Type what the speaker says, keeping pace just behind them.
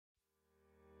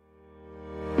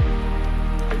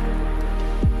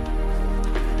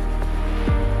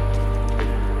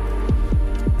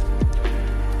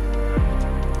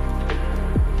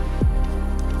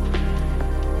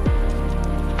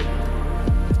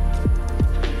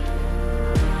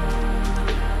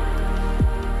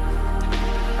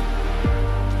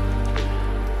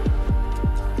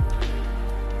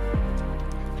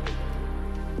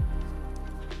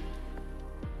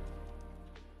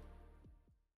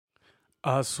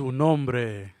A su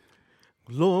nombre.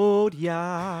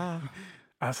 Gloria.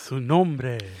 A su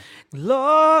nombre.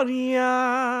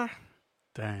 Gloria.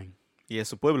 Dang. Y a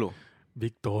su pueblo.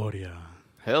 Victoria.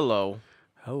 Hello.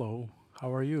 Hello.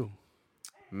 How are you?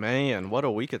 Man, what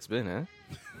a week it's been, eh?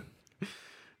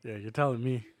 Yeah, you're telling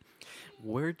me.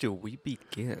 Where do we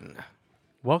begin?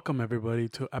 Welcome, everybody,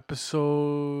 to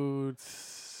episode...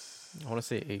 I want to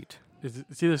say 8.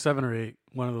 It's either 7 or 8.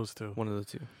 One of those two. One of the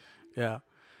two. Yeah.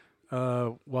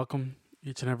 Welcome,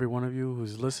 each and every one of you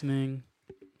who's listening,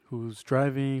 who's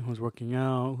driving, who's working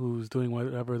out, who's doing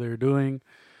whatever they're doing.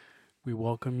 We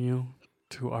welcome you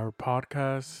to our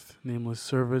podcast, Nameless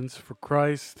Servants for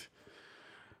Christ.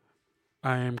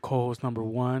 I am co-host number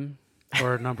 1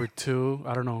 or number 2.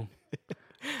 I don't know.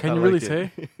 Can you really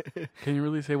say? Can you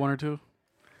really say 1 or 2?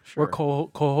 Sure. We're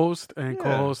co-host and Yeah.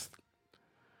 co-host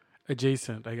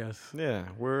adjacent, I guess. Yeah,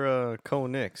 we're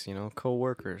co-nicks,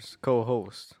 co-workers,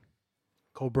 co-host.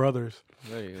 Co-brothers.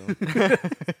 There you go.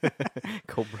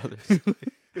 Co-brothers.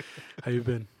 How you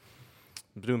been?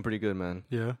 I'm doing pretty good, man.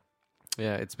 Yeah.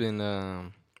 Yeah, it's been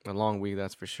a long week,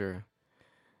 that's for sure.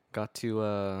 Got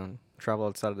to travel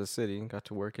outside of the city. Got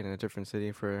to work in a different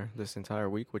city for this entire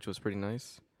week, which was pretty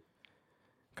nice.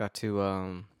 Got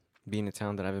to be in a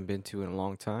town that I haven't been to in a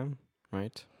long time,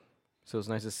 right? So it's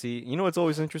nice to see. You know what's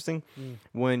always interesting?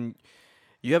 When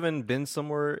you haven't been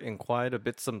somewhere in quite a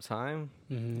bit some time,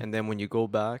 Mm-hmm. and then when you go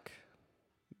back,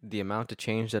 the amount of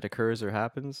change that occurs or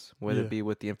happens, whether Yeah. it be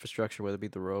with the infrastructure, whether it be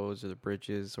the roads or the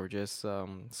bridges or just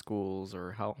schools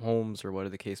or homes or whatever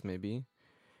the case may be,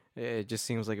 it just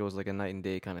seems like it was like a night and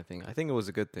day kind of thing. I think it was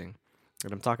a good thing.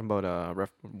 And I'm talking about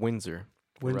Windsor.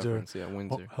 Windsor. Reference, yeah,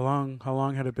 Windsor. How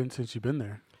long had it been since you've been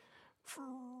there? I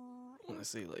want to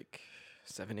say like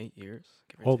 7-8 years.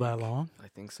 give or Oh, that take. long? I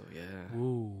think so, yeah.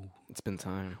 Ooh. It's been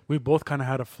time. We both kind of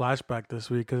had a flashback this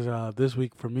week because this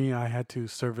week for me, I had to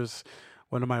service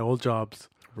one of my old jobs,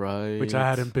 Right. which I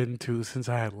hadn't been to since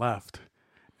I had left.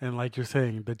 And like you're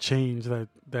saying, the change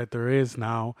that there is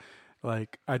now,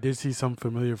 like I did see some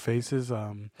familiar faces.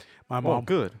 My Oh, mom,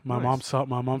 good. my Nice.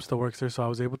 mom still works there, so I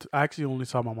was able to. I actually only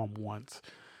saw my mom once,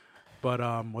 but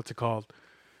what's it called?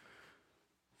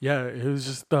 Yeah, it was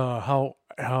just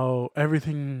how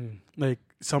everything, like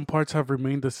some parts have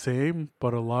remained the same,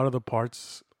 but a lot of the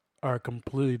parts are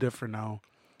completely different now,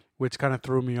 which kind of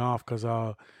threw me off because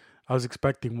I was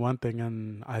expecting one thing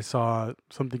and I saw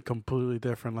something completely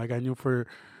different. Like I knew for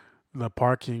the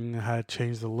parking had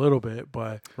changed a little bit,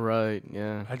 but Right,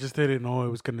 yeah. I just didn't know it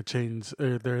was going to change.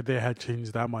 They had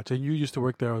changed that much. And you used to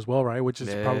work there as well, right? Which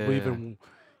is probably Yeah.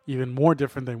 even more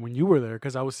different than when you were there,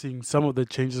 because I was seeing some of the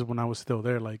changes when I was still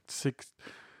there. Like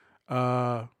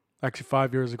actually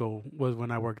 5 years ago was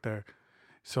when I worked there.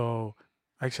 So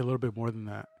actually a little bit more than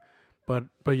that.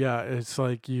 But yeah, it's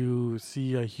like you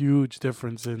see a huge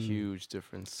difference in Huge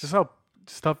difference. just how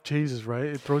stuff changes, right?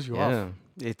 It throws you off.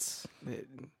 It's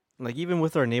like even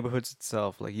with our neighborhoods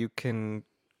itself, like you can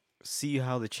see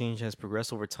how the change has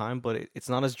progressed over time, but it's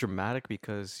not as dramatic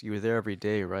because you're there every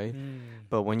day, right?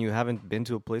 But when you haven't been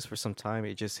to a place for some time,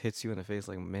 it just hits you in the face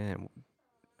like, man,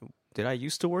 did I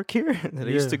used to work here? Did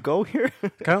I used to Yeah. go here?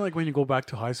 Kind of like when you go back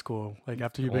to high school, like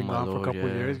after you've Oh been my gone for a Lord, couple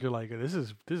of yeah. years, you're like, this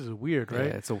is weird, right?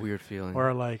 Yeah, it's a weird feeling.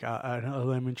 Or like at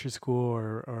elementary school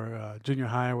or junior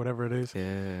high or whatever it is.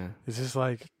 Yeah. It's just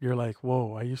like you're like,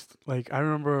 whoa. I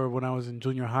remember when I was in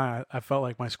junior high, I felt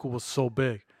like my school was so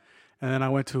big, and then I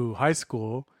went to high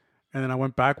school, and then I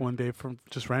went back one day from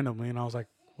just randomly, and I was like,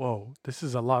 whoa, this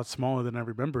is a lot smaller than I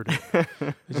remembered it.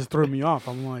 It just threw me off.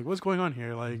 I'm like, what's going on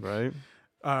here? Like Right?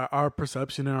 our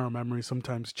perception and our memory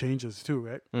sometimes changes too,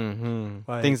 right? Mm-hmm.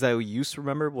 Like- Things that we used to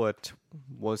remember what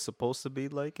was supposed to be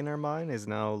like in our mind is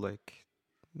now like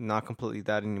not completely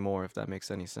that anymore, if that makes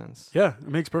any sense. Yeah, it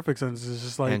makes perfect sense. It's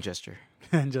just like Hand gesture.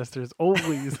 hand gestures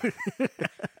always.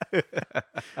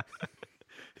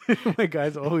 My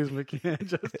guy's always making hand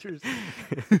gestures.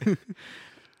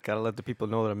 Gotta let the people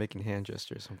know that I'm making hand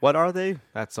gestures. What are they?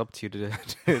 That's up to you to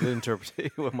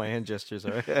interpret what my hand gestures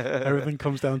are. Everything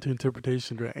comes down to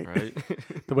interpretation, right? Right?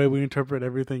 The way we interpret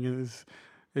everything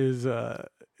is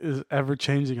ever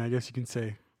changing, I guess you can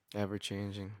say. Ever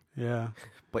changing. Yeah.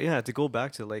 But yeah, to go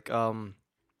back to like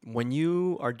when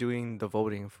you are doing the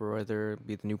voting for whether it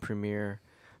be the new premier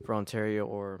for Ontario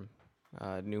or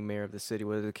new mayor of the city,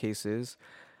 whatever the case is,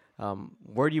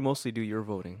 where do you mostly do your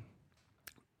voting?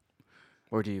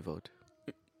 Where do you vote?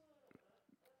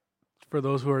 For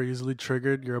those who are easily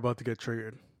triggered, you're about to get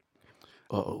triggered.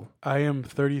 Uh-oh. I am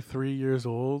 33 years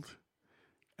old.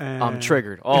 And I'm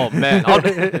triggered. Oh, man.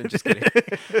 Just kidding.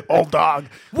 Old dog.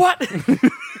 What?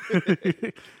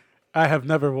 I have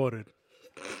never voted.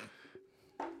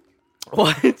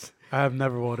 What? I have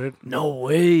never voted. No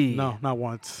way. No, not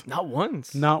once. Not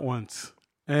once. Not once.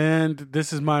 And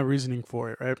this is my reasoning for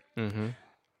it, right? Mm-hmm.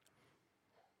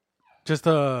 Just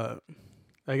I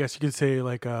guess you could say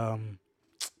like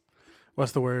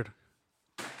what's the word?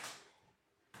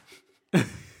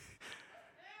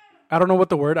 I don't know what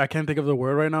the word. I can't think of the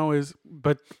word right now is,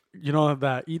 but you know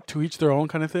that to each their own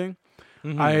kind of thing.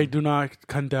 Mm-hmm. I do not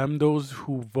condemn those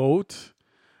who vote.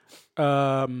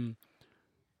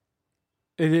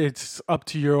 It's up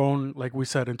to your own, like we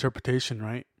said, interpretation,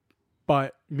 right?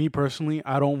 But me personally,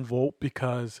 I don't vote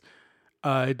because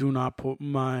I do not put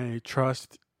my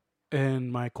trust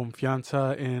and my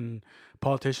confianza in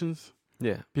politicians,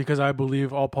 Yeah. because I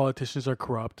believe all politicians are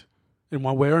corrupt in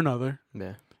one way or another.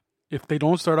 Yeah. If they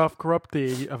don't start off corrupt, they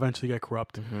eventually get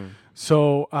corrupt. Mm-hmm.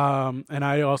 So, and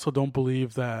I also don't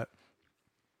believe that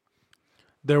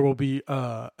there will be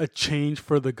a change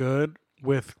for the good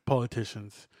with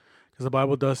politicians, because the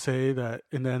Bible does say that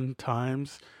in the end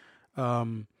times,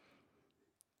 good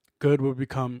will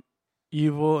become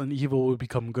evil and evil will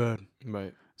become good.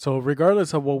 Right. So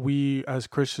regardless of what we as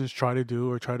Christians try to do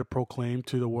or try to proclaim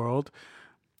to the world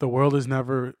is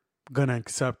never going to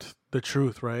accept the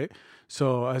truth, right?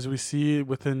 So as we see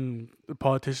within the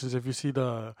politicians, if you see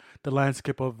the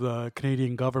landscape of the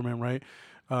Canadian government, right?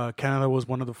 Canada was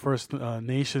one of the first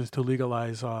nations to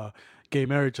legalize gay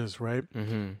marriages, right?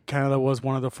 Mm-hmm. Canada was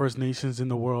one of the first nations in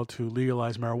the world to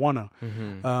legalize marijuana.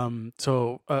 Mm-hmm.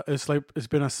 So it's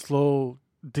been a slow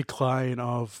decline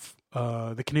of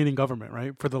the Canadian government,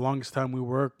 right? For the longest time, we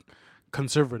were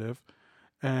conservative,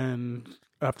 and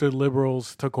after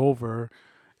liberals took over,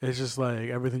 it's just like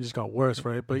everything just got worse,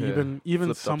 right? But even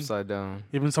Flipped some upside down.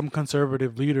 even some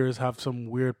conservative leaders have some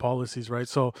weird policies, right?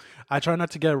 So I try not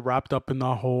to get wrapped up in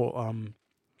the whole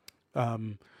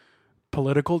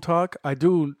political talk. I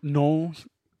do know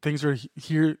things are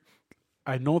here.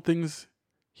 I know things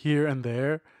here and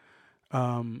there.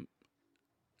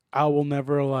 I will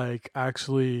never like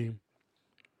actually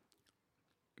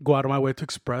go out of my way to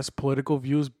express political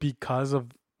views because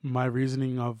of my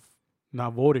reasoning of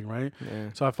not voting, right? Yeah.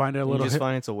 So I find it a You little just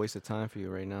find it's a waste of time for you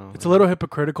right now. it's a little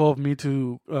hypocritical of me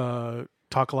to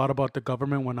talk a lot about the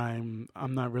government when I'm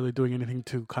not really doing anything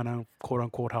to kind of quote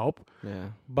unquote help. Yeah.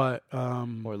 But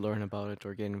Or learn about it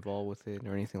or get involved with it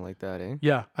or anything like that, eh?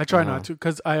 yeah, I try Uh-huh. not to,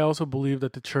 because I also believe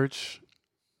that the church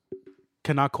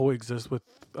cannot coexist with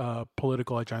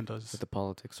political agendas. With the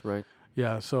politics, right?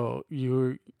 Yeah, so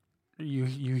you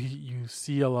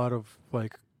see a lot of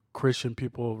like Christian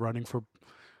people running for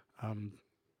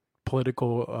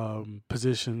political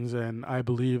positions, and I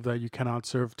believe that you cannot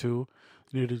serve two.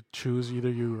 You need to choose, either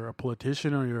you're a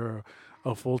politician or you're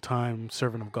a full-time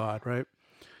servant of God, right?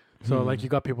 So like you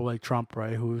got people like Trump,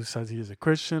 right, who says he is a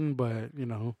Christian, but you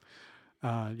know,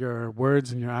 your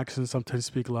words and your actions sometimes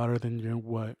speak louder than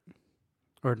your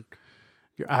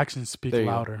actions speak There you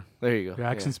go. louder. There you go. Your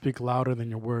actions speak louder than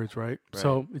your words, right?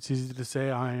 So it's easy to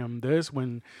say I am this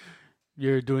when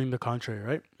you're doing the contrary,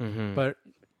 right? Mm-hmm. But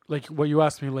like what you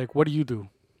asked me, like, what do you do?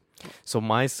 So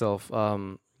myself,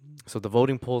 so the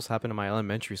voting polls happened in my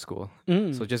elementary school.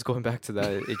 So just going back to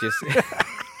that, it just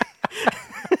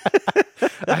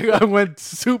I went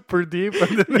super deep.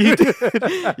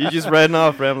 you just ran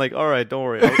off, right? I'm like, all right, don't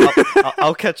worry,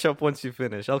 I'll catch up once you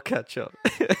finish. I'll catch up.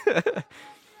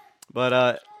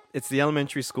 But it's the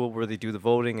elementary school where they do the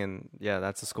voting, and yeah,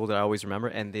 that's the school that I always remember.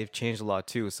 And they've changed a lot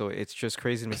too, so it's just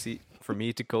crazy to see. For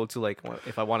me to go to, like,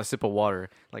 if I want a sip of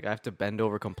water, like I have to bend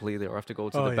over completely, or I have to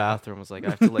go to the bathroom. It's like I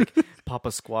have to like pop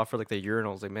a squat for like the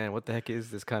urinals. Like, man, what the heck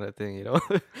is this kind of thing, you know?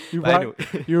 You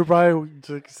were probably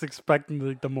just expecting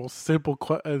like the most simple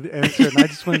answer, and I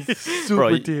just went super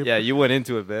Bro, deep. yeah, you went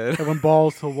into it, man. I went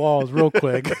balls to walls real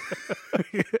quick.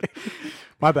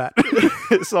 My bad.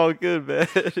 It's all good, man.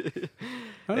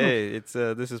 Oh. Hey, it's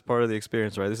this is part of the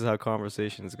experience, right? This is how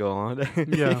conversations go on.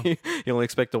 Yeah. You only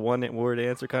expect a one-word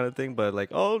answer kind of thing, but like,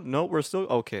 oh no, we're still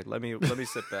okay. Let me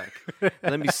sit back.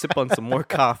 Let me sip on some more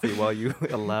coffee while you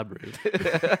elaborate.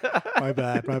 My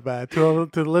bad. To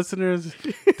the listeners,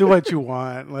 do what you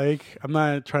want. Like, I'm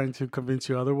not trying to convince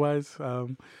you otherwise.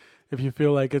 If you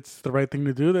feel like it's the right thing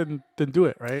to do, then do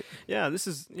it, right? Yeah,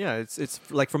 it's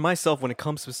like for myself when it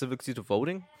comes specifically to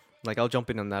voting, like I'll jump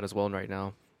in on that as well right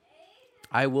now.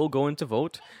 I will go in to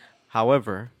vote.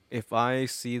 However, if I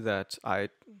see that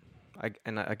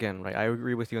again, right, I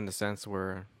agree with you in the sense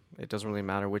where it doesn't really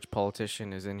matter which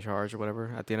politician is in charge or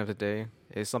whatever. At the end of the day,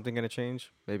 is something going to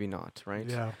change? Maybe not, right?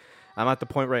 Yeah. I'm at the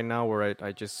point right now where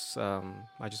I just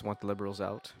want the Liberals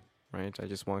out, right? I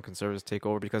just want Conservatives to take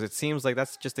over, because it seems like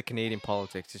that's just the Canadian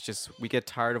politics. It's just we get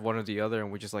tired of one or the other,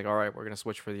 and we're just like, all right, we're going to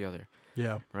switch for the other,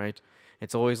 Yeah. right?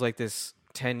 It's always like this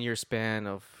 10-year span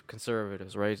of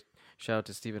conservatives, right? Shout out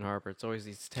to Stephen Harper. It's always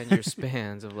these 10-year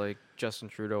spans of like Justin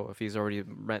Trudeau if he's already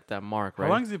met that mark, How right?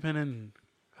 long has he been in?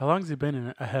 How long has he been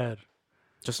in ahead?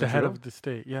 Justin The head Trudeau? of the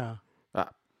state. Yeah.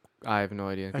 I have no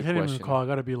idea. I Good can't even question. recall. I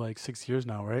got to be like 6 years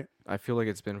now, right? I feel like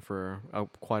it's been for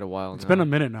quite a while It's now. been a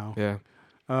minute now. Yeah.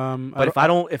 Um, But if I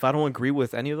don't agree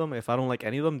with any of them, if I don't like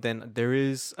any of them, then there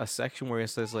is a section where it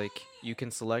says like you can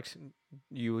select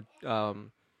you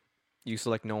you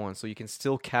select no one, so you can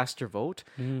still cast your vote,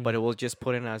 but it will just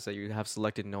put in as that you have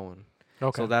selected no one.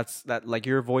 okay. So that's that. Like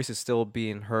your voice is still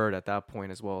being heard at that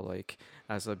point as well. Like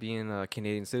as being a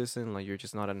Canadian citizen, like you're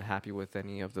just not unhappy with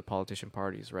any of the politician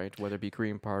parties, right? Whether it be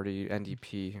Green Party,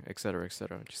 NDP, et cetera, et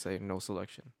cetera. Just say no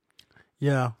selection.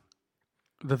 Yeah.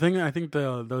 The thing I think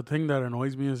the thing that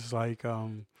annoys me is like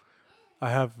I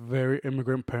have very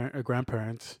immigrant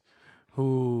grandparents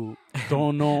who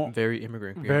don't know Very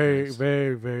immigrant. very grandparents.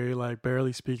 very very like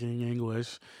barely speaking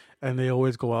English, and they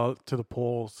always go out to the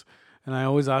polls. And I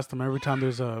always ask them every time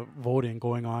there's a voting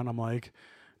going on. I'm like,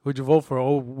 "Who'd you vote for?"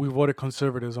 "Oh, we voted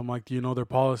conservatives." I'm like, "Do you know their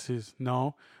policies?"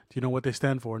 "No." "Do you know what they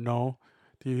stand for?" "No."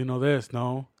 "Do you know this?"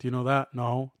 "No." "Do you know that?"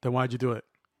 "No." "Then why'd you do it?"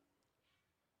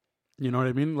 You know what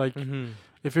I mean? Like, Mm-hmm.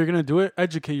 if you're gonna do it,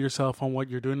 educate yourself on what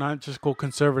you're doing. Not just go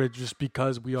conservative just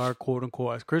because we are quote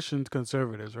unquote as Christians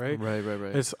conservatives, right? Right.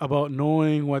 It's about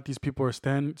knowing what these people are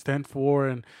stand for,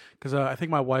 and because I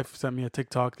think my wife sent me a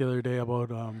TikTok the other day about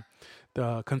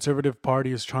the Conservative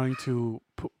Party is trying to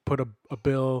put a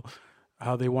bill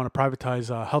how they want to privatize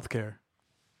healthcare,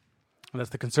 and that's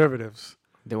the Conservatives.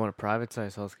 They want to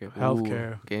privatize healthcare.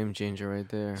 Healthcare. Ooh, game changer right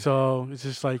there. So it's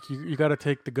just like you got to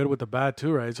take the good with the bad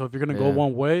too, right? So if you're gonna go Yeah.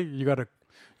 one way, you gotta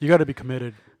be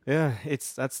committed. Yeah,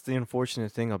 that's the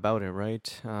unfortunate thing about it, right?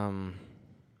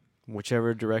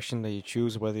 Whichever direction that you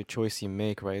choose, whether choice you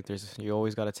make, right? You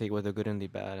always got to take with the good and the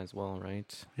bad as well, right?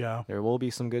 Yeah, There will be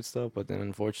some good stuff, but then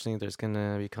unfortunately, there's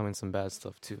gonna be coming some bad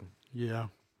stuff too. yeah.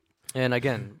 And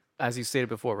again, as you stated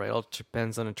before, right? All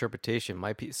depends on interpretation.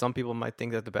 Some people might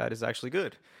think that the bad is actually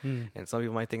good, and some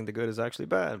people might think the good is actually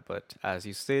bad. But as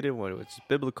you stated, when it's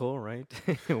biblical, right?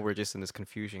 We're just in this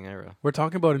confusing era. We're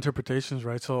talking about interpretations,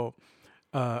 right? So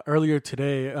earlier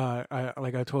today,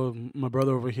 I told my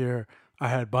brother over here, I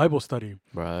had Bible study,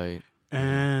 Right.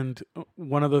 and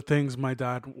one of the things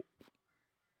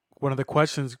one of the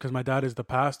questions, because my dad is the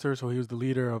pastor, so he was the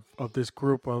leader of this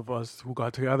group of us who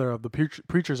got together of the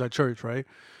preachers at church, right?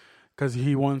 Because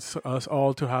he wants us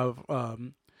all to have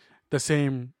the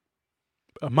same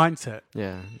mindset.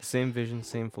 Yeah, same vision,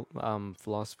 same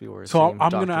philosophy, or So same I'm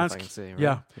gonna doctrine, if I ask- can say, right?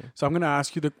 yeah. So I'm gonna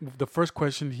ask you the first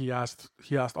question he asked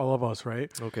all of us, right?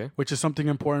 Okay. Which is something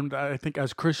important that I think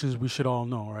as Christians we should all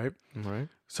know, right? All right.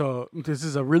 So this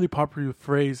is a really popular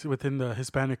phrase within the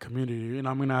Hispanic community, and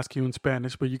I'm going to ask you in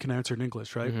Spanish, but you can answer in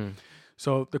English, right? Mhm.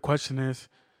 So the question is,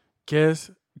 ¿qué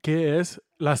es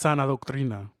la sana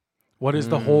doctrina? What is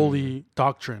the holy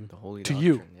doctrine The holy to doctrine.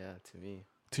 you? Yeah, to me.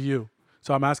 To you?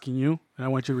 So I'm asking you, and I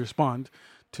want you to respond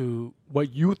to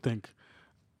what you think,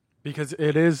 because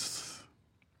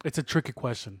it's a tricky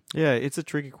question. Yeah, it's a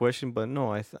tricky question, but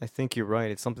no, I think you're right.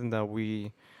 It's something that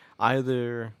we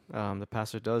either the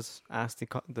pastor does ask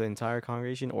the entire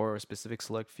congregation or a specific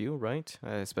select few, right?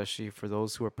 Especially for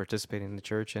those who are participating in the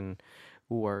church and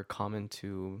who are common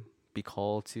to be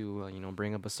called to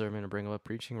bring up a sermon or bring up a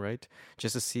preaching, right?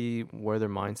 Just to see where their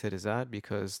mindset is at,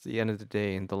 because at the end of the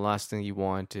day, and the last thing you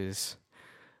want is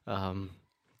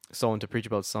someone to preach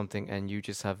about something and you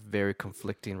just have very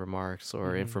conflicting remarks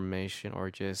or information or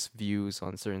just views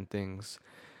on certain things,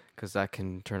 because that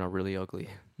can turn out really ugly.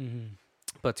 Mm-hmm.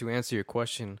 But to answer your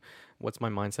question, what's my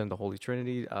mindset on the Holy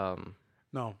Trinity?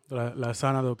 No, la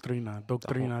sana doctrina,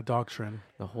 doctrine,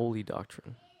 The Holy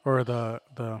Doctrine. or the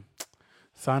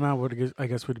sana I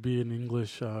guess would be in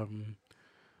English.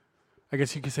 I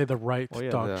guess you could say the right Oh yeah,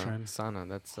 doctrine. the Sana.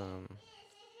 That's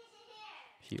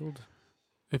healed.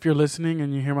 If you're listening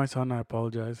and you hear my son, I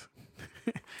apologize.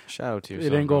 Shout out to your It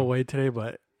son, didn't go bro. away today,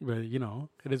 but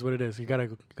it is what it is. You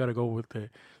gotta go with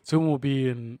it. Soon we'll be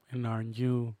in our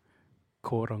new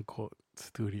quote unquote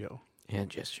studio. Hand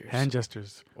gestures. Hand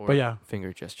gestures. Or But yeah.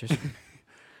 finger gestures.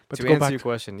 But to to go answer back your to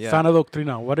question, yeah. sana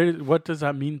doctrina, what does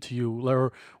that mean to you?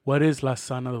 Or what is la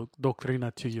sana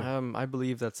doctrina to you? I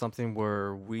believe that's something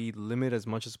where we limit as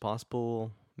much as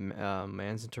possible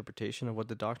man's interpretation of what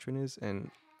the doctrine is,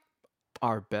 and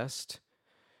our best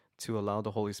to allow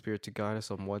the Holy Spirit to guide us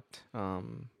on what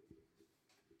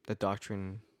the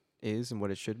doctrine is and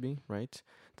what it should be, right?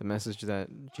 The message that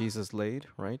Jesus laid,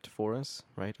 right, for us,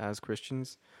 right, as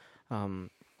Christians,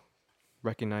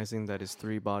 recognizing that it's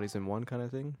three bodies in one kind of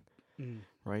thing,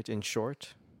 right? In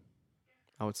short,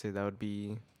 I would say that would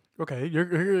be Okay,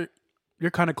 you're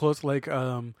kind of close. Like,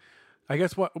 I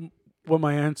guess what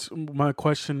my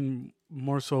question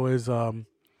more so is,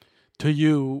 to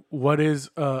you, what is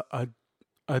a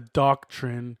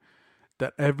doctrine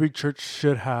that every church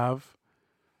should have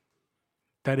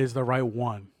that is the right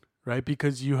one, right?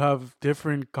 Because you have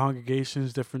different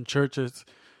congregations, different churches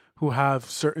who have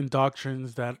certain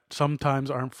doctrines that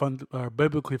sometimes are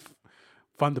biblically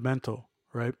fundamental,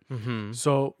 right? Mm-hmm.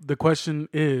 So the question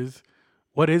is,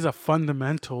 what is a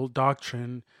fundamental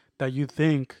doctrine that you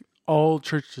think all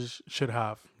churches should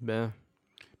have? Yeah.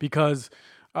 Because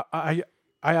I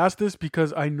asked this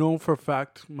because I know for a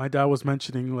fact my dad was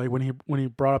mentioning, like, when he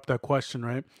brought up that question,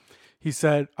 right? He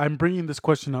said, I'm bringing this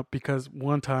question up because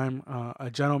one time a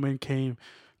gentleman came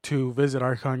to visit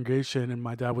our congregation, and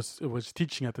my dad was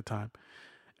teaching at the time,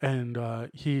 and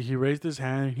he raised his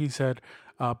hand and he said,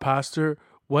 Pastor,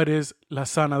 what is la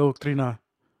sana doctrina?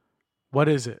 What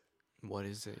is it? What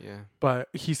is it? Yeah. But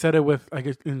he said it with, I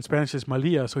guess in Spanish it's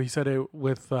Malia, so he said it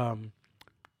with bad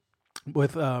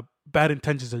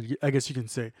intentions, I guess you can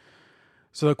say.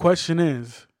 So the question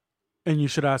is, and you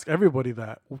should ask everybody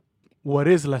that, what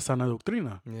is la sana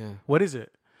doctrina? Yeah. What is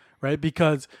it? Right?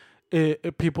 Because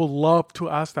people love to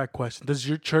ask that question. Does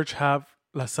your church have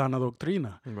la sana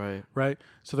doctrina? Right. Right?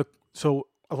 So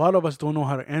a lot of us don't know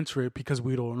how to answer it because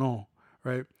we don't know.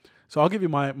 Right? So I'll give you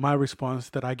my response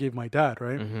that I gave my dad.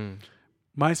 Right? Mm-hmm.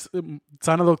 My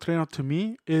sana doctrina to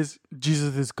me is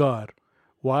Jesus is God.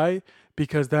 Why?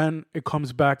 Because then it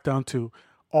comes back down to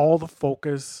all the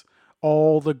focus,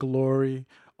 all the glory,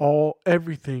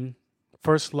 everything,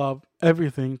 first love,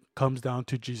 everything comes down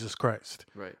to Jesus Christ.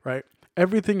 Right. Right?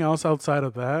 Everything else outside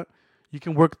of that, you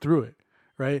can work through it.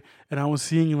 Right? And I was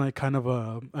seeing like kind of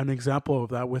an example of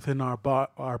that within our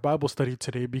Bible study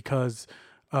today, because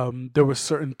there were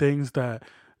certain things that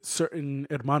certain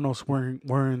hermanos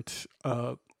weren't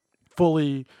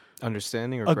fully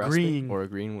Understanding or agreeing grasping or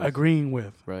agreeing with. agreeing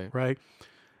with. Right. Right?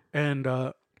 And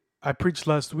I preached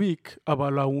last week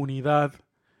about la unidad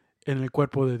en el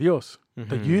cuerpo de Dios,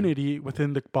 the Mhm. unity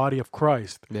within the body of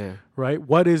Christ. Yeah. Right?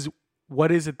 What is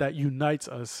it that unites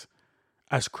us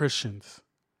as Christians?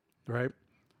 Right?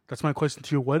 That's my question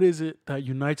to you. What is it that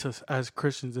unites us as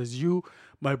Christians? As you,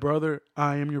 my brother,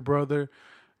 I am your brother.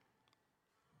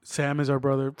 Sam is our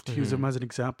brother, to use him as an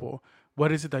example.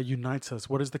 What is it that unites us?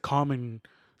 What is the common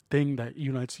thing that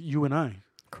unites you and I?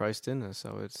 Christ in us,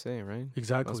 I would say, right?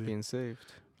 Exactly. Us being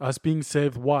saved. Us being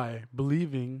saved. Why?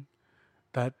 Believing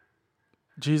that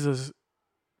Jesus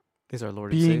He's our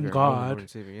Lord Being and Savior. God, Lord and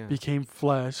Savior, yeah. became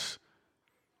flesh,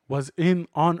 was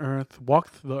on earth,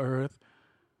 walked the earth,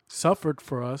 suffered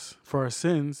for us, for our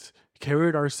sins,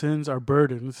 carried our sins, our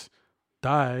burdens,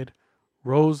 died,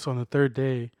 rose on the third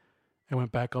day, and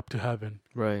went back up to heaven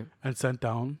Right. and sent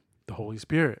down the Holy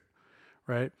Spirit,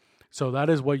 right? So that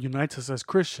is what unites us as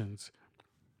Christians.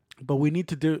 But we need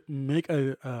to make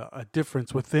a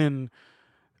difference within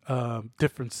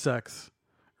different sects,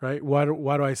 right? Why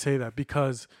do I say that?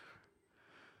 Because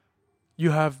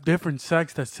you have different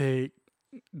sects that say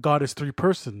God is three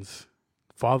persons: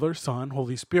 Father, Son,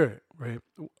 Holy Spirit, right?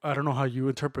 I don't know how you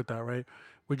interpret that, right?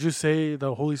 Would you say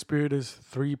the Holy Spirit is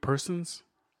three persons?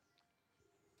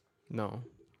 No.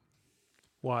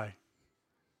 Why?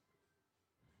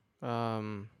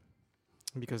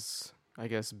 Because I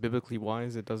guess biblically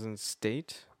wise, it doesn't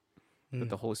state that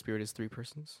the Holy Spirit is three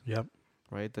persons, Yep.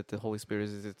 right? That the Holy Spirit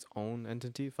is its own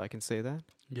entity, if I can say that,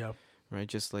 Yep. right?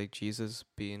 Just like Jesus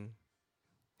being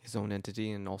his own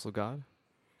entity and also God.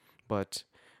 But,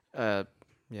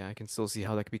 yeah, I can still see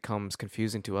how that becomes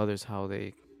confusing to others. How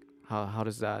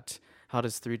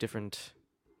does three different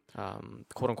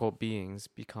quote unquote beings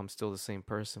become still the same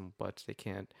person, but they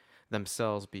can't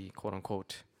themselves be quote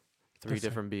unquote three The same.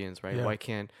 different beings, right? Yeah. Why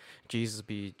can't Jesus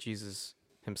be Jesus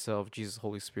himself, Jesus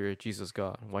Holy Spirit, Jesus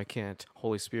God? Why can't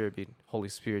Holy Spirit be Holy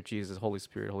Spirit Jesus, Holy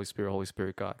Spirit, Holy Spirit, Holy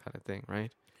Spirit God kind of thing,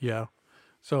 right? Yeah.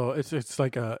 So it's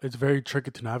like it's very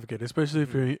tricky to navigate,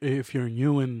 especially if you're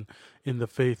new in the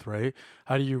faith, right?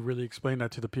 How do you really explain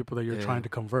that to the people that you're Yeah. trying to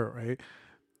convert, right?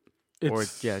 Or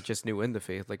just new in the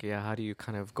faith. Like, yeah, how do you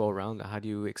kind of go around that? How do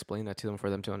you explain that to them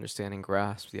for them to understand and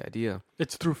grasp the idea?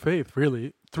 It's through faith,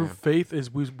 really. Through Yeah. faith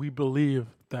is we believe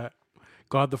that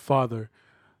God the Father,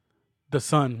 the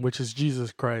Son, which is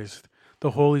Jesus Christ,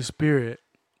 the Holy Spirit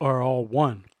are all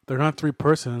one. They're not three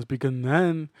persons, because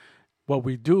then what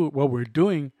we're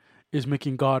doing is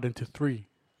making God into three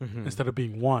instead of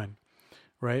being one,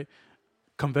 right?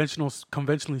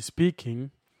 Conventionally speaking,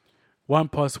 1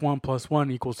 + 1 +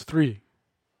 1 = 3.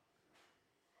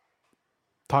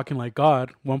 Talking like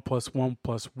God, 1 + 1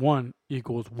 + 1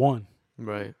 = 1.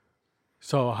 Right.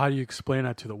 So how do you explain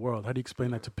that to the world? How do you explain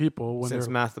that to people when Since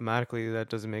they're mathematically that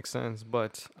doesn't make sense.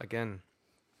 But again,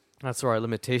 that's our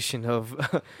limitation of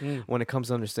Mm, when it comes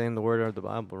to understanding the word of the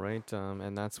Bible, right?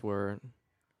 And that's where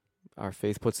our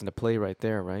faith puts into play right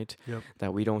there, right? yep.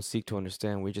 That we don't seek to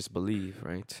understand, we just believe,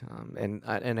 right?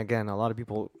 And again, a lot of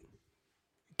people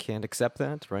can't accept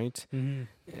that, right? Hmm.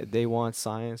 They want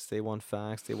science, they want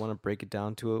facts, they want to break it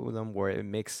down to it with them where it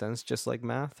makes sense, just like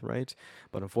math, right?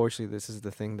 But unfortunately, this is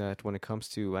the thing that when it comes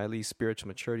to at least spiritual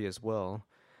maturity as well,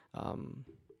 um,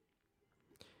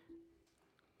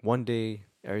 one day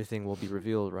everything will be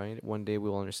revealed, right? One day we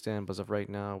will understand, but as of right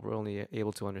now, we're only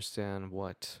able to understand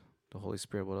what the Holy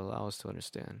Spirit will allow us to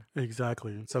understand.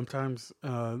 Exactly. And sometimes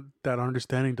that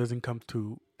understanding doesn't come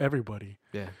to everybody.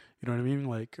 Yeah. You know what I mean?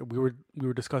 Like we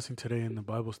were discussing today in the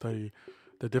Bible study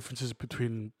the differences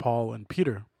between Paul and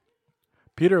Peter.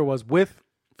 Peter was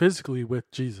physically with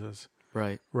Jesus,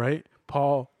 Right. right?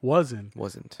 Paul wasn't.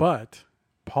 Wasn't. But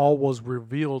Paul was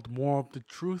revealed more of the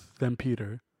truth than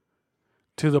Peter,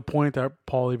 to the point that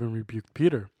Paul even rebuked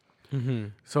Peter. Mm-hmm.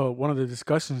 So one of the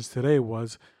discussions today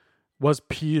was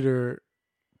Peter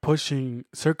pushing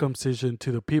circumcision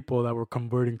to the people that were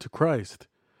converting to Christ,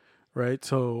 right?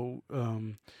 So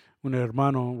when the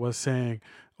hermano was saying,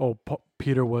 "Oh,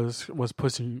 Peter was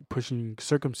pushing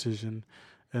circumcision,"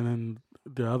 and then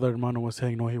the other hermano was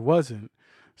saying, "No, he wasn't."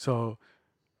 So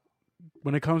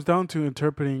when it comes down to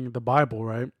interpreting the Bible,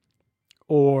 right,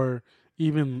 or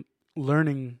even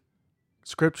learning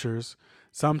scriptures,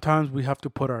 sometimes we have to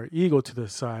put our ego to the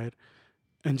side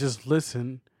and just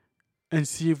listen and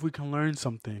see if we can learn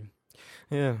something.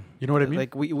 Yeah. You know what I mean?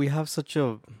 Like we have such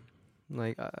a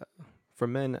like for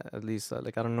men at least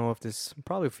like I don't know if this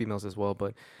probably females as well,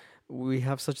 but we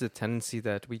have such a tendency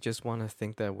that we just want to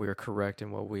think that we're correct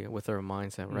in what we with our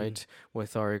mindset, right?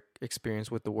 With our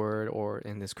experience with the word or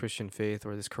in this Christian faith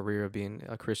or this career of being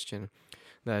a Christian,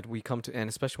 that we come to, and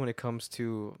especially when it comes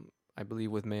to, I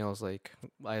believe with males, like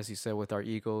as you said, with our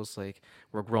egos, like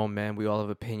we're grown men, we all have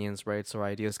opinions, right? So our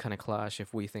ideas kind of clash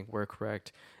if we think we're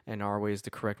correct and our way is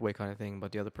the correct way kind of thing,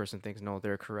 but the other person thinks no,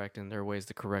 they're correct and their way is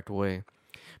the correct way.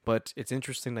 But it's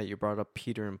interesting that you brought up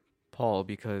Peter and Paul,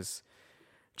 because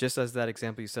just as that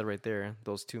example you said right there,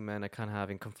 those two men are kind of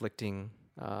having conflicting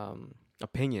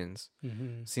opinions.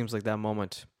 Mm-hmm. Seems like that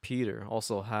moment Peter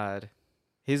also had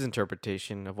his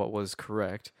interpretation of what was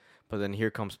correct, but then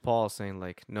here comes Paul saying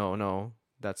like, no,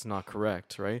 that's not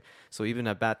correct, right? So even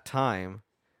at that time,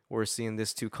 we're seeing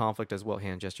this two conflict as well,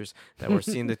 hand gestures, that we're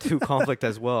seeing the two conflict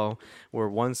as well, where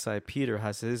one side, Peter,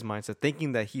 has his mindset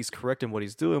thinking that he's correct in what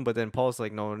he's doing, but then Paul's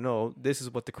like, no, this is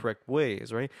what the correct way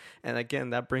is, right? And again,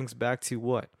 that brings back to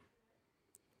what?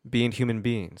 Being human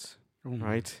beings,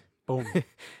 right? Boom.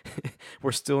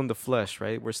 We're still in the flesh,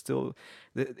 right? We're still,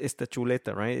 it's the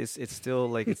chuleta, right? It's still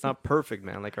like, it's not perfect,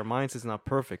 man. Like our minds is not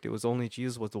perfect. It was only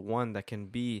Jesus was the one that can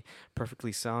be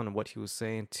perfectly sound in what he was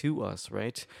saying to us,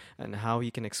 right? And how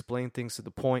he can explain things to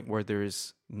the point where there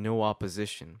is no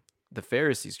opposition. The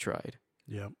Pharisees tried,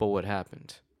 Yeah. but what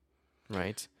happened,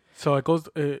 right? So it goes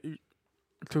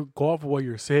to go off of what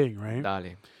you're saying, right?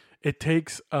 Dale. It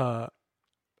takes a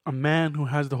man who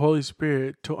has the Holy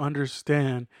Spirit to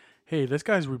understand, hey, this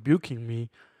guy's rebuking me.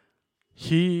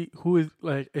 He who is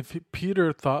like, if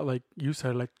Peter thought like you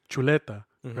said, like chuleta,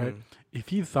 right? If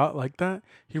he thought like that,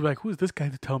 he'd be like, who's this guy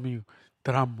to tell me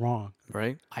that I'm wrong?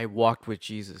 Right? I walked with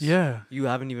Jesus. Yeah. You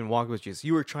haven't even walked with Jesus.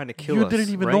 You were trying to kill You us. didn't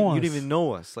even right? know You us. didn't even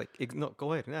know us. Like, no,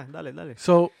 go ahead. Yeah, dale.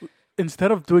 So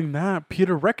instead of doing that,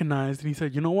 Peter recognized and he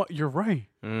said, you know what? You're right.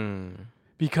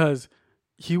 Because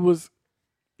he was,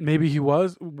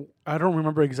 I don't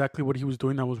remember exactly what he was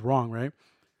doing that was wrong, right?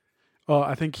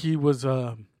 I think he was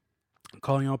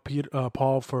calling out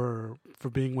Paul for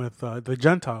being with the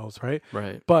Gentiles, right?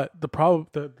 Right. But the problem,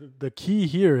 the key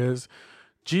here is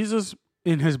Jesus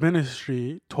in his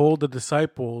ministry told the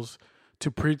disciples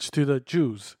to preach to the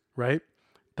Jews, right?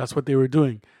 That's what they were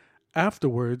doing.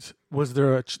 Afterwards,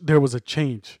 there was a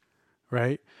change,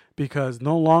 right? Because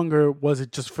no longer was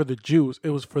it just for the Jews; it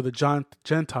was for the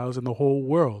Gentiles in the whole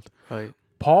world. Right.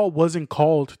 Paul wasn't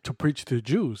called to preach to the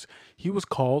Jews. He was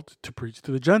called to preach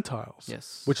to the Gentiles.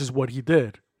 Yes. Which is what he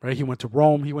did, right? He went to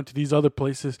Rome. He went to these other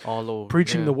places all over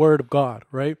preaching the word of God,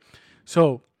 right?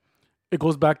 So it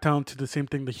goes back down to the same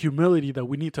thing, the humility that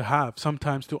we need to have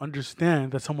sometimes to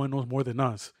understand that someone knows more than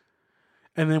us.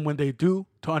 And then when they do,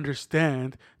 to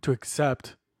understand, to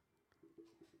accept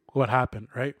what happened,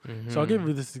 right? So I'll give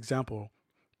you this example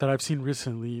that I've seen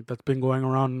recently that's been going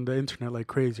around the internet like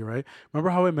crazy, right? Remember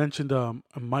how I mentioned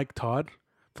Mike Todd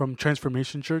from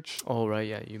Transformation Church? Oh, right.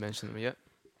 Yeah, you mentioned him. Yeah.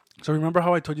 So remember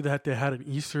how I told you that they had an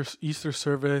Easter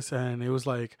service, and it was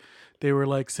like they were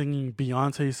like singing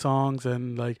Beyonce songs,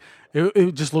 and like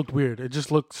it just looked weird. It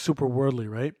just looked super worldly,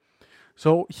 right?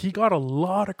 So he got a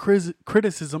lot of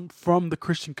criticism from the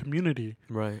Christian community,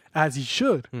 Right. as he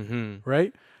should, Mm-hmm.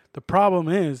 right? The problem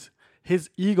is his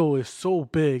ego is so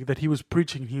big that he was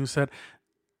preaching. He said,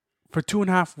 for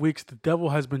 2.5 weeks, the devil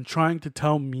has been trying to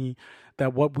tell me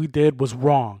that what we did was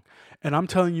wrong. And I'm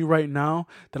telling you right now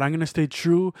that I'm going to stay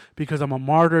true because I'm a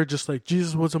martyr, just like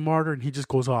Jesus was a martyr, and he just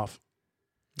goes off.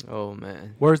 Oh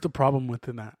man. Where's the problem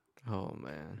within that? Oh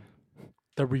man.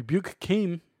 The rebuke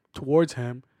came towards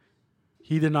him.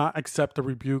 He did not accept the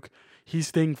rebuke. He's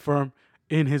staying firm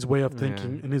in his way of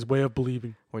thinking, Yeah. in his way of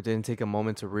believing. Or didn't take a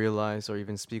moment to realize or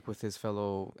even speak with his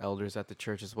fellow elders at the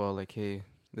church as well. Like, hey,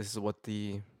 this is what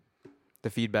the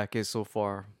feedback is so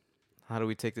far. How do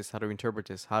we take this? How do we interpret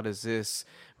this? How does this,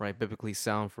 right, biblically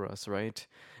sound for us, right?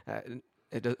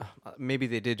 Maybe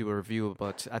they did do a review,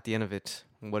 but at the end of it,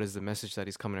 what is the message that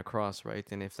he's coming across, right?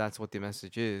 And if that's what the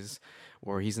message is,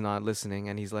 or he's not listening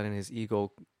and he's letting his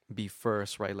ego be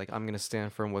first, right? Like, I'm going to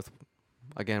stand firm with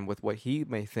what he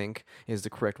may think is the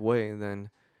correct way, then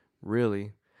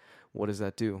really, what does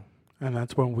that do? And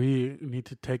that's when we need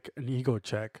to take an ego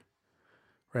check,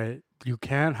 right? You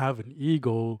can't have an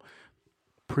ego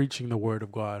preaching the word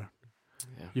of God.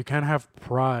 Yeah. You can't have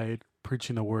pride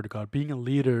preaching the word of God. Being a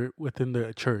leader within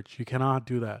the church, you cannot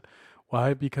do that.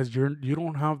 Why? Because you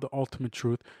don't have the ultimate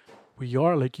truth. We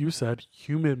are, like you said,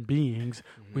 human beings.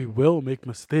 Mm-hmm. We will make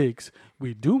mistakes.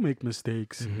 We do make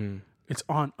mistakes. Mm-hmm. It's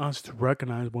on us to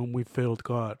recognize when we failed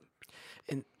God.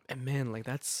 And man, like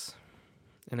that's,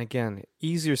 and again,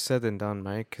 easier said than done,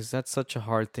 right? Because that's such a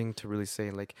hard thing to really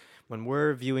say. Like when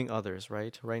we're viewing others,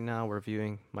 right? Right now we're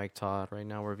viewing Mike Todd. Right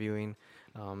now we're viewing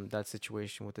that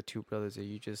situation with the two brothers that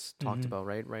you just talked about,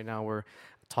 right? Right now we're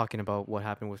talking about what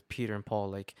happened with Peter and Paul.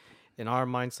 Like in our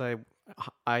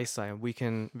eyesight, we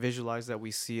can visualize that,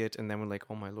 we see it, and then we're like,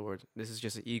 oh my Lord, this is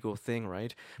just an ego thing,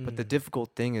 right? But the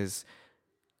difficult thing is,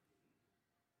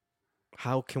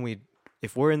 how can we,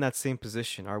 if we're in that same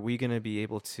position, are we going to be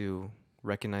able to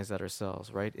recognize that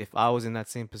ourselves, right? If I was in that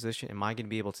same position, am I going to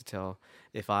be able to tell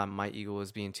if my ego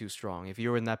is being too strong? If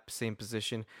you're in that same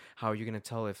position, how are you going to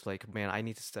tell if, like, man, I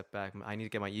need to step back, I need to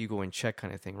get my ego in check,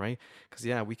 kind of thing, right? Because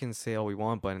yeah, we can say all we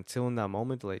want, but until in that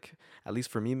moment, like, at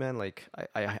least for me, man, like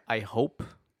I hope,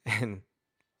 and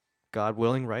God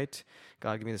willing, right,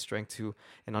 God give me the strength to,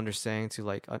 and understanding to,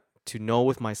 like, to know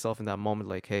with myself in that moment,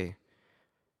 like, hey,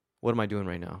 what am I doing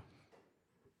right now?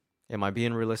 Am I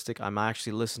being realistic? Am I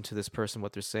actually listening to this person,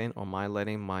 what they're saying? Or am I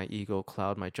letting my ego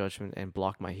cloud my judgment and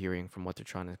block my hearing from what they're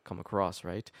trying to come across,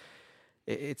 right?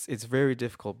 It's very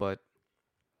difficult, but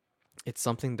it's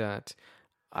something that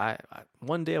I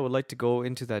one day I would like to go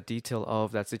into that detail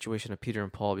of that situation of Peter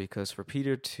and Paul, because for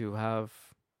Peter to have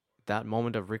that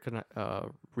moment of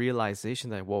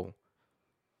realization that, whoa,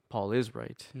 Paul is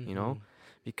right, you know?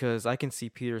 Because I can see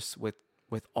Peter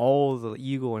with all the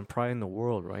ego and pride in the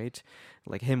world, right?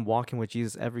 Like him walking with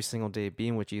Jesus every single day,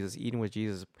 being with Jesus, eating with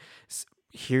Jesus,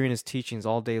 hearing his teachings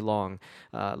all day long,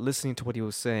 listening to what he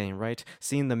was saying, right?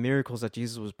 Seeing the miracles that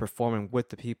Jesus was performing with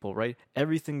the people, right?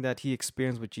 Everything that he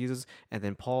experienced with Jesus, and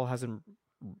then Paul hasn't,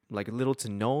 like, little to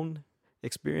known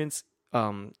experience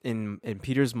in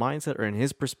Peter's mindset or in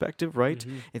his perspective, right?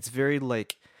 It's very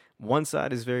like one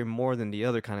side is very more than the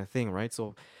other kind of thing, right?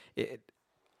 So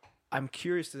I'm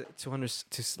curious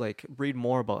to like read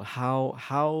more about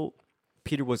how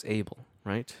Peter was able,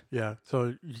 right? Yeah,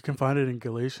 so you can find it in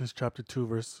Galatians chapter 2,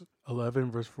 verse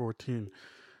 11, verse 14. It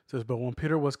says, "But when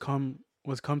Peter was come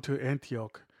to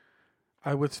Antioch,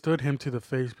 I withstood him to the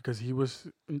face, because he was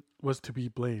to be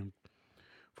blamed.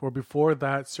 For before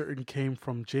that certain came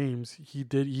from James, he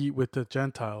did eat with the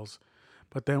Gentiles.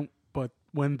 But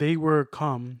when they were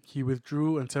come, he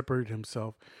withdrew and separated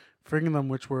himself, freeing them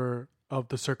which were of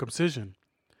the circumcision.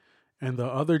 And the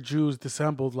other Jews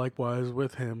dissembled likewise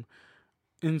with him,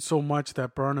 insomuch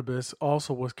that Barnabas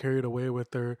also was carried away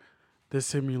with their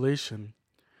dissimulation.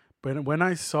 But when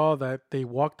I saw that they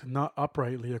walked not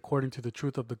uprightly according to the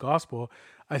truth of the gospel,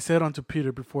 I said unto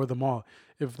Peter before them all,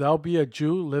 If thou be a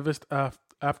Jew, livest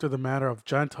after the manner of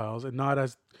Gentiles, and not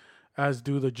as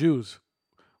do the Jews.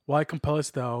 Why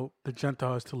compellest thou the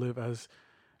Gentiles to live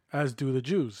as do the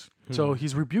Jews? So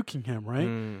he's rebuking him, right?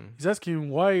 He's asking him,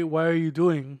 why are you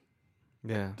doing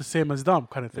the same as them,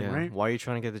 kind of thing, right? Why are you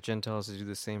trying to get the Gentiles to do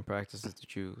the same practice as the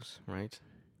Jews, right?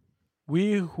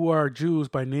 We who are Jews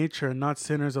by nature and not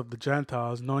sinners of the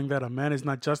Gentiles, knowing that a man is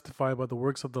not justified by the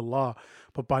works of the law,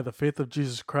 but by the faith of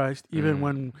Jesus Christ,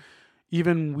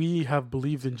 even we have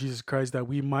believed in Jesus Christ, that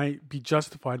we might be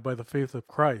justified by the faith of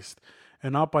Christ,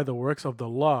 and not by the works of the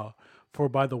law. For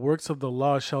by the works of the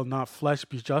law shall not flesh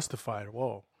be justified.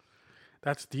 Whoa,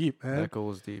 that's deep, man. That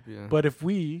goes deep, yeah. But if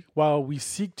we, while we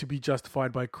seek to be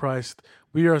justified by Christ,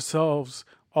 we ourselves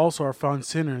also are found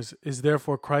sinners, is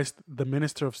therefore Christ the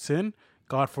minister of sin?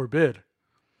 God forbid.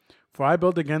 For I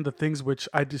build again the things which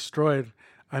I destroyed.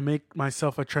 I make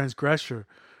myself a transgressor.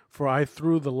 For I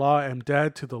through the law am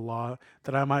dead to the law,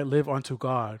 that I might live unto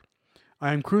God.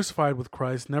 I am crucified with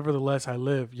Christ, nevertheless I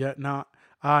live, yet not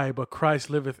I, but Christ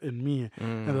liveth in me.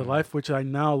 And the life which I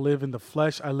now live in the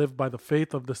flesh, I live by the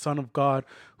faith of the Son of God,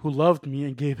 who loved me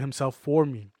and gave himself for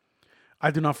me.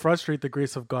 I do not frustrate the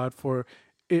grace of God, for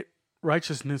it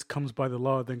righteousness comes by the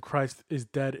law, then Christ is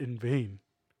dead in vain.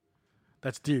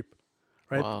 That's deep,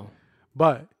 right? Wow.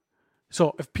 But,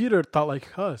 so if Peter thought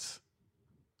like us,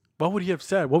 what would he have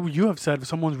said? What would you have said if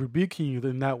someone's rebuking you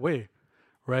in that way,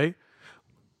 right?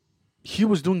 He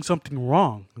was doing something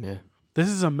wrong. Yeah. This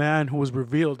is a man who was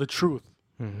revealed the truth.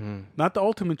 Not the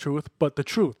ultimate truth, but the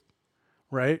truth,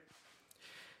 right?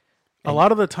 A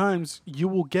lot of the times you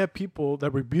will get people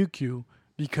that rebuke you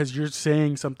because you're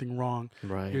saying something wrong.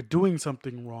 Right. You're doing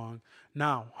something wrong.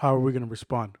 Now, how are we going to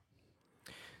respond?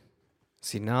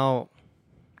 See,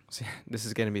 this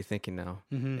is getting me thinking now.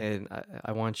 And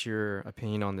I want your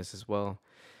opinion on this as well.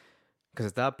 Because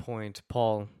at that point,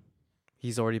 Paul,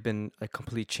 he's already been a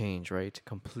complete change, right?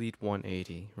 Complete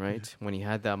 180, right? Yeah. When he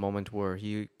had that moment where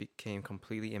he became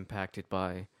completely impacted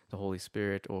by the Holy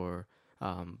Spirit or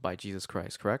by Jesus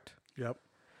Christ, correct? Yep.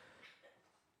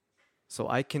 So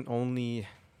I can only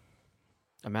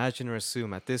imagine or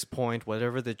assume at this point,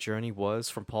 whatever the journey was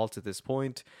from Paul to this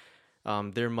point,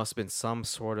 there must have been some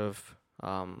sort of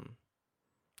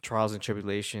trials and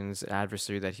tribulations,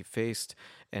 adversary that he faced,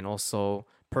 and also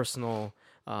personal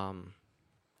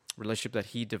relationship that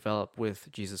he developed with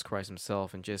Jesus Christ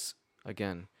himself, and just,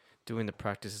 again, doing the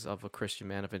practices of a Christian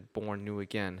man, of it born new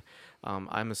again.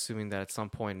 I'm assuming that at some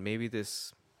point, maybe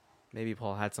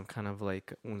Paul had some kind of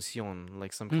like unción,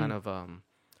 like some kind of, how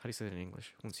do you say it in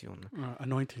English? Unción.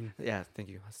 Anointing. Yeah, thank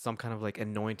you. Some kind of like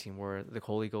anointing where the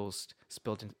Holy Ghost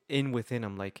spilled in within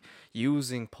him, like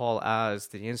using Paul as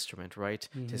the instrument, right?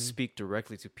 To speak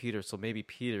directly to Peter. So maybe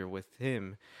Peter with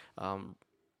him,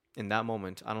 in that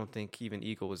moment, I don't think even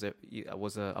ego was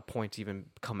a point to even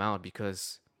come out,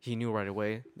 because he knew right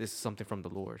away this is something from the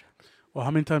Lord. Well,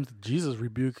 how many times did Jesus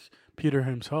rebuke Peter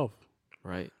himself?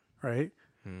 Right. Right?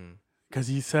 Because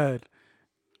he said,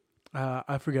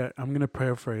 I forget, I'm going to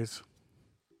paraphrase.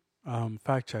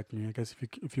 Fact check me, I guess,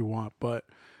 if you want. But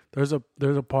there's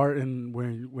a part in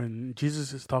when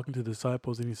Jesus is talking to the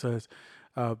disciples and he says,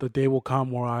 the day will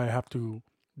come where I have to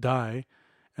die.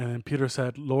 And then Peter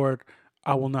said, Lord,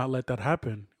 I will not let that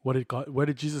happen. What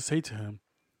did Jesus say to him?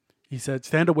 He said,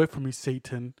 stand away from me,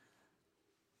 Satan.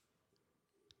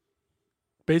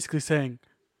 Basically saying,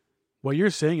 what you're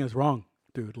saying is wrong,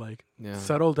 dude. Like,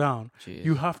 settle down. Jeez.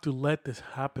 You have to let this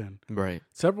happen. Right.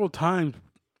 Several times,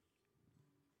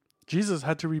 Jesus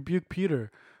had to rebuke Peter.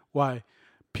 Why?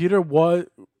 Peter revealed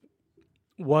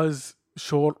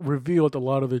a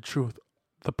lot of the truth.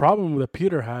 The problem that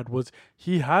Peter had was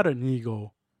he had an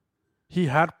ego. He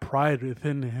had pride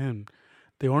within him.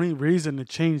 The only reason it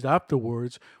changed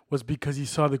afterwards was because he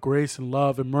saw the grace and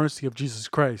love and mercy of Jesus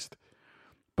Christ.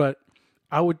 But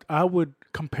I would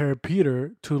compare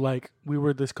Peter to, like we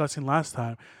were discussing last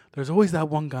time. There's always that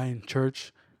one guy in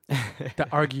church that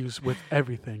argues with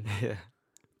everything. Yeah.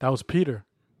 That was Peter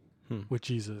with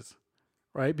Jesus,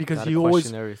 right? Because he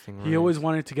always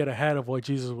wanted to get ahead of what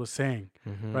Jesus was saying,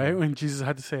 right? When Jesus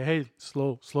had to say, "Hey,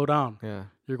 slow down. Yeah.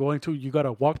 You got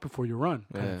to walk before you run,"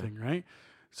 kind of thing, right?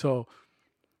 So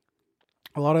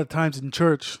a lot of times in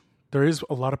church, there is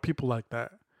a lot of people like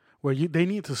that where they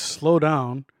need to slow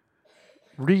down,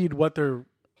 read what they're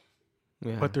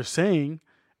saying,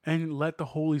 and let the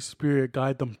Holy Spirit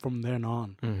guide them from then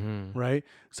on, right?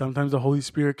 Sometimes the Holy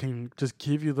Spirit can just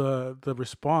give you the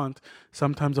response.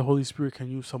 Sometimes the Holy Spirit can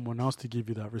use someone else to give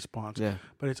you that response. Yeah,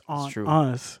 but it's on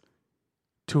us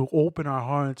to open our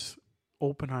hearts,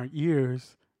 open our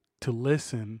ears to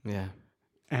listen,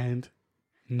 and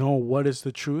know what is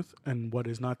the truth and what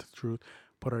is not the truth.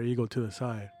 Put our ego to the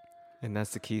side. And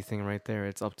that's the key thing right there.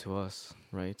 It's up to us,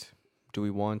 right? Do we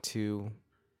want to,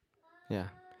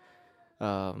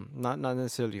 not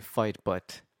necessarily fight,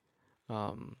 but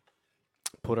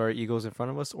put our egos in front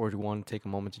of us, or do we want to take a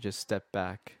moment to just step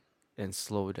back and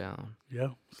slow down?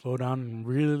 Yeah, slow down and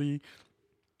really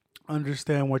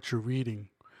understand what you're reading,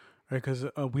 right? Because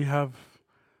we have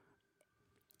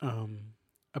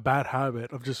a bad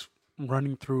habit of just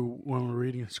running through when we're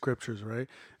reading scriptures, right?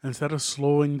 Instead of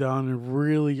slowing down and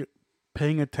really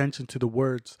paying attention to the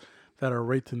words that are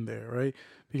right in there, right?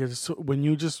 Because when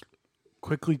you just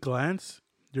quickly glance,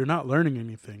 you're not learning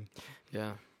anything.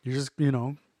 Yeah. You're just,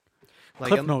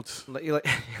 Like clip notes. like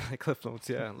like cliff notes,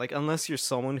 yeah. Like unless you're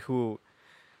someone who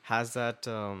has that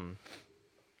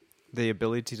the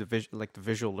ability to like the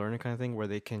visual learner kind of thing, where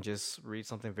they can just read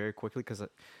something very quickly. Because I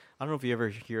don't know if you ever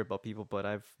hear about people, but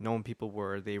I've known people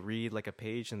where they read like a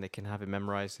page and they can have it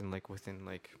memorized in like within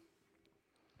like,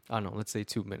 I don't know, let's say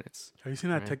 2 minutes. Have you seen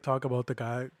that Right. TikTok about the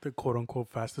guy, the quote unquote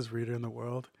fastest reader in the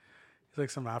world? He's like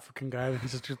some African guy, and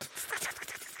he's just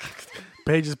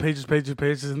pages,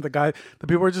 and the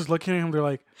people are just looking at him. They're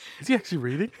like, "Is he actually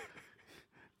reading?"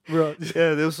 Bro,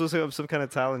 Yeah, this was some kind of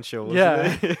talent show. Wasn't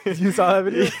yeah, it? you saw that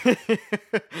video.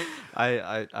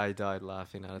 I died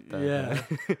laughing at that. Yeah,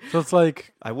 man. so it's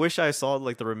like, I wish I saw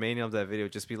like the remaining of that video.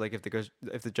 Just be like, if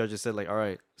the judges said like, all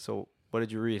right, so what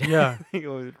did you read? yeah,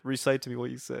 Recite to me what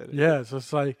you said. yeah. So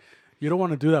it's like you don't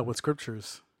want to do that with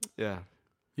scriptures. Yeah.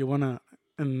 You want to,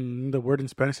 and the word in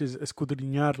Spanish is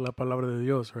escudriñar la palabra de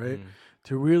Dios, right? Mm.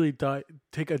 To really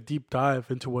take a deep dive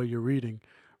into what you're reading,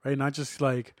 right? Not just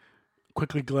like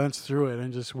quickly glance through it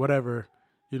and just whatever,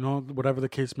 whatever the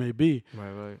case may be.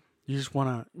 Right. You just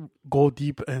want to go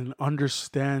deep and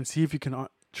understand, see if you can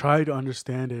try to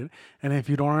understand it. And if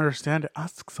you don't understand it,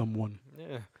 ask someone.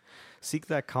 Yeah. Seek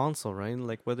that counsel, right?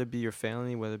 Like whether it be your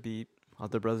family, whether it be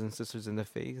other brothers and sisters in the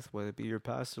faith, whether it be your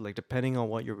pastor, like depending on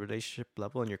what your relationship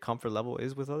level and your comfort level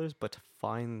is with others, but to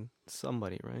find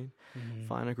somebody, right? Mm-hmm.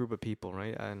 Find a group of people,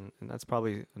 right? And that's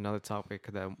probably another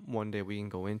topic that one day we can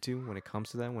go into when it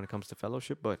comes to that, when it comes to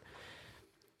fellowship. But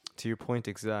to your point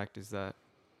exact is that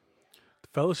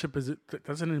Fellowship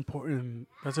that's an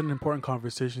important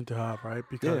conversation to have, right?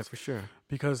 Because yeah, for sure.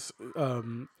 because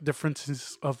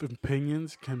differences of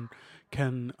opinions can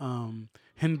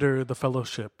hinder the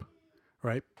fellowship,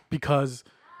 right? Because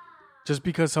just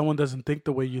because someone doesn't think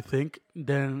the way you think,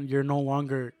 then you no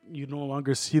longer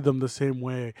see them the same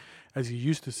way as you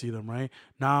used to see them, right?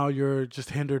 Now you're just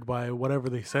hindered by whatever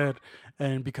they said,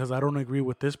 and because I don't agree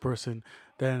with this person,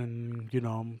 then do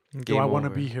Game I want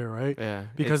to over. be here, right? Yeah,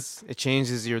 Because it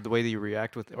changes the way that you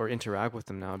react with or interact with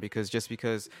them now. Because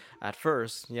at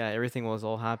first, yeah, everything was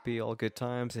all happy, all good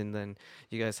times, and then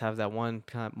you guys have that one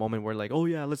kind of moment where like, oh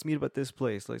yeah, let's meet up at this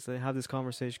place, let's have this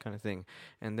conversation kind of thing,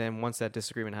 and then once that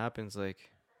disagreement happens,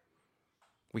 like,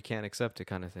 we can't accept it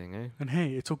kind of thing, eh? and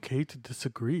hey, it's okay to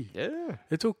disagree. Yeah,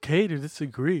 It's okay to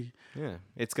disagree. yeah,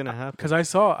 it's gonna happen. Because I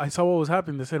saw what was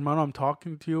happening. They said, "Man, I'm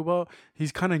talking to you about.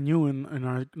 He's kind of new in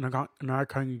our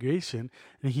congregation,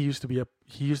 and he used to be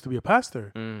a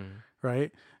pastor,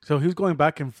 right? So he was going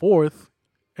back and forth,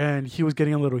 and he was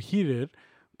getting a little heated.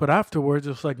 But afterwards, it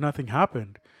was like nothing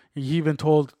happened. He even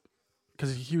told,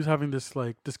 because he was having this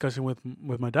like discussion with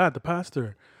my dad, the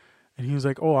pastor, and he was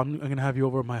like, "Oh, I'm gonna have you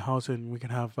over at my house, and we can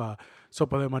have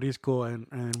sopa de marisco,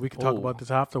 and we can talk about this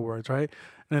afterwards, right?"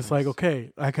 And it's like,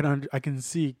 okay, I can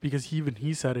see, because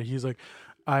he said it. He's like,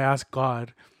 I asked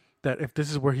God that if this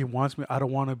is where He wants me, I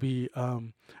don't want to be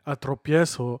a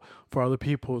tropiezo for other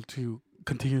people to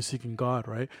continue seeking God,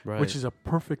 right? Which is a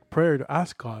perfect prayer to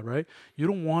ask God, right? You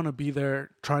don't want to be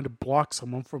there trying to block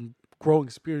someone from growing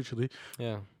spiritually.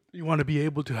 Yeah. You want to be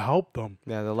able to help them.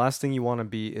 Yeah, the last thing you want to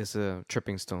be is a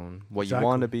tripping stone. What Exactly. you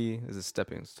want to be is a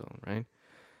stepping stone, right?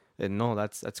 And no,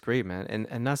 that's great, man.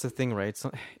 And that's the thing, right?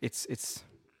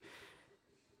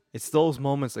 It's those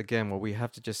moments again where we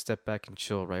have to just step back and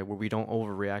chill, right? Where we don't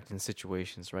overreact in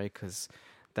situations, right? Because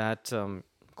that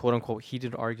quote unquote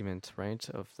heated argument, right,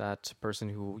 of that person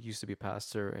who used to be a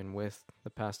pastor and with the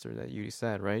pastor that you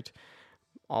said, right?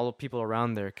 All the people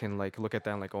around there can like look at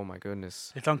that and like, oh my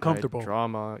goodness, It's uncomfortable. right?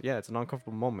 Drama. Yeah, it's an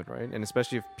uncomfortable moment, right? And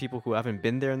especially if people who haven't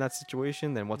been there in that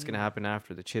situation, then what's gonna happen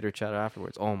after the chitter chatter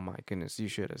afterwards? Oh my goodness, you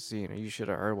should have seen, or you should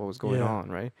have heard what was going Yeah. on,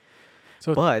 right?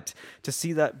 So But to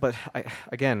see that,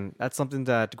 again, that's something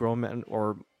that grown men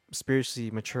or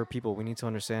spiritually mature people, we need to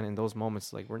understand in those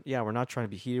moments. Like we're not trying to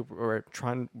be heated.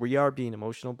 We are being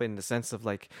emotional, but in the sense of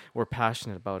like we're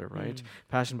passionate about it, right?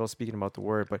 Passionate about speaking about the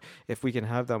word. But if we can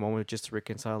have that moment just to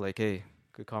reconcile, like, hey,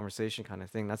 good conversation kind of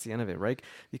thing, that's the end of it, right?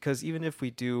 Because even if we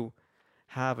do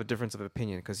have a difference of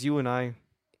opinion, because you and I,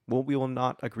 we will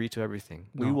not agree to everything.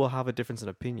 No. We will have a difference in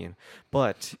opinion.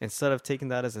 But instead of taking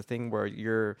that as a thing where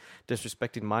you're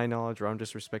disrespecting my knowledge or I'm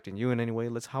disrespecting you in any way,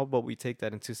 how about we take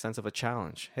that into a sense of a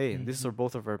challenge? Hey, these are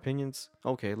both of our opinions.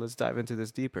 Okay, let's dive into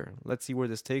this deeper. Let's see where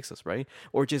this takes us, right?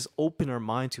 Or just open our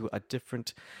mind to a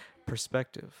different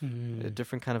perspective, a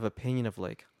different kind of opinion of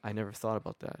like, I never thought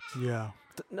about that. yeah.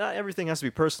 Not everything has to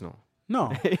be personal.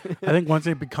 No, I think once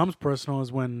it becomes personal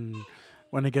is when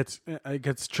it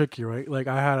gets tricky, right? Like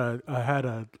I had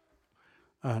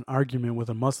an argument with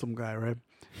a Muslim guy, right?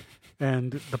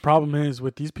 And the problem is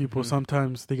with these people, Mhm.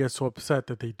 sometimes they get so upset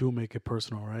that they do make it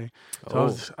personal, right? So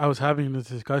Oh. I was having this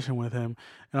discussion with him,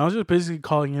 and I was just basically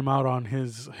calling him out on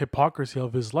his hypocrisy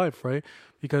of his life, right?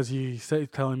 Because he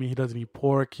said telling me he doesn't eat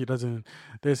pork, he doesn't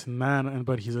this and that, and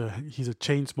but he's a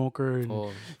chain smoker and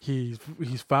Oh. he's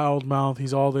foul mouthed,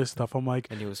 he's all this stuff. I'm like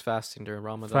And he was fasting during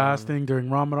Ramadan. fasting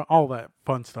during Ramadan, all that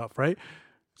fun stuff, right?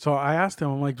 So I asked him,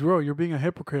 I'm like, bro, you're being a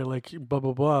hypocrite, like blah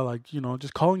blah blah, like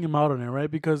just calling him out on it, right?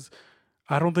 Because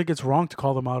I don't think it's wrong to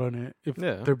call them out on it if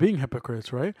Yeah. they're being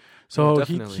hypocrites, right? So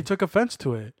definitely. he took offense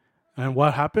to it. And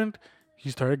what happened? He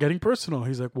started getting personal.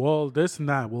 He's like, well, this and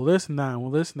that, well, this and that,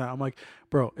 well, this and that. I'm like,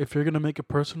 bro, if you're going to make it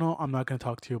personal, I'm not going to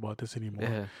talk to you about this anymore.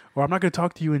 Yeah. Or I'm not going to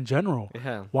talk to you in general.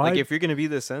 Yeah. Why? Like, if you're going to be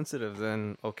this sensitive,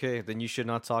 then okay, then you should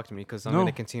not talk to me because I'm No.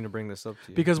 going to continue to bring this up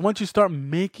to you. Because once you start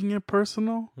making it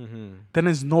personal, Mm-hmm. then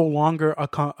it's no longer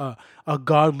a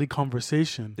godly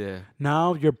conversation. Yeah.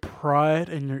 Now your pride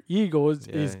and your ego is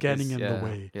Yeah, getting it's- in yeah, the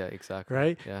way. Yeah, exactly.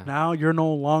 Right? Yeah. Now you're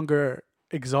no longer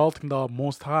exalting the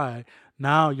Most High.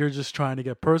 Now you're just trying to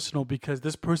get personal because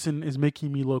this person is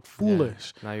making me look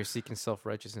foolish. Now you're seeking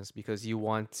self-righteousness because you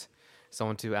want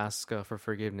someone to ask for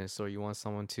forgiveness, or you want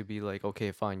someone to be like,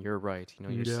 okay, fine, you're right.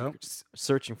 You're Yeah.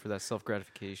 searching for that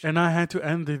self-gratification. And I had to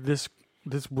end this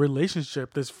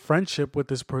relationship, this friendship with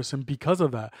this person because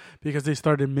of that. Because they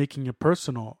started making it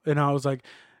personal. And I was like,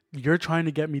 you're trying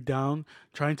to get me down,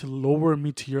 trying to lower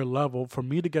me to your level, for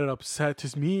me to get upset,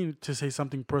 to me to say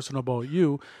something personal about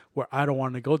you, where I don't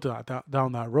want to go down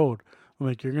that road. I'm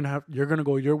like, you're gonna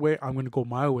go your way, I'm gonna go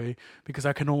my way, because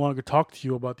I can no longer talk to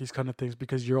you about these kind of things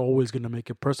because you're always gonna make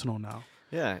it personal now.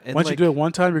 Yeah. And Once you do it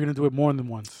one time, you're gonna do it more than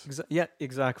once. Yeah,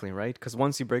 exactly, right? Because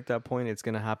once you break that point, it's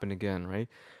gonna happen again, right?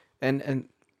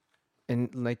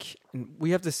 And like,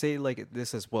 we have to say like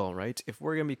this as well, right? If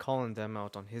we're gonna be calling them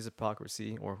out on his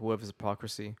hypocrisy or whoever's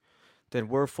hypocrisy, then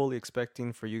we're fully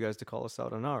expecting for you guys to call us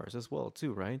out on ours as well,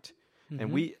 too, right?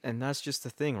 Mhm. And that's just the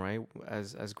thing, right?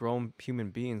 As grown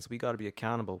human beings, we got to be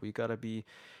accountable. We got to be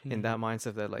in that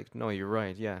mindset that like, no, you're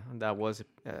right. Yeah, that was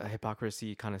a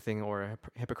hypocrisy kind of thing, or a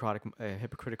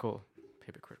hypocritical.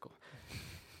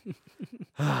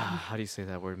 How do you say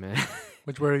that word, man?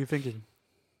 Which word are you thinking?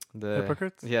 The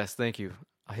Hypocrites? Yes, thank you.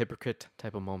 A hypocrite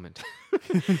type of moment.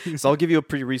 So I'll give you a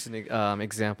pretty recent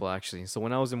example, actually. So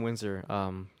when I was in Windsor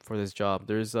for this job,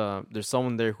 there's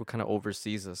someone there who kind of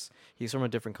oversees us. He's from a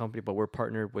different company, but we're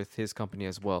partnered with his company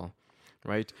as well,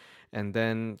 right? And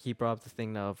then he brought up the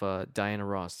thing of Diana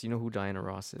Ross. You know who Diana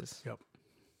Ross is?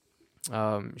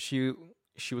 Yep.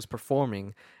 She was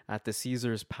performing at the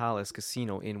Caesars Palace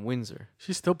Casino in Windsor.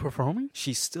 She's still performing?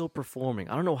 She's still performing.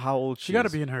 I don't know how old She got to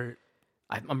is. be in her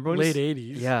I'm going late to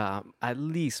 80s. Yeah, at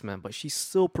least, man. But she's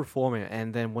still performing.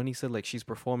 And then when he said like she's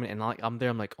performing, and like I'm there,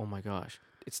 I'm like, oh my gosh,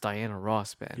 it's Diana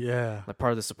Ross, man. Yeah. Like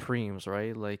part of the Supremes,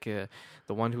 right? Like the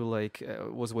one who like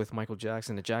was with Michael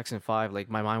Jackson, the Jackson 5. Like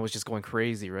my mind was just going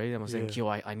crazy, right? I was saying, yo,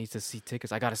 I need to see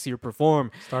tickets. I gotta see her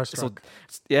perform. Starstruck. So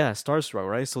yeah, starstruck,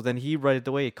 right? So then he right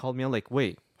away called me on like,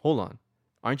 wait, hold on.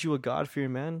 Aren't you a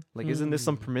God-fearing man? Like, isn't this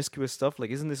some promiscuous stuff? Like,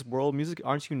 isn't this world music?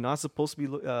 Aren't you not supposed to be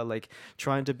like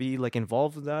trying to be like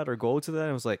involved with that or go to that? And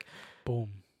I was like, Boom.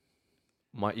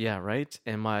 yeah, right.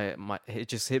 And my it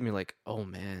just hit me like, oh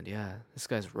man, yeah, this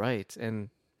guy's right. And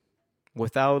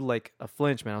without like a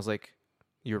flinch, man, I was like,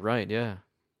 you're right, yeah,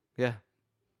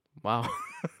 wow,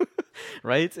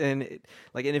 right. And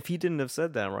and if he didn't have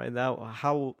said that, right,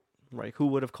 how. Right, who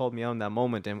would have called me out in that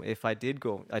moment? And if I did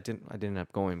go, I didn't end up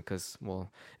going because,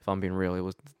 well, if I'm being real,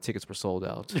 the tickets were sold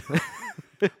out.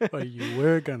 But you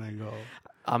were gonna go.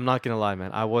 I'm not gonna lie,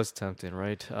 man. I was tempted,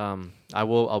 right?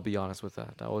 I'll be honest with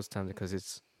that. I was tempted because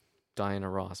it's Diana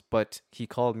Ross, but he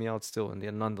called me out still, and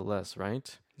nonetheless,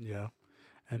 right? Yeah.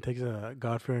 And it takes a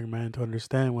God-fearing man to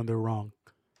understand when they're wrong.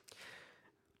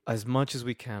 As much as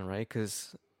we can, right?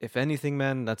 Because if anything,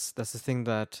 man, that's the thing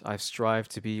that I've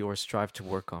strived to be or strive to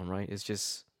work on, right? It's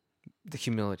just the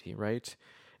humility, right?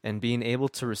 And being able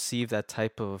to receive that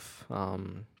type of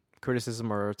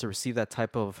criticism, or to receive that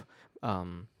type of, I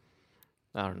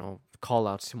don't know, call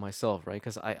outs to myself, right?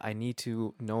 Because I need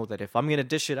to know that if I'm going to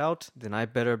dish it out, then I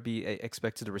better be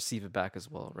expected to receive it back as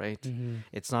well, right? Mm-hmm.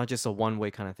 It's not just a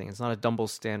one-way kind of thing. It's not a double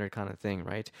standard kind of thing,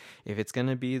 right? If it's going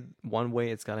to be one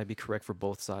way, it's got to be correct for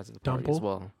both sides of the party as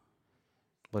well.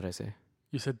 What did I say?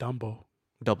 You said Dumbo.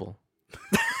 Double.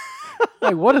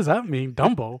 Like, what does that mean,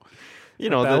 Dumbo? You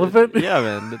know, the the elephant? Yeah,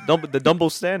 man. The Dumbo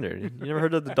standard. You never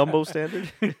heard of the Dumbo standard?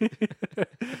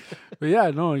 But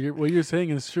yeah, no, what you're saying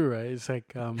is true, right? It's like,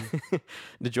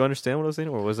 Did you understand what I was saying,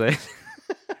 or was I?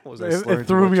 Was I it slurring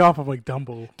threw too me much? off. I'm like,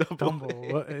 Dumbo. Dumbo.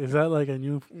 Dumbo. What, is that like a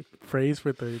new phrase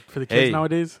for the kids Hey.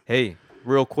 nowadays? Hey,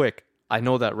 real quick. I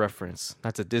know that reference.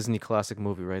 That's a Disney classic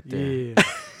movie right there. Yeah.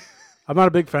 I'm not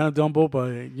a big fan of Dumbo,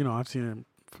 but I've seen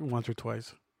it once or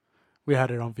twice. We had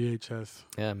it on VHS.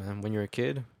 Yeah, man. When you're a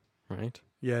kid, right?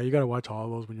 Yeah, you gotta watch all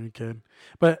of those when you're a kid.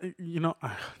 But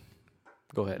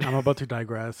Go ahead. I'm about to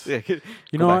digress. Yeah.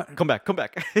 You know what? Come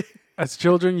back. As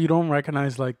children, you don't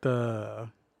recognize like the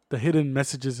hidden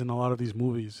messages in a lot of these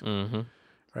movies, Mm-hmm.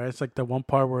 right? It's like the one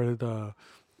part where the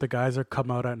guys are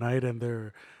come out at night and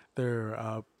they're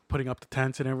putting up the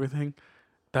tents and everything.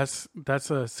 That's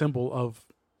a symbol of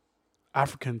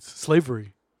Africans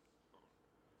slavery.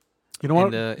 You know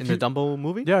what? In the Dumbo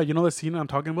movie? Yeah, you know the scene I'm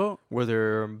talking about? Where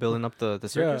they're building up the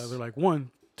circus? Yeah, they're like 1,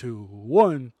 2,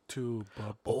 1, 2.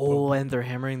 And they're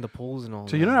hammering the poles and all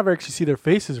So that. you don't ever actually see their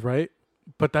faces, right?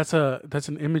 But that's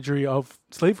an imagery of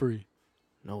slavery.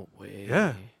 No way.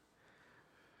 Yeah.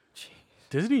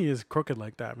 Disney is crooked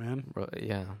like that, man. Bro,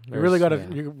 yeah. You really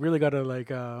gotta like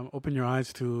open your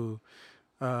eyes to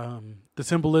the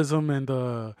symbolism and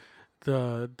the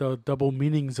double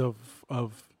meanings of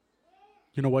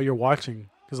what you're watching.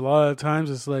 Because a lot of times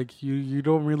it's like you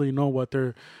don't really know what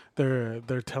they're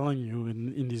telling you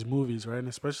in these movies, right? And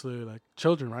especially like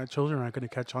children, right? Children aren't gonna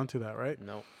catch on to that, right?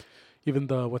 No. Even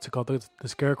the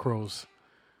scarecrows.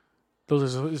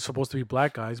 Those are supposed to be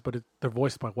black guys, but they're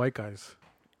voiced by white guys.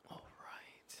 All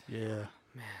right. Yeah.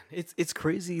 Man, it's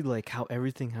crazy like how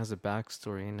everything has a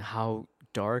backstory and how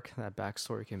dark that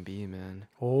backstory can be, man.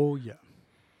 Oh yeah.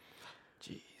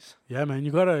 Jeez. Yeah, man.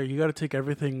 You gotta take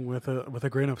everything with a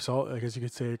grain of salt, I guess you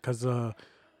could say, because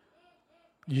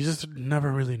you just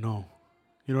never really know.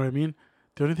 You know what I mean?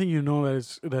 The only thing you know that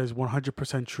is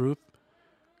 100% truth,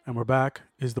 and we're back,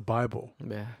 is the Bible.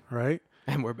 Yeah. Right?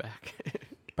 And we're back.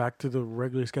 Back to the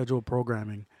regularly scheduled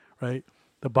programming, right?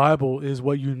 The Bible is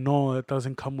what you know that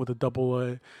doesn't come with a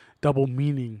double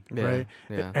meaning, right?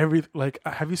 Yeah.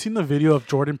 Have you seen the video of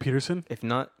Jordan Peterson? If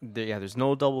not, there's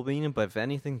no double meaning, but if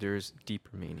anything, there's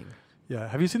deeper meaning. Yeah.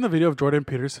 Have you seen the video of Jordan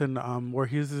Peterson where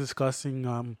he's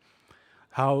discussing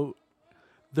how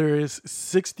there is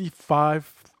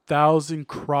 65,000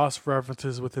 cross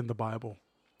references within the Bible?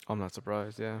 I'm not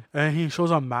surprised, yeah. And he shows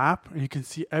a map and you can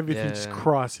see everything just Yeah.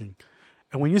 crossing.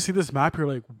 And when you see this map, you're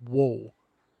like, whoa,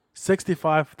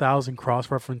 65,000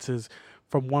 cross references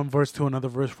from one verse to another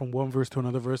verse, from one verse to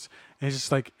another verse. And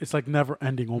it's like never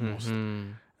ending almost.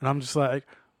 Mhm. And I'm just like,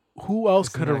 who else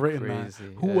Isn't could have that written crazy?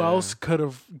 that? Who Yeah. else could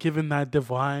have given that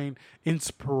divine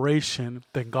inspiration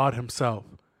than God himself?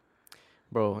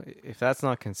 Bro, if that's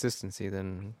not consistency,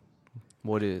 then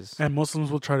what is? And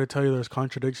Muslims will try to tell you there's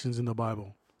contradictions in the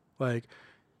Bible. Like,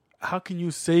 how can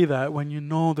you say that when you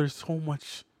know there's so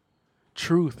much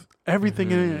truth?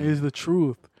 Everything in it is the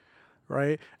truth,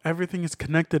 right? Everything is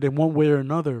connected in one way or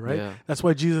another, right? Yeah. That's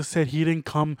why Jesus said he didn't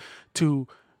come to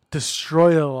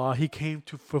destroy the law. He came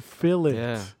to fulfill it.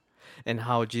 Yeah. And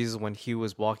how Jesus, when he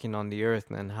was walking on the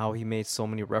earth, and how he made so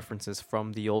many references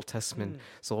from the Old Testament.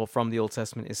 So from the Old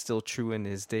Testament is still true in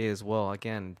his day as well.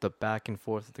 Again, the back and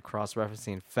forth, the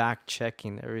cross-referencing,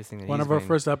 fact-checking, everything. That One of our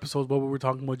first episodes, what we were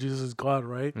talking about, Jesus is God,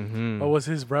 right? Mm-hmm. What was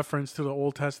his reference to the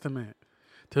Old Testament?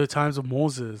 To the times of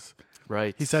Moses.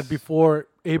 Right. He said, before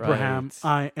Abraham,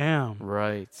 Right. I am.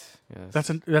 Right. Yes.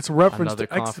 That's a reference Another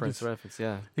to conference Exodus. reference,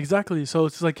 yeah. Exactly. So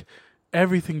it's like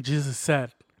everything Jesus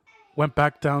said went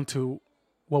back down to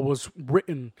what was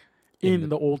written in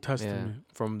the Old Testament. Yeah,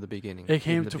 from the beginning. It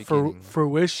came to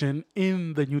fruition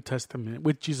in the New Testament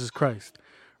with Jesus Christ,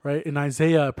 right? In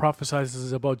Isaiah, it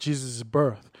prophesies about Jesus'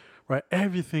 birth, right?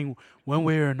 Everything, one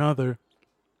way or another,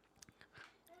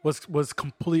 was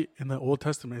complete in the Old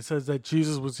Testament. It says that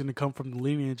Jesus was going to come from the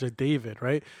lineage of David,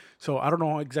 right? So I don't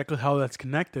know exactly how that's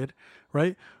connected,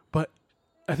 right? But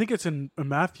I think it's in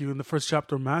Matthew, in the first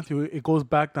chapter of Matthew, it goes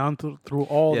back down through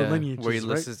all the lineages, where he right?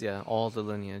 lists, all the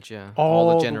lineage, yeah. All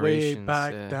the the way generations.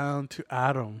 back down to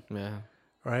Adam, Yeah.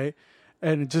 right?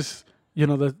 And it just,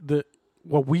 the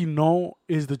what we know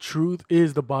is the truth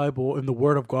is the Bible and the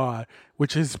Word of God,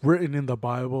 which is written in the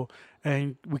Bible,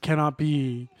 and we cannot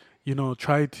be,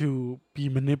 try to be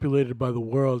manipulated by the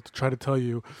world to try to tell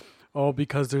you, oh,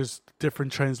 because there's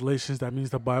different translations, that means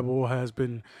the Bible has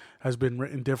been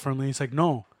written differently. It's like,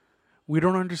 no, we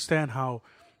don't understand how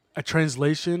a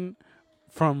translation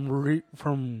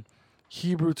from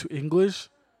Hebrew to English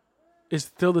is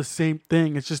still the same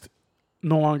thing. It's just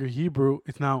no longer Hebrew.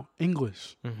 It's now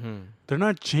English. Mm-hmm. They're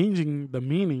not changing the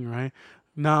meaning, right?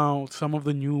 Now, some of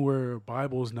the newer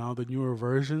Bibles, the newer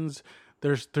versions,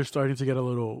 they're starting to get a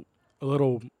little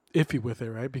iffy with it,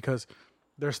 right? Because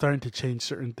they're starting to change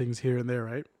certain things here and there,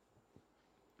 right?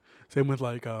 Same with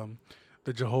like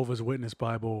the Jehovah's Witness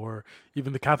Bible, or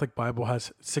even the Catholic Bible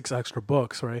has 6 extra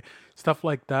books, right? Stuff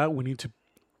like that we need to,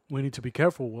 we need to be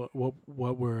careful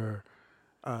what we're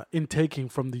intaking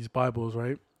from these Bibles,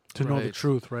 right? To know the Right.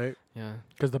 truth, right? Yeah.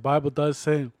 Because the Bible does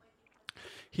say,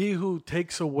 "He who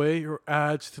takes away or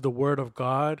adds to the word of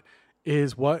God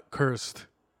is what? Cursed."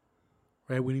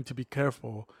 Right? We need to be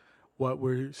careful what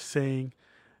we're saying,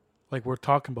 like we're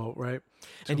talking about, right?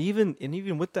 And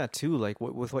even with that too, like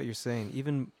with what you're saying,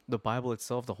 even the Bible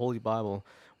itself, the Holy Bible,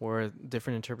 or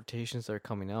different interpretations that are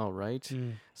coming out, right?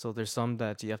 Mm. So there's some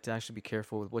that you have to actually be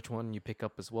careful with which one you pick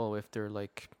up as well. If they're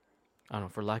like, I don't know,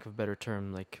 for lack of a better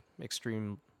term, like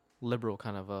extreme liberal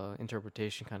kind of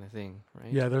interpretation kind of thing,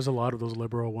 right? Yeah, there's a lot of those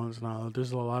liberal ones now.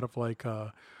 There's a lot of like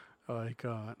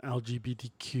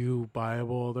LGBTQ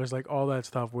Bible. There's like all that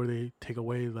stuff where they take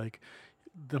away like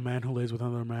the man who lays with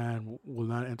another man will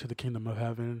not enter the kingdom of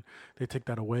heaven. They take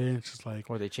that away. And it's just like,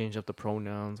 Or they change up the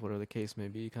pronouns, whatever the case may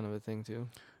be, kind of a thing too.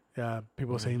 yeah,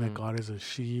 people saying that Mhm. God is a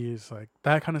she is like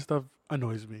that kind of stuff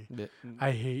annoys me. It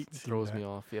I hate seeing throws that. me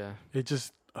off. Yeah, It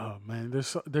just oh man,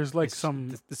 there's like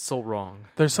it's so wrong.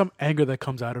 there's some anger that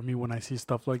comes out of me when I see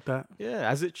stuff like that. Yeah,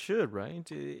 as it should, right?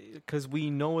 Because we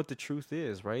know what the truth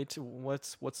is, right?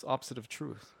 What's opposite of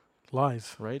truth,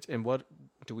 Lies. right? And what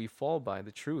do we fall by?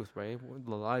 The truth, right?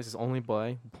 The lies is only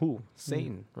by who?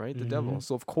 Satan, right? The devil. Mhm.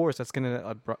 So of course that's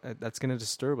gonna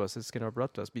disturb us. It's gonna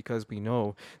abrupt us because we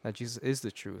know that Jesus is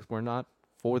the truth. We're not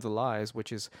for the lies,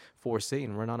 which is for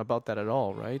Satan. We're not about that at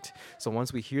all, right? So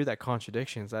once we hear that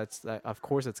contradictions, that of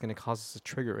course that's gonna cause us a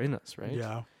trigger in us, right?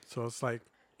 Yeah. So it's like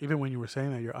even when you were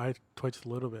saying that, your eye twitched a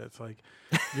little bit. It's like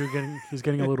he's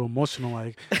getting a little emotional.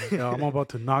 Like, I'm about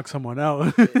to knock someone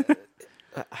out.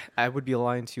 I would be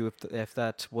lying to you if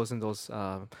that wasn't those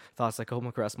thoughts that come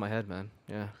across my head, man.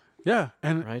 Yeah, Yeah,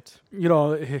 and right.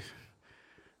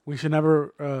 we should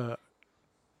never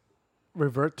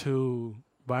revert to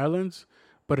violence,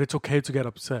 but it's okay to get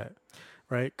upset,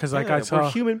 right? Because like Yeah, I saw, we're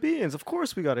human beings. Of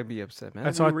course, we gotta be upset,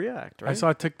 man. We react, right? I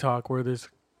saw TikTok where this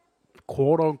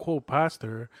quote unquote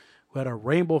pastor who had a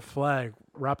rainbow flag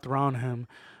wrapped around him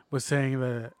was saying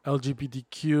that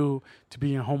LGBTQ to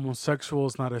being homosexual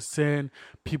is not a sin.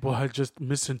 People had just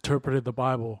misinterpreted the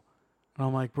Bible, and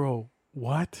I'm like, bro,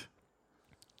 what?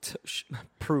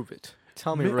 Prove it.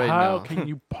 Tell me right How now. can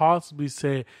you possibly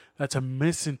say that's a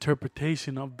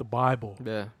misinterpretation of the Bible?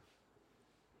 Yeah.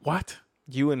 What?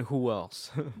 You and who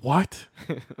else? What?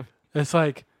 It's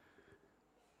like,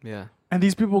 Yeah. and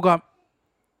these people got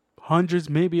hundreds,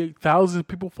 maybe thousands of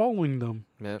people following them.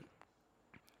 Yep.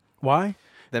 Why?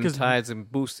 Them 'Cause- tides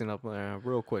and boosting up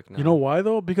real quick now. You know why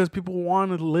though? Because people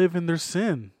want to live in their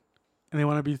sin, and they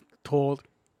want to be told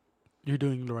you're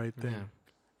doing the right thing. Yeah.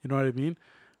 You know what I mean?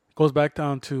 It goes back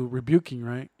down to rebuking,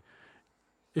 right?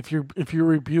 If you're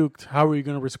rebuked, how are you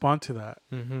going to respond to that?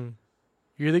 Mm-hmm.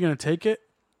 You're either going to take it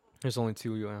There's only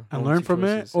two, and only learn two from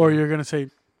it, choices, or yeah. you're going to say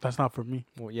that's not for me.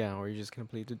 Well, yeah, or you just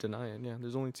completely deny it. Yeah,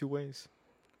 there's only two ways.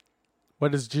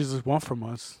 What does Jesus want from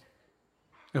us?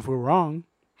 If we're wrong,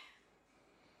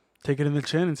 take it in the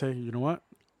chin and say, you know what?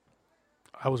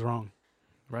 I was wrong.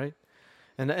 Right?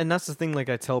 And that's the thing, like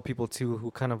I tell people too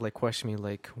who kind of like question me,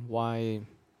 like, why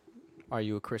are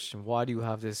you a Christian? Why do you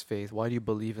have this faith? Why do you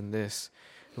believe in this?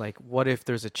 Like, what if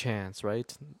there's a chance,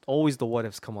 right? Always the what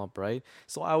ifs come up, right?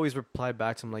 So I always reply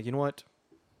back to them like, you know what?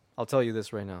 I'll tell you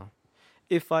this right now.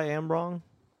 If I am wrong,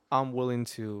 I'm willing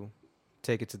to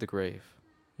take it to the grave,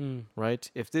 right?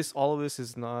 If all of this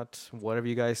is not whatever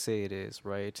you guys say it is,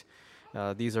 right?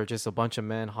 These are just a bunch of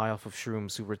men high off of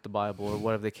shrooms who read the Bible or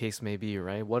whatever the case may be,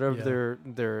 right? Whatever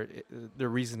their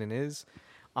reasoning is,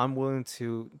 I'm willing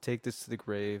to take this to the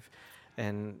grave.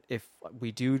 And if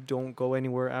we don't go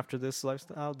anywhere after this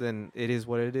lifestyle, then it is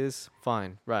what it is.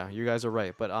 Fine, right? You guys are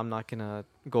right, but I'm not gonna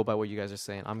go by what you guys are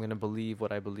saying. I'm gonna believe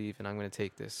what I believe, and I'm gonna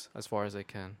take this as far as I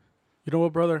can. You know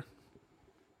what, brother?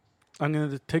 I'm going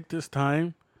to take this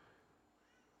time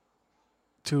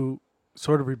to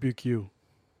sort of rebuke you.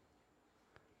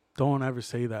 Don't ever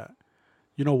say that.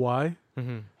 You know why?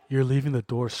 Mm-hmm. You're leaving the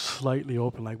door slightly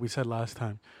open, like we said last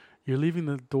time. You're leaving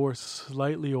the door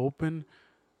slightly open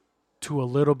to a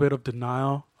little bit of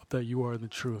denial that you are in the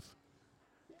truth.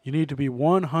 You need to be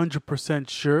 100%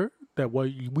 sure that what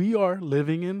we are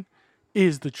living in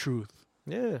is the truth.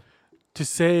 Yeah. To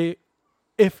say,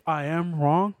 if I am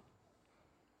wrong,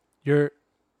 you're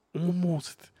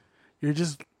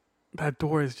just, that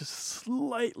door is just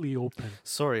slightly open.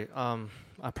 Sorry.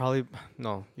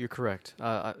 No, you're correct.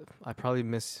 I probably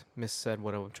missaid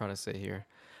what I'm trying to say here.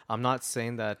 I'm not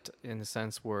saying that in the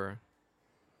sense where,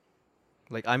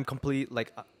 like, I'm complete,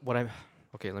 like,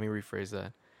 okay, let me rephrase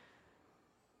that.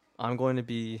 I'm going to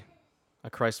be a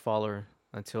Christ follower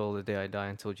until the day I die,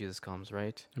 until Jesus comes,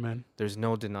 right? Amen. There's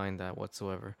no denying that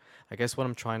whatsoever. I guess what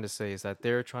I'm trying to say is that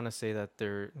they're trying to say that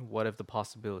what if the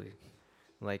possibility?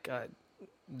 Like,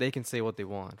 they can say what they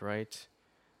want, right?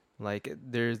 Like,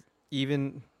 there's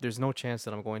no chance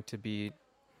that I'm going to be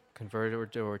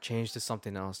converted or changed to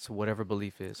something else, to whatever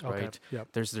belief is, Okay. right? Yep.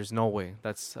 There's no way.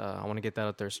 That's I want to get that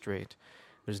out there straight.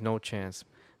 There's no chance.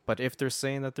 But if they're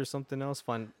saying that there's something else,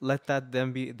 fine. Let that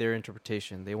then be their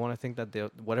interpretation. They want to think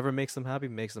that whatever makes them happy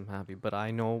makes them happy. But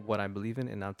I know what I believe in,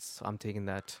 and I'm taking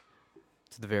that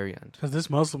to the very end. Because this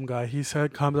Muslim guy, he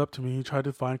comes up to me, he tried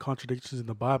to find contradictions in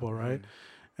the Bible, right?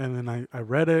 And then I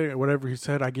read it, whatever he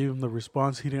said, I gave him the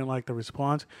response. He didn't like the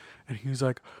response. And he's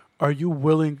like, are you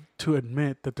willing to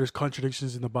admit that there's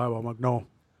contradictions in the Bible? I'm like, no.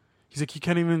 He's like, you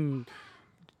can't even,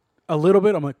 a little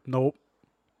bit? I'm like, nope.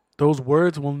 Those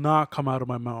words will not come out of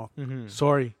my mouth. Mm-hmm.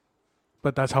 Sorry,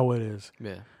 but that's how it is.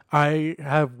 Yeah. I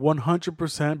have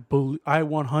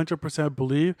 100%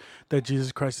 believe that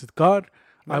Jesus Christ is God.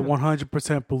 I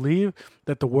 100% believe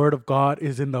that the Word of God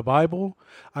is in the Bible.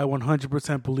 I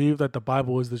 100% believe that the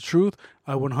Bible is the truth.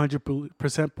 I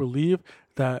 100% believe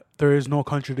that there is no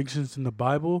contradictions in the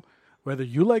Bible, whether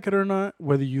you like it or not,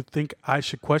 whether you think I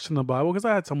should question the Bible. Because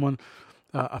I had someone,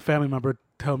 a family member,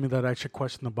 tell me that I should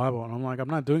question the Bible. And I'm like, I'm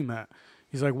not doing that.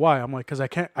 He's like, why? I'm like, because I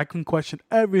can question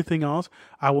everything else.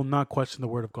 I will not question the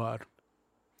Word of God.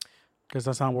 Because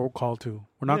that's not what we're called to.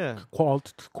 We're not called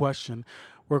to question.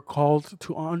 We're called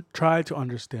to try to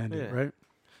understand it, right?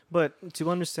 But to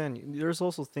understand, there's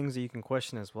also things that you can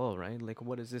question as well, right? Like,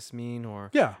 what does this mean? Or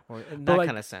in that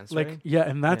kind of sense, like, right? Yeah,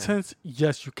 in that sense,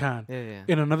 yes, you can. Yeah.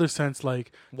 In another sense,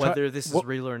 like... whether this is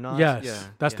real or not. Yes,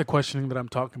 that's the questioning that I'm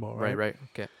talking about, right? Right,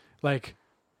 okay. Like,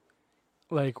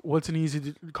 what's an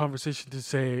easy conversation to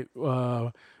say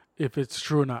if it's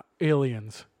true or not?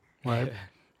 Aliens, right?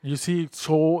 You see,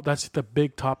 so that's the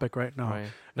big topic right now. Right.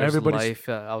 There's life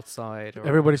outside.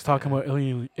 Everybody's talking about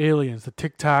aliens. The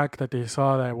Tic Tac that they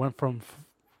saw that went from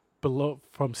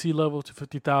sea level to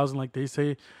 50,000, like they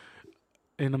say,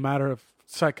 in a matter of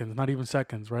seconds, not even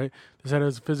seconds, right? They said it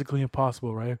was physically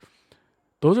impossible, right?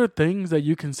 Those are things that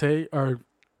you can say are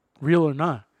real or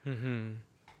not. Mm-hmm.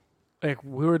 Like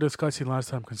we were discussing last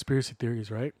time, conspiracy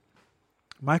theories, right?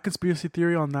 My conspiracy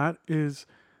theory on that is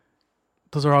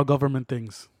those are all government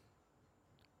things.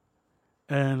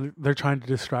 And they're trying to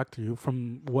distract you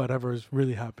from whatever is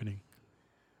really happening,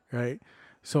 right?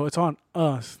 So it's on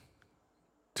us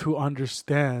to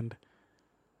understand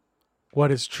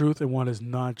what is truth and what is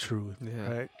not truth,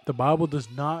 right? The Bible does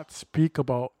not speak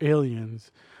about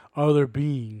aliens, other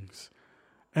beings.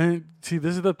 And see,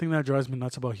 this is the thing that drives me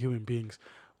nuts about human beings.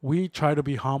 We try to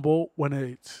be humble when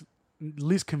it's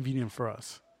least convenient for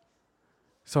us.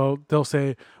 So they'll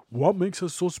say, what makes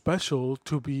us so special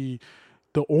to be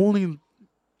the only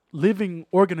living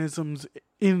organisms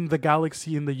in the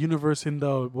galaxy, in the universe, in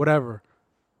the whatever?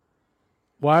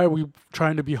 Why are we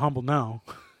trying to be humble now?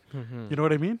 Mm-hmm. You know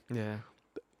what I mean? Yeah.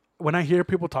 When I hear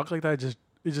people talk like that,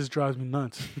 it just drives me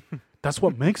nuts. That's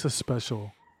what makes us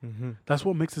special. Mm-hmm. That's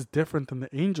what makes us different than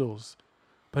the angels.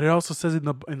 But it also says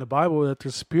in the Bible that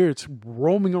there's spirits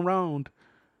roaming around.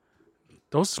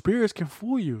 Those spirits can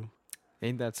fool you.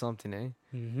 Ain't that something, eh?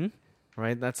 Mm-hmm.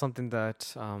 Right? That's something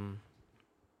that,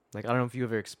 like, I don't know if you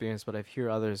ever experienced, but I've heard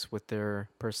others with their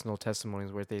personal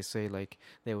testimonies where they say, like,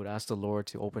 they would ask the Lord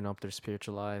to open up their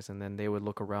spiritual eyes, and then they would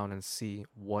look around and see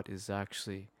what is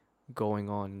actually going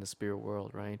on in the spirit world,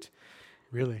 right?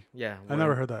 Really? Yeah. I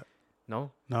never heard that.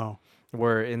 No? No.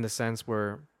 Where in the sense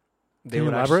where they Can you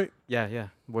would elaborate?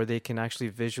 where they can actually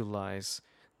visualize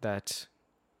that.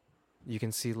 You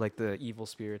can see like the evil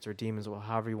spirits or demons, or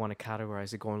however you want to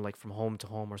categorize it, going like from home to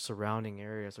home or surrounding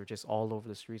areas or just all over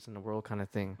the streets in the world kind of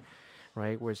thing,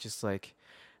 right? Where it's just like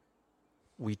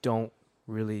we don't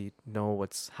really know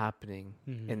what's happening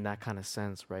in that kind of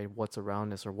sense, right? What's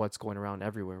around us or what's going around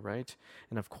everywhere, right?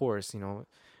 And of course,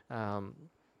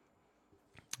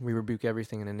 we rebuke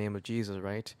everything in the name of Jesus,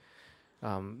 right?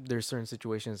 There's certain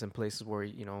situations and places where,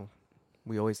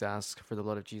 we always ask for the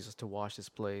blood of Jesus to wash this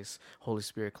place. Holy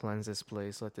Spirit, cleanse this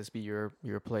place. Let this be your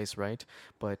place, right?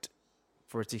 But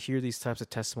for to hear these types of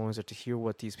testimonies or to hear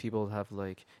what these people have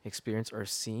like experienced or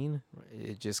seen,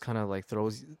 it just kind of like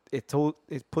it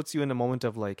puts you in a moment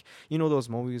of like, those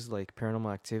movies like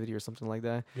Paranormal Activity or something like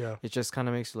that. Yeah. It just kind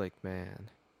of makes you like, man,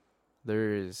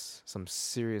 there is some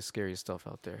serious scary stuff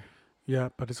out there. Yeah,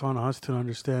 but it's on us to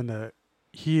understand that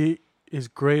He is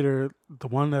greater. The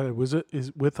one that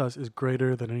is with us is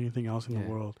greater than anything else in the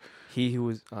world. He who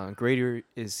is greater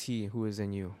is He who is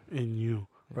in you. In you,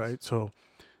 yes. Right? So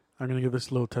I'm gonna give this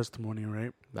little testimony,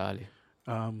 right? Vale.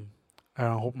 I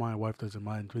hope my wife doesn't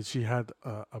mind, but she had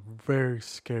a very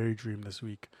scary dream this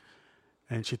week.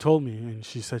 And she told me, and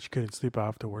she said she couldn't sleep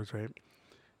afterwards, right?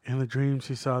 In the dream,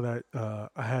 she saw that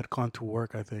I had gone to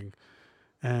work, I think.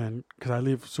 And because I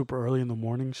leave super early in the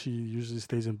morning, she usually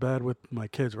stays in bed with my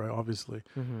kids, right? Obviously.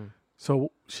 Mm-hmm.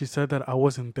 So she said that I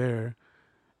wasn't there.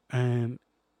 And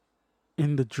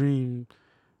in the dream,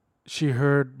 she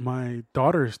heard my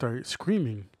daughter start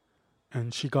screaming.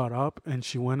 And she got up and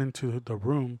she went into the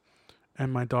room.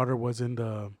 And my daughter was in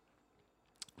the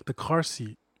car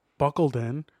seat, buckled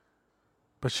in,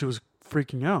 but she was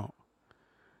freaking out.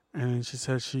 And then she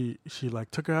said she like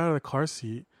took her out of the car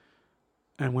seat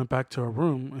and went back to her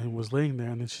room and was laying there.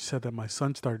 And then she said that my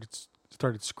son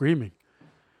started screaming.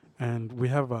 And we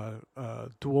have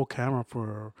a dual camera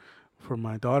for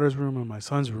my daughter's room and my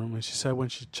son's room. And she said when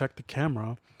she checked the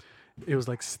camera, it was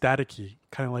like staticky,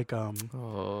 kind of like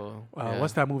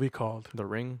what's that movie called? The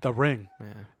Ring. The Ring.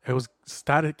 Yeah. It was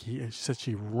staticky, and she said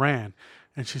she ran.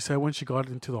 And she said when she got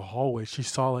into the hallway, she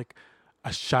saw like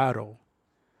a shadow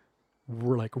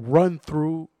like run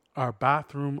through our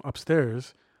bathroom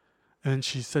upstairs. And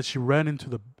she said she ran into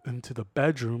the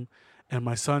bedroom, and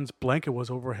my son's blanket was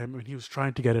over him, and he was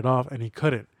trying to get it off, and he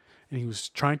couldn't. And he was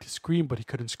trying to scream, but he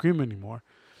couldn't scream anymore.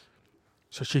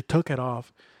 So she took it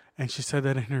off, and she said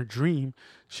that in her dream,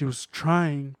 she was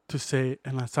trying to say,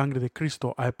 "En la sangre de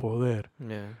Cristo hay poder,"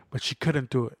 Yeah. but she couldn't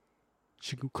do it.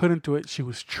 She couldn't do it. She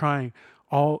was trying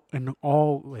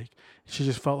like she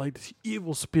just felt like this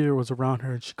evil spirit was around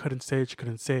her, and she couldn't say it. She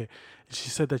couldn't say it. And she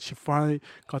said that she finally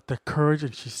got the courage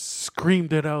and she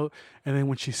screamed it out. And then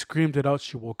when she screamed it out,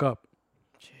 she woke up.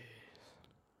 Jeez.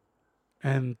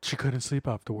 And she couldn't sleep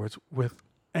afterwards. With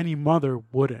any mother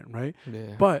wouldn't, right?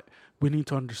 Yeah. But we need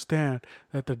to understand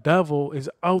that the devil is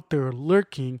out there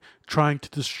lurking, trying to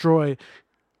destroy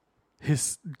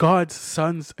his God's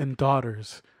sons and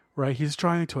daughters, right? He's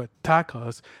trying to attack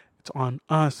us. It's on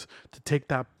us to take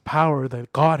that power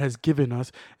that God has given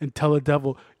us and tell the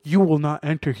devil, "You will not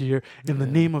enter here. In the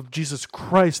name of Jesus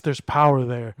Christ, there's power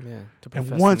there." Yeah.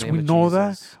 And once we know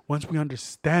that, once we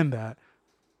understand that,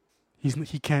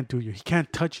 he can't do you. He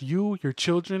can't touch you, your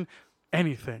children,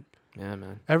 anything. Yeah,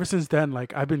 man. Ever since then,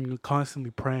 like I've been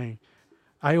constantly praying.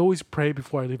 I always pray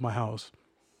before I leave my house.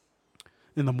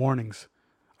 In the mornings,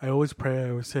 I always pray.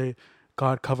 I always say,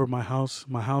 "God, cover my house,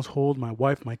 my household, my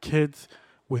wife, my kids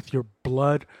with your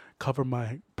blood.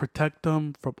 Protect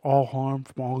them from all harm,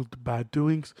 from all the bad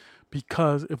doings."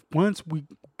 Because if once we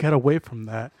get away from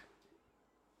that,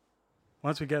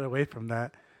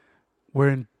 we're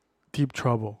in deep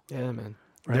trouble. Yeah, man.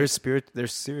 Right?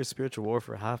 There's serious spiritual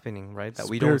warfare happening, right? That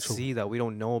we don't see, that we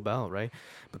don't know about, right?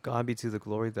 But God be to the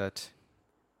glory that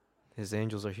His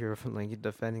angels are here, like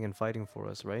defending and fighting for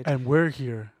us, right? And we're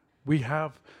here. We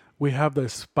have the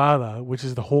espada, which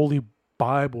is the Holy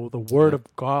Bible, the Word of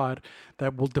God,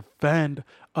 that will defend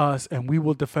us, and we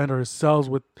will defend ourselves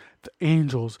with the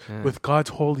angels, with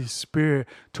God's Holy Spirit,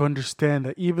 to understand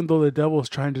that even though the devil is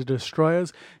trying to destroy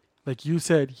us, like you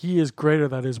said, He is greater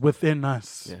that is within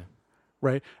us. Yeah.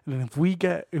 Right? And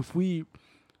if we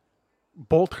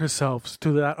bolt ourselves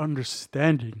to that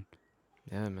understanding,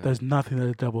 man, there's nothing that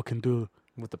the devil can do.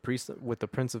 With the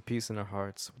Prince of Peace in our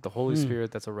hearts, with the Holy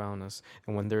Spirit that's around us,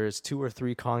 and when there is 2 or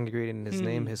 3 congregated in His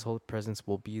name, His holy presence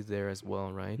will be there as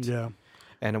well, right? Yeah.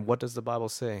 And what does the Bible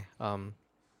say?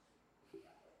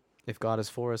 If God is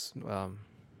for us,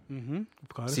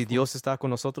 si Dios está con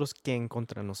nosotros, ¿quién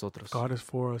contra nosotros? God is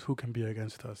for us, who can be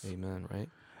against us? Amen, right?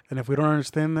 And if we don't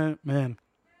understand that, man,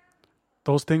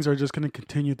 those things are just going to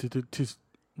continue to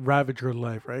ravage your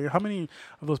life, right? How many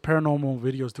of those paranormal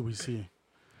videos do we see?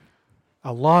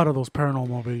 A lot of those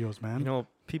paranormal videos, man. You know,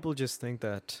 people just think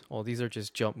that, these are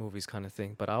just jump movies kind of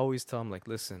thing. But I always tell them, like,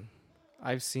 listen,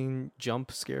 I've seen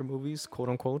jump scare movies, quote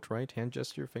unquote, right? Hand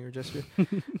gesture, finger gesture.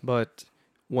 But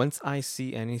once I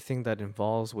see anything that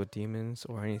involves with demons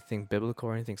or anything biblical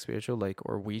or anything spiritual, like,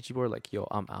 or Ouija board, like, yo,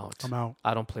 I'm out.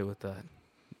 I don't play with that.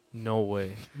 No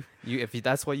way. If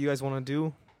that's what you guys want to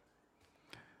do,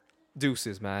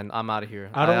 deuces, man. I'm out of here.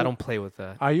 I don't play with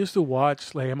that. I used to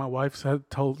watch, like, my wife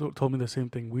told me the same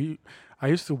thing. I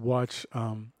used to watch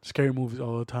scary movies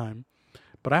all the time,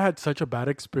 but I had such a bad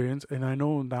experience, and I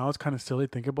know now it's kind of silly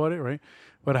to think about it, right?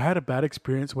 But I had a bad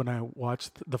experience when I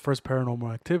watched the first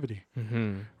Paranormal Activity,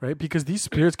 right? Because these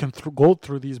spirits can go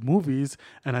through these movies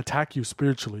and attack you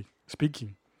spiritually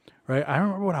speaking, right? I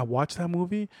remember when I watched that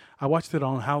movie, I watched it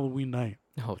on Halloween night.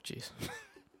 Oh, jeez.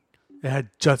 It had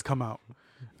just come out.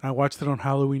 I watched it on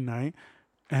Halloween night,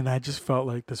 and I just felt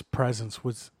like this presence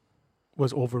was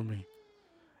over me.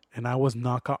 And I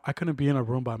couldn't be in a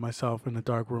room by myself, in a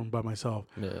dark room by myself.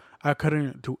 Yeah. I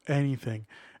couldn't do anything.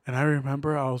 And I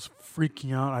remember I was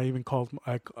freaking out. I even called,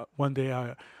 one day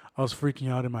I was freaking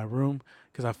out in my room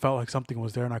because I felt like something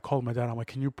was there. And I called my dad. I'm like,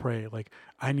 can you pray? Like,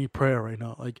 I need prayer right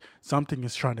now. Like, something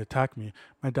is trying to attack me.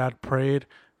 My dad prayed.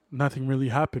 Nothing really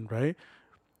happened, right?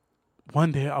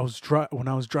 One day when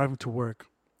I was driving to work,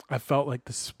 I felt like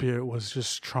the spirit was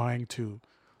just trying to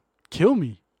kill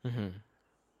me Mm-hmm.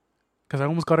 because I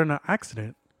almost got in an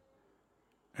accident.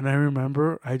 And I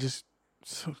remember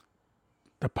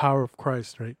the power of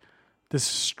Christ, right? This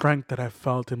strength that I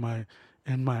felt in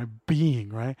my being,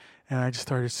 right? And I just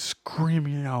started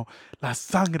screaming out, La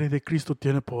sangre de Cristo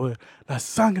tiene poder. La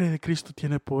sangre de Cristo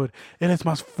tiene poder. Él es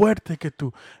más fuerte que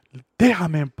tú.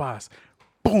 Déjame en paz.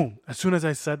 Boom. As soon as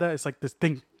I said that, it's like this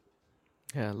thing,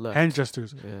 Yeah, left. hand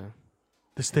gestures. Yeah.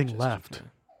 This thing Just- left. yeah.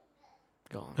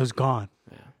 Gone. It was gone.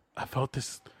 Yeah. I felt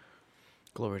this.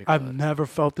 Glory to I've God. never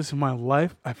felt this in my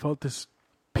life. I felt this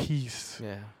peace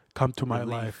Yeah. come to my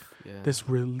Relief. life. Yeah. This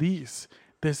release.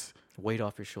 This. weight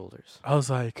off your shoulders. I was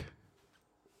like,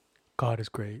 God is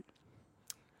great.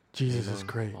 Jesus is Amen.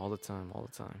 great. All the time. All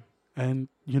the time. And,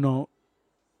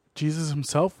 Jesus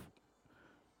himself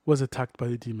was attacked by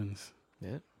the demons.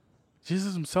 Yeah.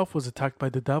 Jesus himself was attacked by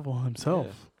the devil himself.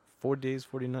 Yeah. 4 days,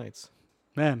 40 nights.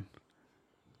 Man,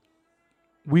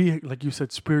 we, like you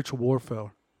said, spiritual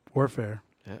warfare.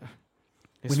 Yeah.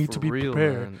 We need for to be real,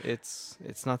 prepared. Man.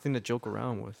 It's nothing to joke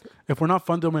around with. If we're not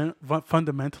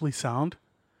fundamentally sound,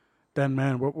 then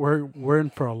man, we're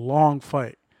in for a long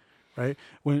fight, right?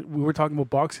 When we were talking about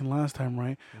boxing last time,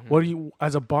 right? Mhm. What do you,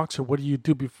 as a boxer, what do you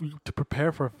do to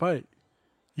prepare for a fight?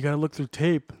 You got to look through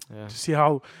tape Yeah. to see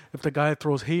how, if the guy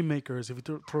throws haymakers, if he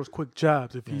throws quick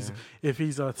jabs, if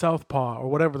he's a southpaw or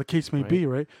whatever the case may be,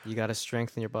 right? You got to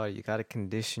strengthen your body. You got to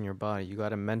condition your body. You got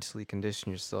to mentally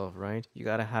condition yourself, right? You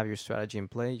got to have your strategy in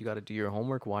play. You got to do your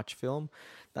homework, watch film.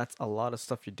 That's a lot of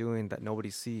stuff you're doing that nobody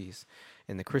sees.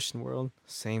 In the Christian world,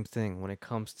 same thing when it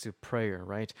comes to prayer,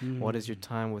 right? What is your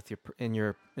time with in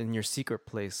your secret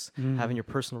place, having your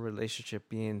personal relationship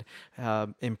being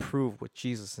improved with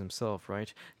Jesus himself,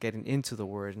 right? Getting into the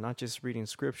word, not just reading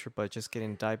scripture, but just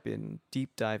getting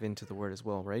deep dive into the word as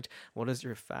well, right? What is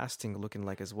your fasting looking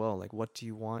like as well? Like, what do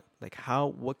you want? Like,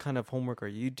 what kind of homework are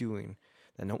you doing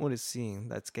that no one is seeing,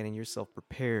 that's getting yourself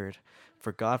prepared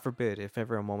for, God forbid, if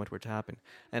ever a moment were to happen?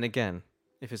 And again,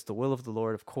 if it's the will of the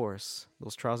Lord, of course,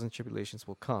 those trials and tribulations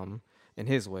will come in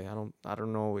his way. I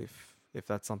don't know if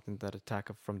that's something that attack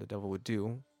from the devil would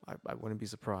do. I wouldn't be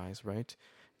surprised, right?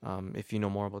 If you know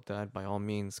more about that, by all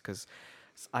means, because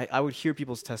I would hear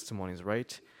people's testimonies,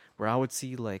 right? Where I would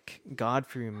see like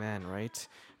God-fearing man, right?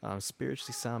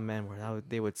 Spiritually sound men, where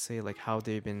they would say like how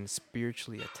they've been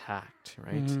spiritually attacked,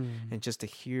 right? And just to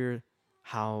hear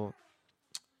how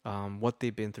what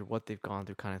they've been through, what they've gone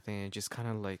through, kind of thing, and just kind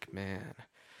of like, man,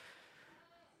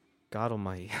 God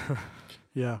Almighty.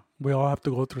 Yeah, we all have to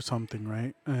go through something,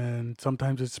 right? And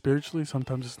sometimes it's spiritually,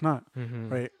 sometimes it's not,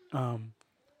 right?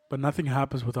 But nothing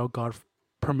happens without God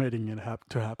permitting it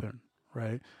to happen,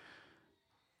 right?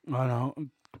 I know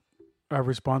our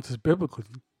response is biblically.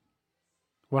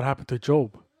 What happened to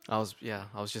Job? I was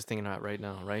just thinking that right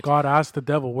now, right? God asked the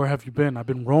devil, "Where have you been? I've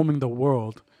been roaming the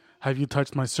world. Have you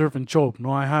touched my servant Job?"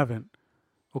 "No, I haven't."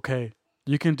 "Okay,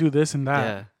 you can do this and that,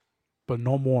 Yeah. but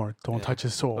no more. Don't Yeah. touch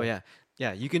his soul." Oh yeah.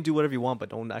 Yeah, you can do whatever you want, but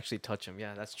don't actually touch him.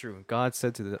 Yeah, that's true. God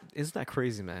said to isn't that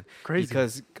crazy, man? Crazy.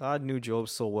 Because God knew Job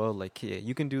so well, like, yeah,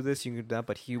 you can do this, you can do that,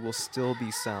 but he will still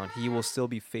be sound. He will still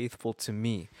be faithful to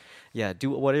me. Yeah, do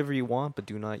whatever you want, but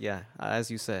do not, as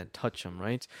you said, touch him,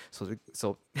 right?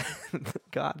 So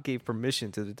God gave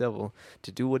permission to the devil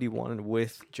to do what he wanted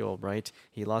with Job, right?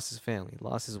 He lost his family, he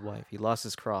lost his wife, he lost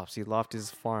his crops, he lost his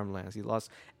farmlands, he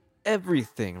lost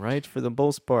everything, right? For the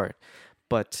most part.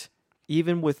 But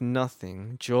even with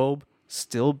nothing, Job,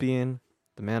 still being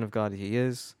the man of God he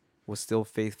is, was still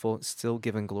faithful, still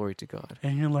giving glory to God.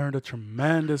 And he learned a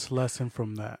tremendous lesson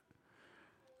from that,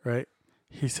 right?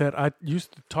 He said, "I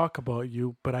used to talk about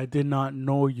you, but I did not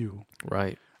know you.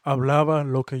 Right. Hablaba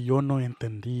lo que yo no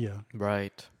entendía.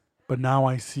 Right. But now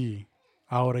I see,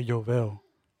 ahora yo veo,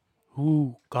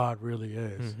 who God really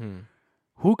is." Mm-hmm.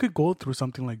 Who could go through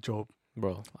something like Job?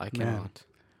 Bro, I Man. cannot.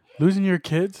 Losing your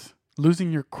kids,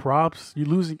 losing your crops, you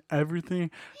losing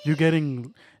everything, you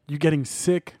getting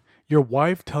sick, your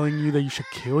wife telling you that you should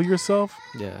kill yourself.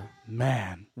 Yeah.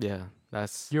 Man, Yeah.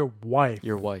 That's your wife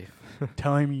your wife.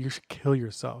 telling me you should kill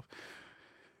yourself.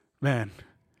 Man,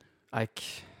 I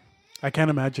can't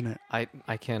imagine it.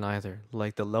 can't either.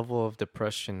 Like the level of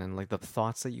depression and like the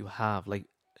thoughts that you have, like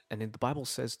And the Bible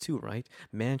says too, right?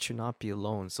 Man should not be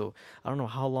alone. So I don't know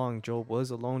how long Job was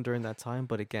alone during that time,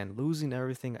 but again, losing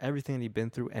everything that he'd been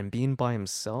through, and being by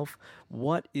himself.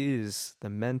 What is the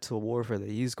mental warfare that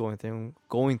he's going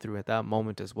through at that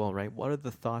moment as well, right? What are the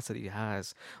thoughts that he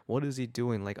has? What is he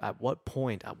doing? Like at what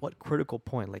point? At what critical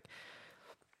point? Like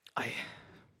I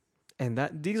and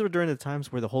that these were during the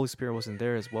times where the Holy Spirit wasn't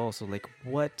there as well. So like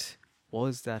what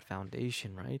was that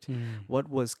foundation, right? What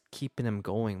was keeping him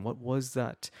going? What was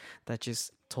that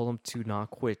just told him to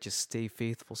not quit? Just stay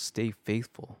faithful, stay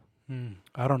faithful.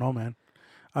 I don't know, man.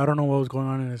 I don't know what was going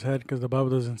on in his head because the Bible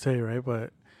doesn't say, right?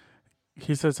 But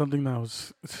he said something that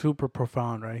was super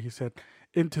profound, right? He said,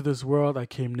 "Into this world I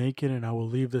came naked, and I will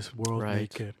leave this world Right.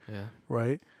 naked." Yeah.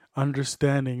 Right?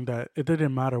 Understanding that it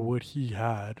didn't matter what he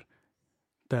had,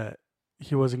 that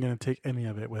he wasn't going to take any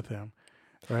of it with him,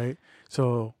 right?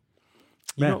 So,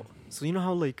 man. You know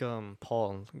how like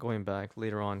Paul, going back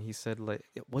later on, he said, like,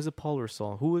 was it Paul or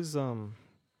Saul? Who was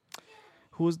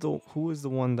the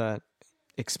one that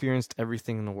experienced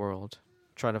everything in the world,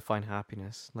 trying to find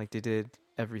happiness? Like they did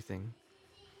everything.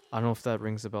 I don't know if that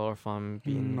rings a bell or if I'm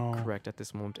being correct at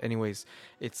this moment. Anyways,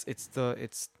 it's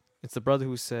the brother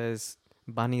who says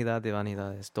vanidad de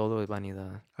vanidades, todo es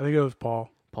vanidad. I think it was Paul.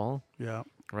 Paul? Yeah.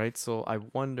 Right? So I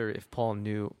wonder if Paul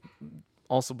knew,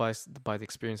 also by the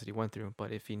experience that he went through,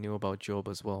 but if he knew about Job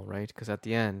as well, right? Because at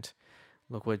the end,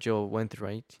 look what Job went through,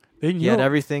 right? He had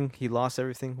everything, he lost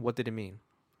everything. What did it mean?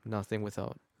 Nothing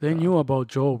without. They knew about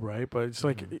Job, right? But it's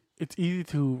like it's easy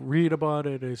to read about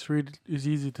it. It's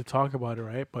easy to talk about it,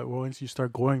 right? But once you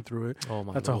start going through it,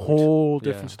 that's a whole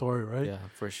different story, right? Yeah,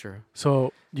 for sure.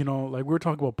 So like we were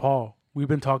talking about Paul. We've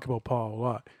been talking about Paul a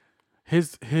lot.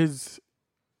 His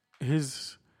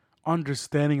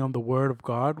understanding on the Word of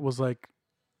God was like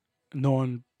no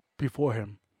one before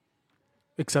him,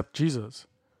 except Jesus.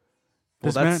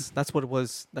 Well, that's what it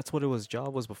was. That's what his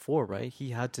job was before, right?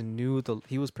 He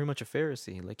was pretty much a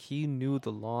Pharisee. Like he knew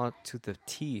the law to the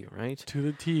T, right? To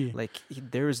the T. Like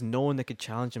there is no one that could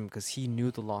challenge him because he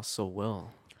knew the law so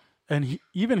well. And he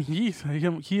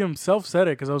himself said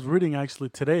it, because I was reading actually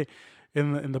today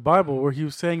in the Bible where he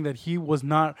was saying that he was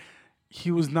not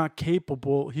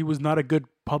capable. He was not a good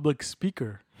public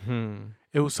speaker.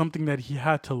 It was something that he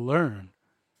had to learn,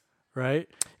 right?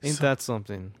 Ain't that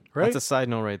something? Right? That's a side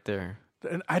note right there.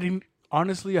 And I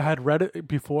had read it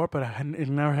before, but it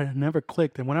never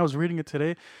clicked. And when I was reading it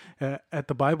today at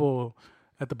the Bible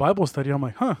study, I'm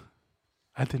like,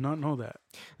 I did not know that.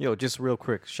 Yo, just real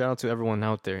quick, shout out to everyone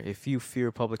out there. If you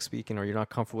fear public speaking or you're not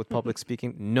comfortable with public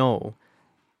speaking, know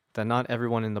that not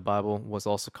everyone in the Bible was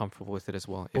also comfortable with it as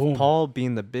well. If Paul,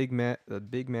 being the big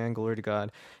man, glory to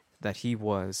God, that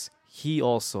he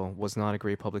also was not a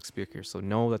great public speaker. So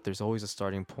know that there's always a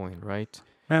starting point, right?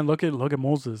 Man, look at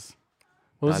Moses.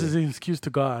 Moses is an excuse to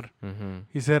God. Mm-hmm.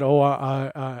 He said, "Oh,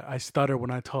 I stutter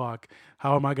when I talk.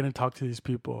 How am I going to talk to these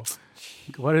people?"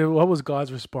 What was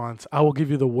God's response? "I will give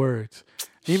you the words."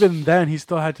 Even then, he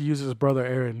still had to use his brother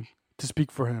Aaron to speak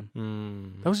for him.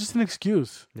 That was just an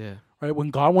excuse. Yeah. Right?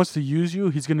 When God wants to use you,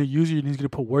 he's going to use you and he's going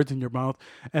to put words in your mouth,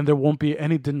 and there won't be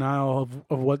any denial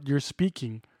of what you're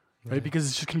speaking, right? Yeah. Because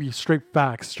it's just going to be straight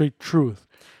facts, straight truth,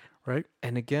 right?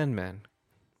 And again, man,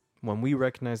 when we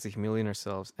recognize the humility in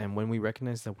ourselves and when we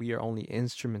recognize that we are only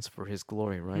instruments for his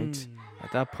glory, right?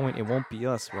 At that point, it won't be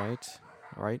us, right?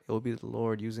 All right? It will be the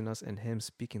Lord using us and him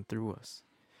speaking through us,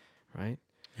 right?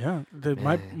 Yeah.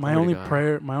 My only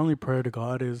prayer to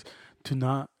God is to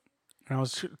not, and I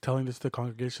was telling this to the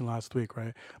congregation last week,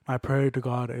 right? My prayer to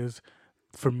God is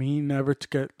for me never to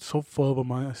get so full of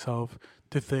myself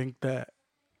to think that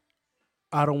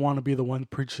I don't want to be the one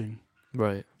preaching.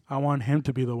 Right. I want him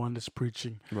to be the one that's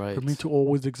preaching. Right. For me to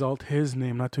always exalt his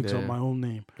name, not to exalt my own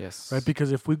name. Yes. Right?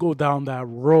 Because if we go down that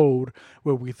road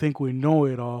where we think we know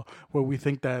it all, where we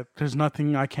think that there's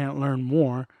nothing I can't learn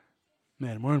more,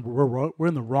 man, we're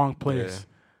in the wrong place.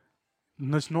 Yeah.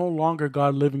 And it's no longer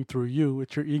God living through you.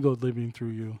 It's your ego living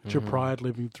through you. It's your pride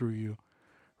living through you.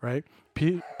 Right?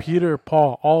 Peter,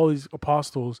 Paul, all these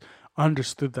apostles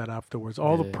understood that afterwards.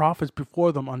 All the prophets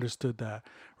before them understood that,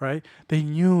 right? They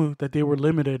knew that they were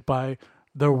limited by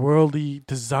their worldly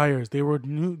desires. They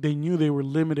knew they were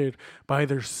limited by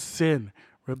their sin.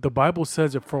 The Bible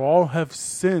says that for all have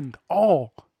sinned,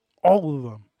 all of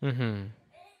them. Mm-hmm.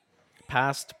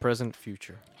 Past, present,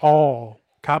 future. All.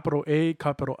 Capital A,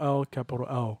 capital L, capital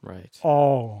L. Right.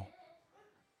 All.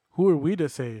 Who are we to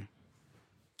say,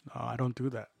 no, I don't do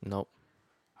that? Nope.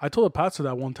 I told a pastor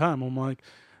that one time. I'm like,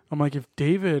 if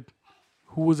David,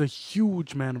 who was a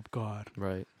huge man of God,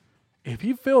 right, if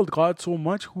he failed God so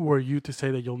much, who are you to say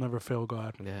that you'll never fail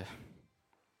God? Yeah.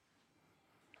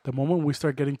 The moment we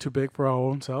start getting too big for our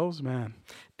own selves, man.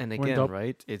 And We're again, dub-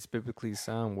 right? It's biblically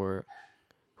sound where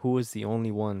who is the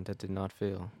only one that did not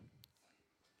fail?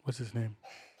 What's his name?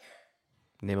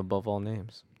 Name above all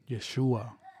names,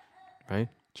 Yeshua. right?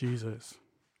 Jesus.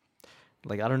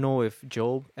 Like, I don't know if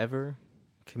Job ever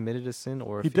committed a sin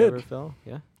or if He he did. ever fell.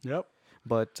 Yeah. Yep.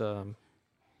 But,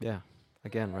 yeah,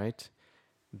 again, right?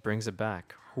 Brings it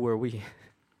back. Who are we?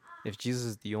 If Jesus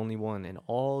is the only one and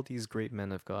all these great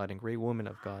men of God and great women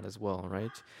of God as well,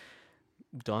 right?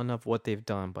 Done of what they've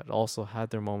done, but also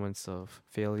had their moments of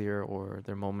failure or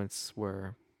their moments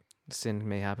where sin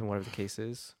may happen, whatever the case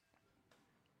is.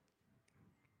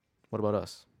 What about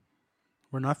us?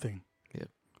 We're nothing. Yep.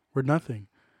 We're nothing.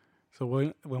 So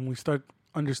when we start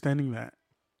understanding that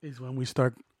is when we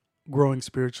start growing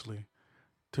spiritually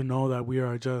to know that we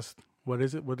are just, what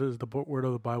is it? What does the word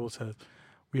of the Bible says?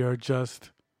 We are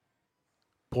just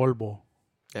polvo.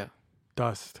 Yeah.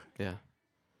 Dust. Yeah.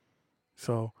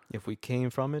 So If we came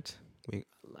from it, we,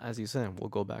 as you said, we'll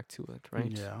go back to it, right?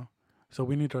 yeah. So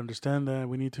we need to understand that.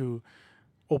 We need to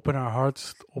open our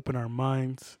hearts, open our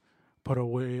minds, put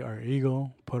away our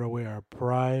ego, put away our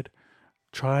pride,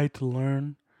 try to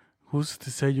learn. Who's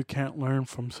to say you can't learn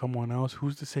from someone else?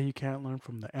 Who's to say you can't learn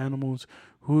from the animals?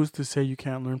 Who's to say you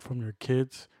can't learn from your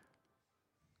kids?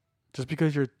 Just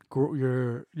because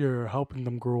you're helping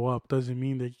them grow up doesn't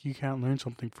mean that you can't learn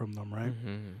something from them, right?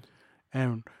 Mm-hmm.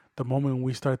 And the moment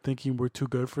we start thinking we're too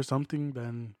good for something,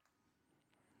 then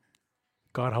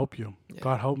God help you. Yeah.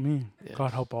 God help me. Yeah.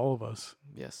 God help all of us.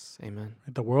 Yes. Amen.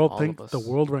 The world All of the us.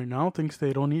 world right now thinks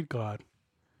they don't need God.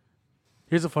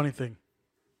 Here's a funny thing.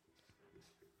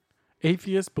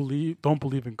 Atheists don't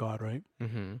believe in God, right?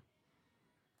 Mm-hmm.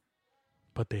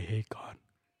 But they hate God.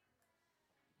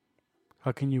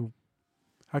 How can you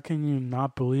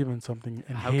not believe in something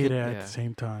and How hate could- it at yeah. the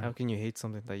same time? How can you hate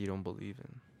something that you don't believe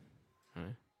in?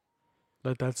 Right?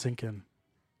 Let that sink in.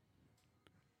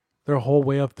 Their whole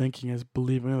way of thinking is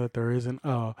believing that there isn't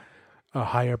a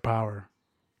higher power.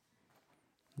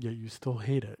 Yet you still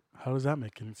hate it. How does that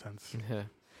make any sense? Yeah.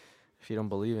 If you don't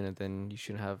believe in it, then you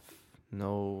should have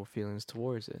no feelings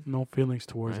towards it. No feelings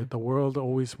towards Right. it. The world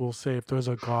always will say, if there's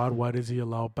a God, why does he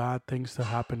allow bad things to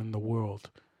happen in the world?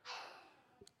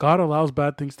 God allows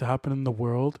bad things to happen in the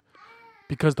world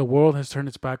because the world has turned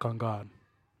its back on God.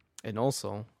 And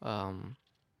also,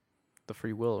 the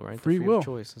free will, right? Free the will. of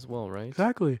choice as well, right?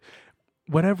 Exactly.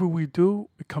 Whatever we do,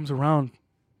 it comes around.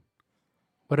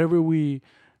 Whatever we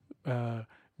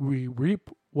reap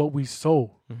what we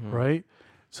sow, Mhm. right?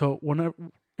 So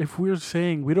if we're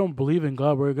saying we don't believe in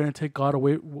God, we're going to take God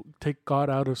away, take God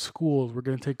out of schools. We're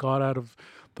going to take God out of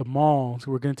the malls.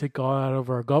 We're going to take God out of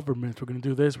our governments. We're going to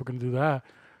do this. We're going to do that.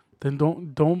 Then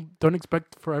don't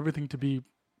expect for everything to be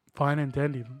fine and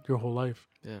dandy your whole life.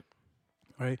 Yeah.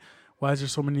 Right? Why is there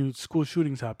so many school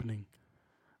shootings happening?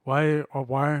 Why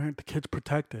aren't the kids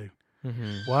protected?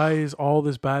 Mm-hmm. Why is all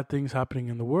this bad things happening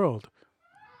in the world?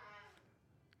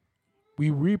 We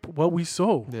reap what we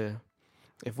sow. Yeah.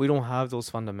 If we don't have those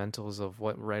fundamentals of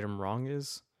what right and wrong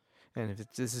is, and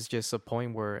if this is just a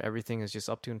point where everything is just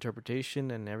up to interpretation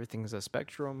and everything is a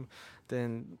spectrum,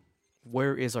 then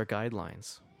where is our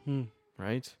guidelines,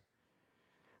 right?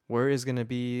 Where is going to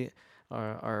be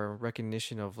our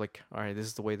recognition of like, all right, this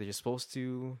is the way that you're supposed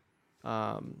to,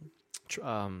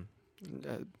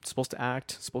 supposed to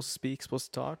act, supposed to speak, supposed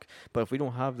to talk. But if we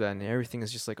don't have that and everything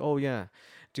is just like, oh yeah,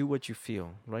 do what you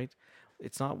feel, right?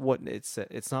 It's not what it's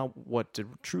not what the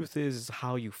truth is. It's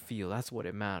how you feel. That's what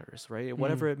it matters, right?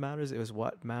 Whatever it matters, it was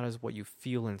what matters. What you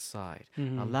feel inside.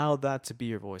 Allow that to be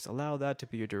your voice. Allow that to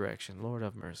be your direction. Lord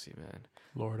have mercy, man.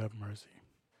 Lord have mercy.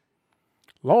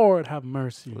 Lord have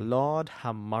mercy. Lord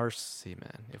have mercy,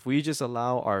 man. If we just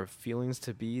allow our feelings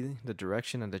to be the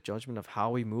direction and the judgment of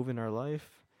how we move in our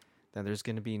life, then there's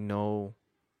gonna be no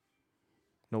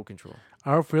control.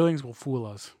 Our feelings will fool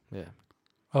us. Yeah.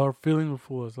 Our feelings will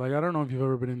fool us. Like, I don't know if you've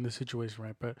ever been in this situation,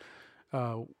 right?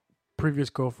 But previous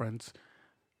girlfriends,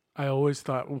 I always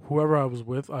thought whoever I was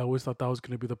with, I always thought that was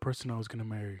going to be the person I was going to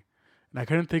marry, and I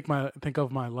couldn't think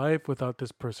of my life without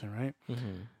this person, right?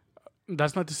 Mm-hmm.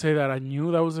 That's not to say that I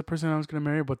knew that was the person I was going to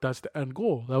marry, but that's the end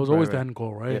goal. That was always the end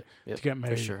goal, right? Yep. To get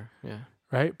married, For sure. Yeah.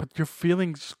 right? But your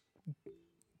feelings,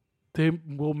 they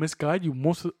will misguide you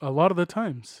a lot of the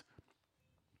times,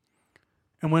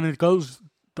 and when it goes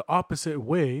the opposite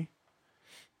way,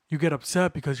 you get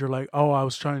upset because you're like, oh, I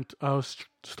was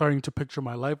starting to picture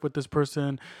my life with this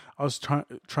person. I was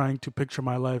trying to picture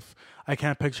my life. I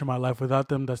can't picture my life without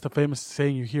them. That's the famous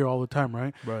saying you hear all the time,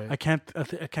 right? Right. I can't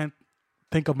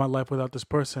think of my life without this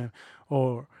person,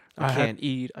 or I can't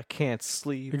eat. I can't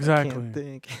sleep. Exactly. I can't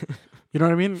think. You know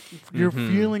what I mean? Your Mhm.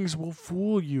 feelings will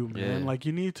fool you, man. Yeah. Like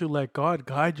you need to let God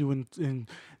guide you in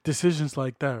decisions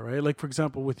like that, right? Like for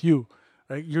example, with you,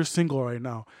 right? You're single right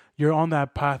now. You're on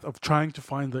that path of trying to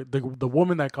find the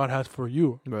woman that God has for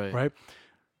you, Right. right?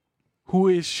 Who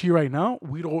is she right now?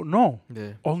 We don't know.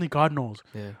 Yeah. Only God knows,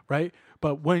 Yeah. right?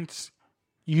 But once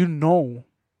you know,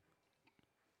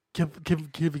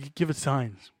 give it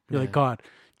signs. Be like, Yeah. God,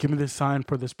 give me this sign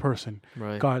for this person.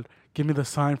 Right. God, give me the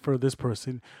sign for this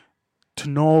person to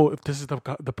know if this is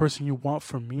the person you want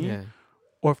from me, Yeah.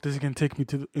 or if this is gonna take me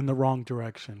in the wrong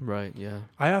direction. Right. Yeah.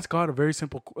 I asked God a very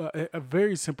simple,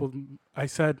 I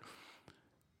said,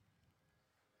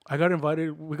 we got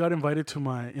invited to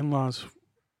my in-laws.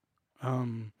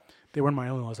 They weren't my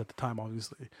in-laws at the time,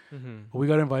 obviously. Mm-hmm. But we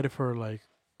got invited for like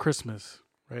Christmas,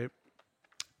 right?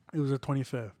 It was the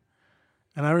 25th.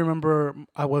 And I remember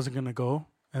I wasn't going to go.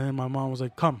 And then my mom was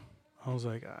like, come. I was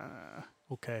like,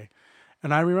 okay.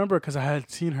 And I remember because I had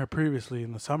seen her previously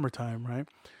in the summertime, right?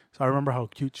 So I remember how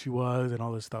cute she was and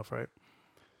all this stuff, right?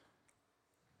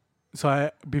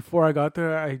 So before I got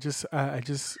there, I just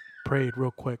prayed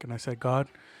real quick. And I said, God,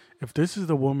 if this is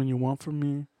the woman you want from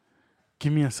me,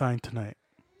 give me a sign tonight.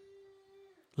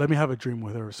 Let me have a dream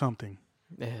with her or something.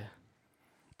 Yeah.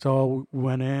 So we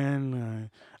went in.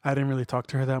 I didn't really talk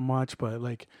to her that much, but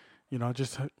like,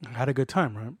 just had a good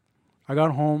time, right? I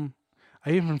got home.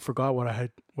 I even forgot what I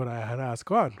had asked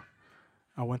God.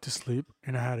 I went to sleep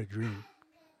and I had a dream.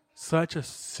 Such a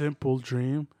simple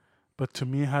dream, but to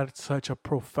me it had such a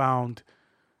profound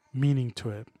meaning to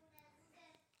it.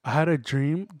 I had a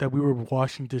dream that we were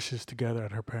washing dishes together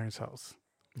at her parents' house.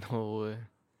 No way.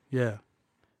 Yeah.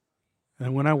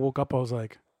 And when I woke up, I was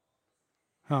like,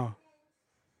 huh.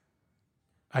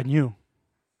 I knew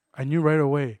right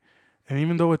away. And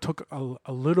even though it took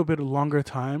a little bit longer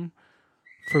time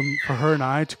for her and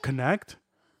I to connect,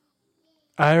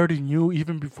 I already knew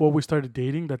even before we started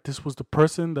dating that this was the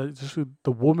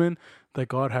woman that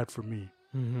God had for me,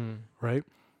 Mm-hmm. right?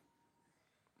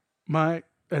 My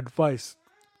advice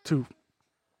to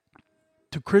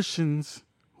Christians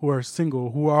who are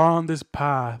single, who are on this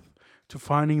path to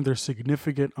finding their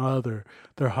significant other,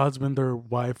 their husband, their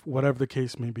wife, whatever the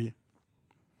case may be,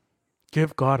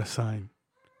 give God a sign.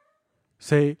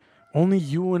 Say, only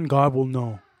you and God will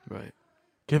know. Right.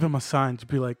 Give him a sign to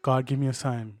be like, God, give me a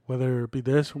sign, whether it be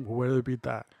this or whether it be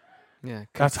that. Yeah.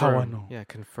 That's how I confirm. know. Yeah.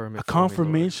 Confirm it. A for me, Lord.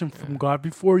 confirmation from Yeah. God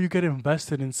before you get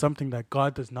invested in something that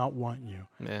God does not want you.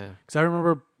 Yeah. Because I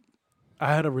remember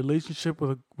I had a relationship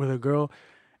with a girl,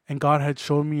 and God had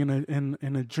shown me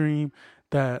in a dream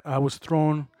that I was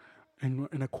thrown in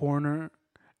a corner,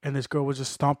 and this girl was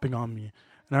just stomping on me.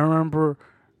 And I remember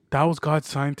that was God's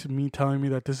sign to me, telling me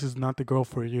that this is not the girl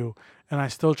for you. And I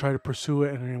still tried to pursue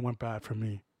it, and it went bad for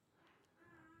me.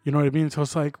 You know what I mean? So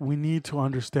it's like we need to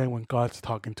understand when God's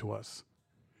talking to us,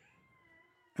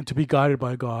 and to be guided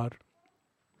by God,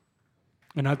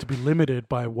 and not to be limited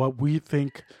by what we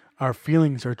think our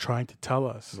feelings are trying to tell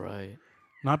us. Right.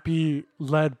 Not be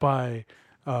led by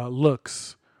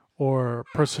looks or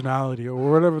personality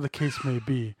or whatever the case may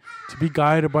be. To be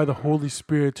guided by the Holy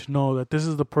Spirit, to know that this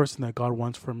is the person that God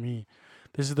wants for me.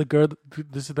 This is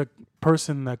the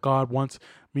person that God wants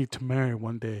me to marry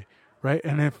one day, right?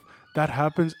 And if that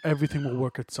happens, everything will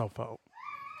work itself out,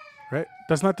 right?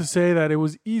 That's not to say that it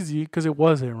was easy, because it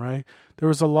wasn't, right? There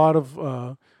was a lot of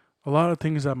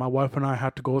things that my wife and I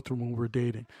had to go through when we were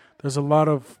dating. There's a lot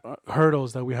of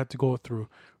hurdles that we had to go through,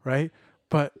 right?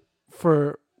 But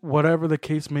for whatever the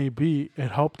case may be,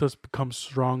 it helped us become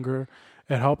stronger.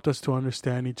 It helped us to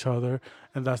understand each other.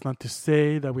 And that's not to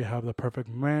say that we have the perfect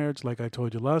marriage. Like I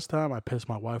told you last time, I piss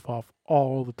my wife off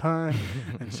all the time,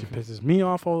 and she pisses me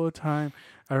off all the time.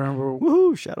 I remember,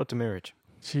 Woohoo! Shout out to marriage.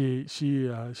 she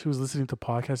was listening to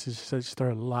podcasts, and she said she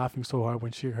started laughing so hard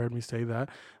when she heard me say that.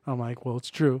 I'm like, well, it's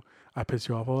true. I piss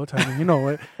you off all the time, and you know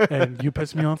it. And you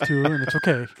piss me off too, and it's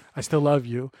okay. I still love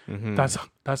you. Mm-hmm.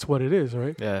 That's what it is,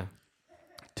 right? Yeah.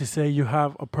 To say you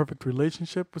have a perfect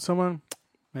relationship with someone,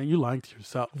 man, you lying to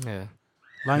yourself. Yeah.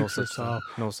 Lying No to such yourself.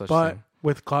 thing. No such But thing.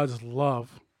 with God's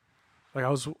love, like I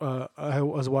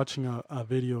was watching a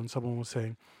video, and someone was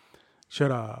saying,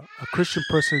 should a Christian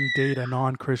person date a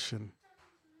non-Christian?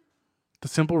 The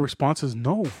simple response is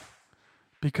no,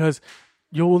 because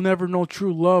you will never know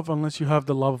true love unless you have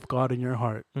the love of God in your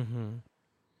heart. Mm-hmm.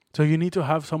 So you need to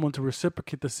have someone to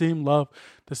reciprocate the same love,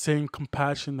 the same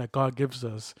compassion that God gives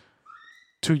us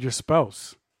to your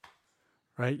spouse,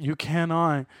 right? You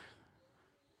cannot,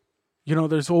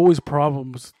 there's always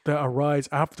problems that arise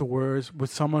afterwards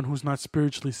with someone who's not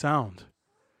spiritually sound,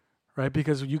 right?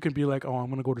 Because you can be like, oh, I'm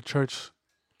going to go to church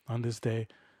on this day,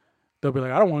 they'll be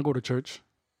like, I don't want to go to church.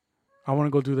 I want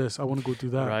to go do this. I want to go do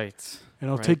that. Right. And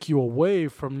it'll Right. take you away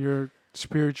from your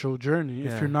spiritual journey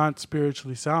if Yeah. you're not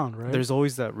spiritually sound, right? There's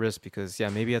always that risk because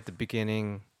maybe at the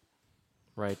beginning,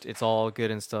 right, it's all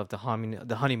good and stuff. The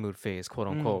honeymoon phase, quote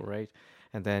unquote, right?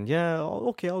 And then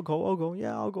okay, I'll go.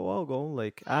 Yeah, I'll go.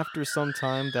 Like after some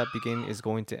time, that beginning is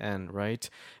going to end, right?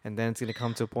 And then it's gonna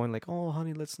come to a point like, oh,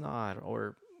 honey, let's not,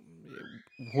 or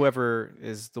whoever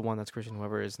is the one that's Christian,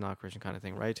 whoever is not Christian, kind of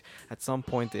thing, right? At some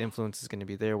point, the influence is going to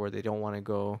be there where they don't want to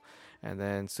go, and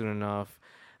then soon enough,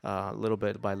 little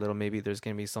bit by little, maybe there's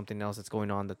going to be something else that's going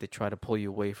on that they try to pull you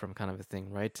away from, kind of a thing,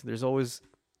 right? There's always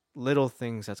little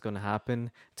things that's going to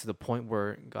happen to the point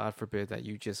where, God forbid, that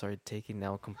you just are taken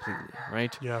out completely,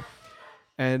 right? Yeah.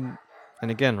 And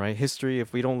again, right, history,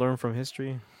 if we don't learn from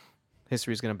history,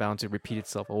 history is going to bound to repeat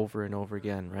itself over and over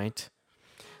again, right?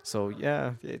 So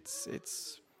yeah, it's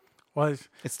Well,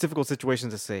 difficult situation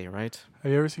to say, right?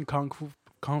 have you ever seen Kung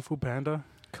Fu Panda?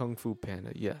 Kung Fu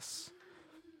Panda, yes.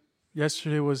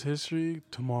 Yesterday was history.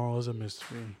 Tomorrow is a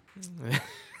mystery.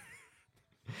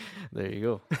 There you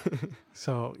go.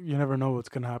 So you never know what's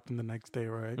gonna happen the next day,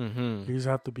 right? Mm-hmm. You just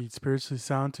have to be spiritually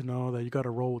sound to know that you got to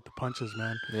roll with the punches,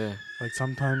 man. Yeah. Like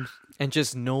sometimes, And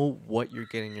just know what you're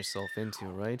getting yourself into,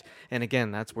 right? And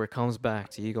again, that's where it comes back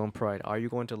to ego and pride. Are you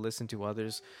going to listen to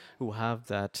others who have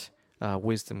that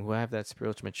wisdom, who have that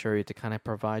spiritual maturity to kind of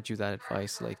provide you that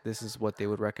advice? Like, this is what they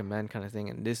would recommend, kind of thing,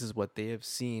 and this is what they have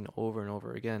seen over and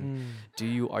over again.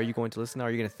 Are you going to listen? Or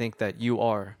are you going to think that you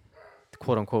are,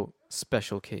 quote unquote,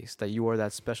 special case, that you are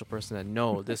that special person that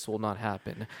no, this will not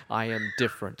happen. I am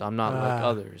different. I'm not like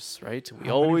others, right? We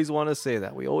always want to say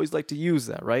that. We always like to use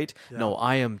that, right? Yeah. No,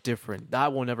 I am different.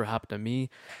 That will never happen to me.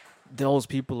 Those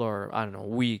people are, I don't know,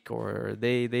 weak, or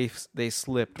they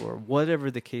slipped, or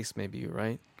whatever the case may be,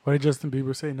 right? what did Justin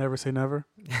Bieber say? Never say never.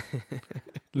 There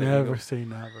you Never go. say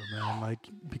never, man. Like,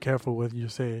 be careful what you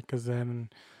say, because then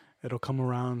it'll come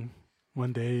around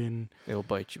one day and It'll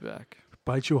bite you back.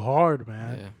 bite you hard,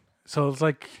 man. Yeah. So it's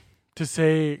like to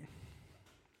say.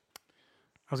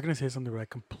 I was gonna say something, but I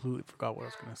completely forgot what I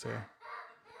was gonna say.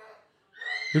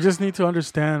 You just need to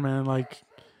understand, man. Like,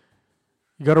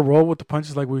 you gotta roll with the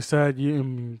punches, like we said.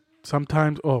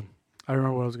 Sometimes. Oh, I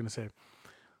remember what I was gonna say.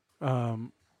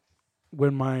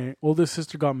 When my oldest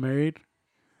sister got married,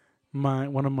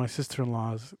 one of my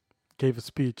sister-in-laws gave a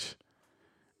speech,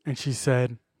 and she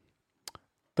said,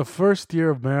 "The first year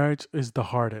of marriage is the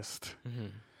hardest." Mm-hmm.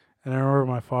 And I remember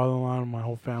my father-in-law and my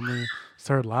whole family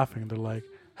started laughing. They're like,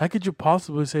 how could you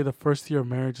possibly say the first year of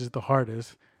marriage is the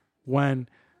hardest when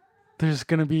there's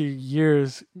going to be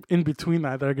years in between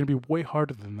that are going to be way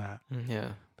harder than that?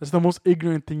 Yeah. That's the most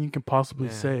ignorant thing you can possibly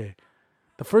Yeah. say.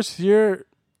 The first year,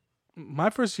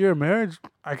 my first year of marriage,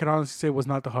 I can honestly say was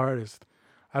not the hardest.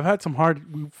 I've had some we're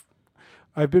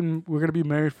going to be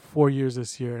married for 4 years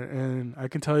this year. And I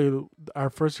can tell you our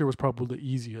first year was probably the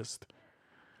easiest.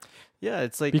 Yeah,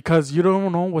 it's like, Because you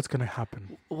don't know what's going to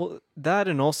happen. well, that,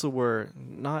 and also where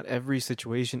not every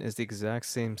situation is the exact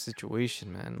same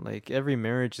situation, man. Like, every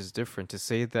marriage is different. To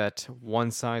say that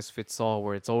one size fits all,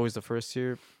 where it's always the first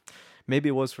year, maybe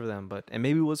it was for them, and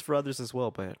maybe it was for others as well.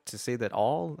 But to say that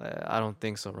all, I don't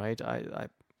think so, right?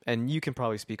 And you can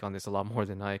probably speak on this a lot more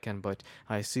than I can, but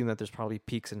I assume that there's probably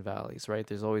peaks and valleys, right?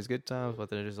 There's always good times,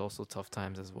 but there's also tough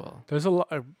times as well. There's a lot.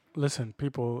 Listen,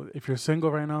 people, if you're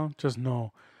single right now, just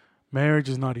know marriage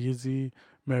is not easy.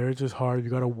 Marriage is hard. You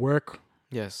got to work.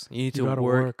 Yes, you need You to gotta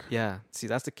work. work. Yeah, see,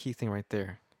 that's the key thing right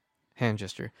there. Hand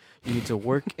gesture. You need to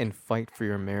work and fight for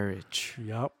your marriage.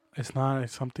 Yep. It's not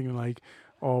something like,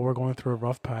 oh, we're going through a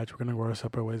rough patch. We're going to go our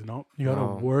separate ways. No. You got to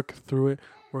No. work through it,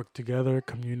 work together,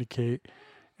 communicate.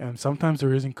 And sometimes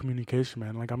there isn't communication,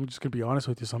 man. Like, I'm just going to be honest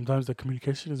with you. Sometimes the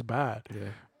communication is bad. Yeah.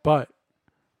 But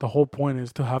the whole point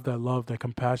is to have that love, that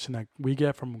compassion that we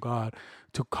get from God,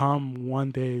 to come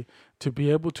one day to be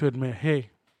able to admit,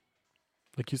 hey,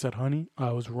 like you said, honey,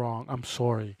 I was wrong. I'm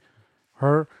sorry.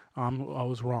 I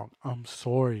was wrong. I'm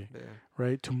sorry. Yeah.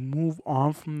 Right? To move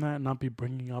on from that and not be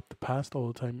bringing up the past all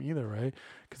the time either, right?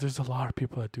 Because there's a lot of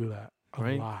people that do that. A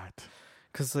Right. lot.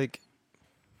 Because, like,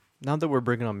 now that we're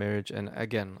bringing on marriage, and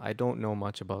again, I don't know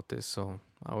much about this, so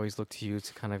I always look to you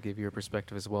to kind of give your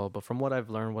perspective as well. But from what I've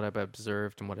learned, what I've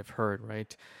observed, and what I've heard,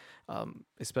 right,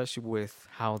 especially with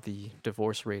how the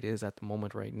divorce rate is at the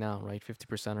moment right now, right,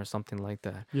 50% or something like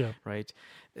that, Yeah. right?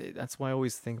 That's why I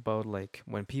always think about, like,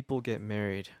 when people get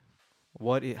married,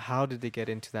 how did they get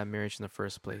into that marriage in the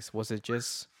first place? Was it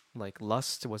just like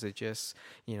lust? Was it just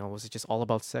all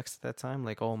about sex at that time?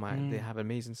 Like, oh my, they have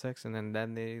amazing sex, and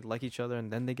then they like each other,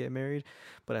 and then they get married.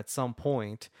 But at some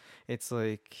point, it's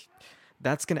like,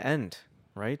 that's gonna end,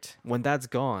 right? When that's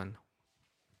gone,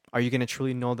 Are you going to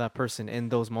truly know that person in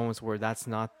those moments where that's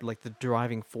not like the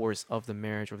driving force of the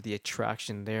marriage or the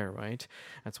attraction there, right?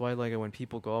 That's why, like, when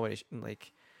people go out,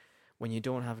 like, when you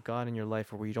don't have God in your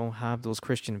life or where you don't have those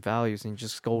Christian values and you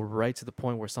just go right to the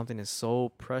point where something is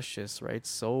so precious, right?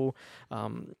 So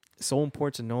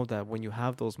important to know that when you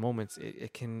have those moments,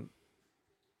 it can,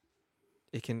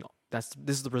 this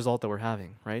is the result that we're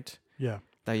having, right? Yeah.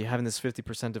 That you're having this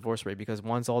 50% divorce rate, because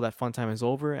once all that fun time is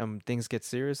over and things get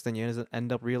serious, then you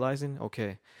end up realizing,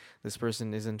 okay, this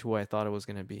person isn't who I thought it was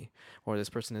going to be, or this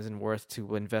person isn't worth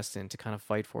to invest in, to kind of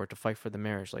fight for, to fight for the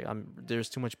marriage. Like, there's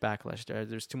too much backlash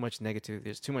there's too much negativity,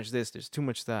 there's too much this, there's too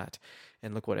much that,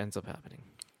 and look what ends up happening.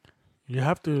 You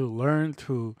have to learn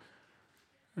to,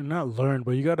 not learn,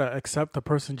 but you got to accept the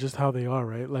person just how they are,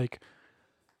 right? Like,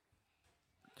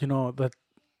 that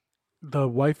the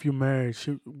wife you married,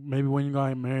 maybe when you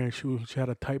got married, she had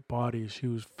a tight body, she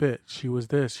was fit, she was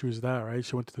this, she was that, right?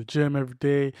 She went to the gym every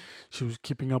day, she was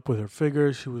keeping up with her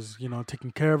figure, she was,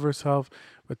 taking care of herself.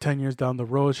 But 10 years down the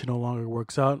road, she no longer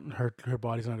works out, and her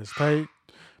body's not as tight.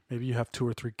 Maybe you have 2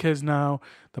 or 3 kids now,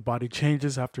 the body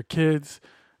changes after kids.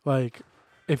 Like,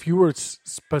 if you were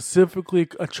specifically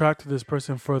attracted to this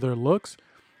person for their looks,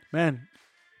 man,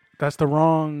 that's the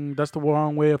wrong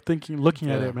way of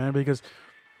looking at it, man, because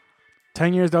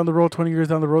 10 years down the road, 20 years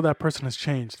down the road, that person has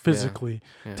changed physically.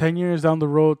 Yeah. 10 years down the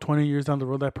road, 20 years down the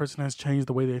road, that person has changed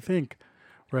the way they think,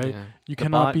 right? Yeah. You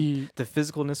cannot be... The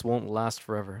physicalness won't last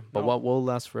forever, but what will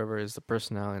last forever is the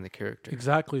personality and the character.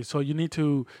 Exactly. So you need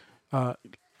to...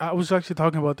 I was actually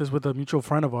talking about this with a mutual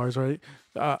friend of ours, right?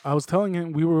 I was telling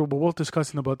him, we were both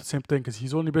discussing about the same thing, because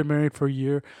he's only been married for a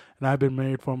year, and I've been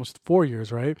married for almost 4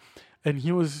 years, right? And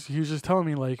he was just telling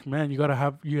me, like, man, you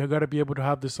gotta be able to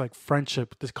have this, like,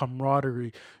 friendship, this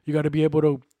camaraderie. You gotta be able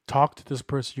to talk to this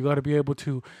person. You gotta be able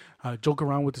to joke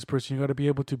around with this person. You gotta be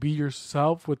able to be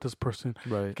yourself with this person.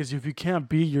 Right. Because if you can't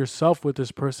be yourself with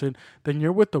this person, then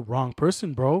you're with the wrong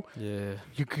person, bro. Yeah.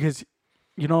 Because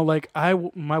like,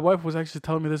 my wife was actually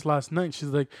telling me this last night. She's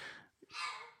like,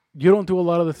 you don't do a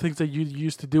lot of the things that you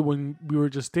used to do when we were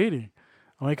just dating.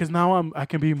 I'm like, because now I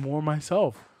can be more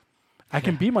myself. I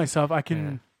can be myself. I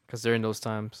can... Because during those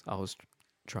times, I was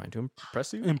trying to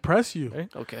impress you.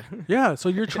 Right? Okay. Yeah, so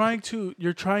you're trying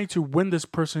to win this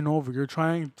person over. You're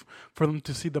trying for them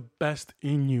to see the best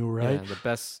in you, right?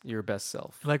 Yeah, your best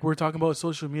self. Like we were talking about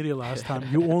social media last time.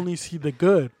 You only see the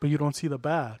good, but you don't see the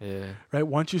bad. Yeah. Right?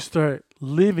 Once you start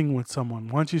living with someone,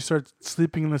 once you start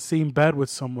sleeping in the same bed with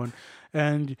someone,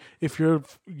 and if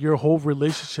your whole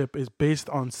relationship is based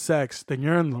on sex, then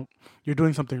you're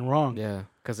doing something wrong. Yeah,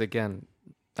 because again,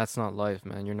 that's not life,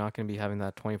 man. You're not going to be having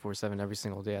that 24/7 every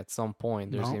single day. At some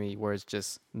point, there's going to be where it's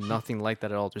just nothing like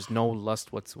that at all. There's no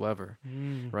lust whatsoever,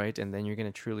 right? And then you're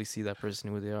going to truly see that person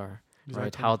who they are,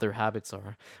 right? How their habits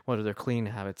are, what their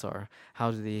cleaning habits are,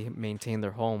 how do they maintain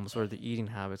their homes, or their eating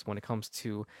habits when it comes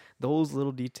to those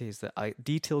little details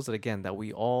that again, that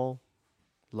we all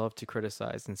love to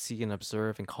criticize and see and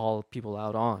observe and call people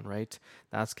out on, right?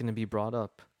 That's going to be brought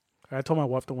up. I told my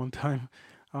wife the one time,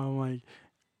 I'm like,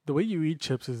 the way you eat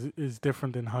chips is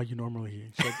different than how you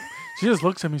normally eat. She just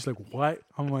looks at me, she's like, what?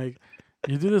 I'm like,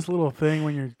 you do this little thing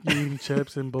when you're eating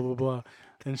chips and blah, blah, blah.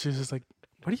 And she's just like,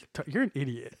 what are you you're an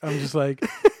idiot. I'm just like,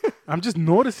 I'm just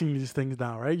noticing these things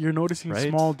now, right? You're noticing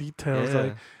small details. Yeah.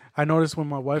 Like, I notice when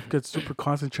my wife gets super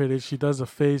concentrated, she does a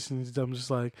face, and I'm just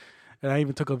like, and I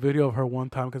even took a video of her one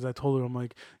time because I told her, I'm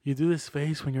like, you do this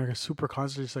face when you're super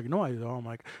concentrated. She's like, no, I don't. I'm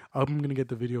like, I'm going to get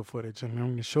the video footage and I'm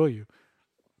going to show you.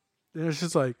 And it's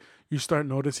just like, you start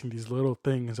noticing these little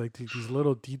things, like these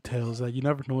little details that you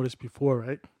never noticed before,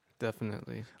 right?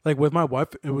 Definitely. Like with my wife,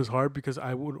 it was hard because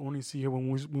I would only see her when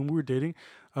we were dating.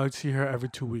 I would see her every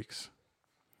 2 weeks.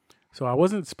 So I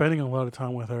wasn't spending a lot of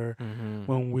time with her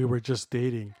when we were just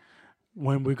dating.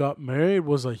 When we got married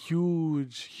was a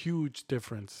huge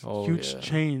difference. Huge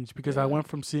change because I went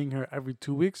from seeing her every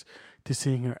 2 weeks to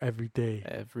seeing her every day.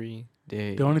 Every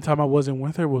day. The only time I wasn't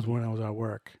with her was when I was at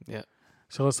work. Yeah.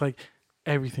 So it's like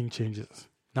everything changes.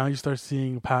 Now you start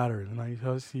seeing patterns. Now you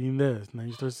start seeing this. Now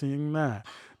you start seeing that.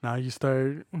 Now you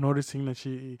start noticing that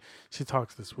she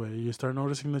talks this way. You start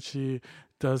noticing that she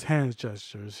does hand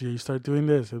gestures. You start doing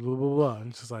this and blah, blah, blah.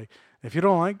 And it's just like, if you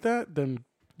don't like that, then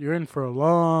you're in for a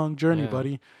long journey,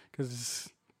 buddy. Because,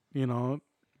 you're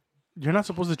not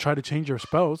supposed to try to change your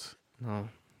spouse. No.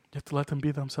 You have to let them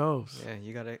be themselves. Yeah,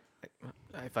 you got to,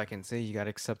 if I can say, you got to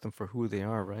accept them for who they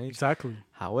are, right? Exactly.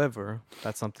 However,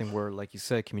 that's something where, like you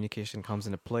said, communication comes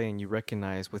into play and you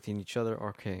recognize within each other,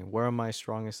 okay, where am I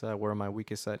strongest at? Where am I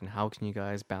weakest at? And how can you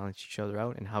guys balance each other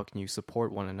out? And how can you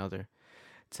support one another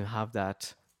to have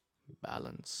that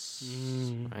balance,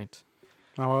 right?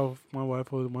 My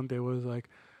wife one day was like,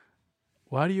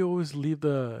 "Why do you always leave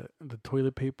the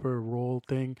toilet paper roll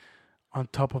thing on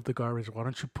top of the garbage? Why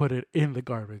don't you put it in the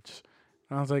garbage?"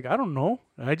 And I was like, "I don't know.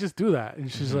 I just do that."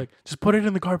 And she's Mhm. like, "Just put it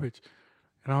in the garbage."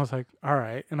 And I was like, "All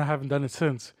right." And I haven't done it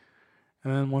since.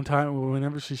 And then one time,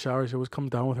 whenever she showers, she always comes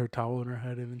down with her towel in her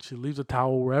head, and then she leaves a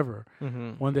towel wherever.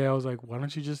 Mhm. One day, I was like, "Why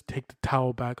don't you just take the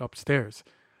towel back upstairs?"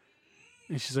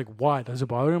 And she's like, "Why? Does it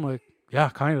bother you?" I'm like, "Yeah,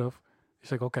 kind of."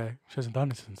 She's like, "Okay." She hasn't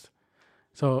done it since.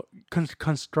 So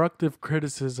constructive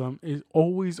criticism is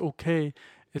always okay.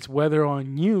 It's whether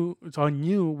on you. It's on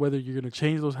you whether you're gonna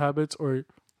change those habits or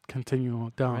continue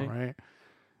on down. Right. Right?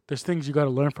 There's things you got to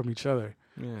learn from each other.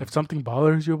 Yeah. If something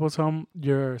bothers you about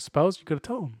your spouse, you gotta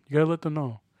tell them. You gotta let them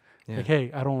know. Yeah. Like,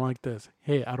 hey, I don't like this.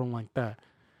 Hey, I don't like that.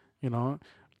 You know,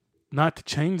 not to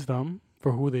change them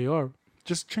for who they are.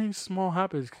 Just change small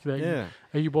habits Yeah.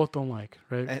 that you both don't like,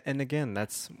 right? And again,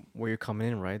 that's where you're coming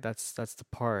in, right? That's the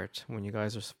part when you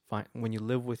guys are when you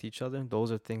live with each other.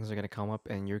 Those are things that are gonna come up,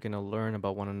 and you're gonna learn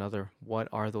about one another. What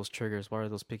are those triggers? What are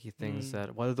those picky things Mm,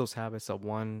 that? What are those habits that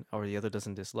one or the other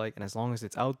doesn't dislike? And as long as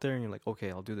it's out there, and you're like, okay,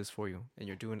 I'll do this for you, and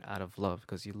you're doing it out of love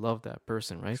because you love that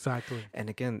person, right? exactly. And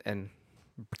again, and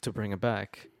to bring it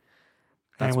back, And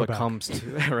that's we're what back. comes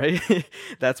to right.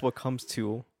 That's what comes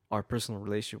to our personal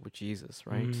relationship with Jesus,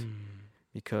 right? Mm,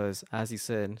 Because as he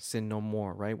said, sin no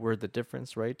more, right? We're the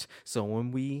difference, right? So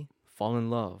when we fall in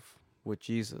love with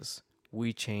Jesus,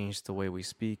 we change the way we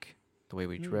speak, the way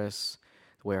we mm, dress,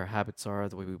 the way our habits are,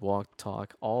 the way we walk,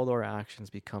 talk. All our actions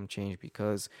become changed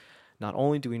because not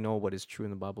only do we know what is true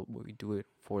in the Bible, but we do it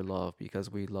for love because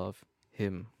we love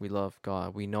him. We love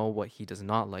God. We know what he does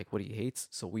not like, what he hates,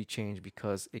 so we change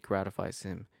because it gratifies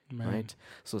him, man. right?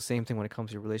 So same thing when it comes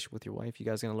to your relationship with your wife. You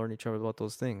guys are going to learn each other about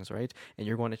those things, right? And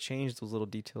you're going to change those little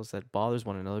details that bothers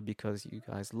one another because you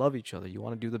guys love each other. You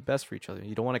want to do the best for each other.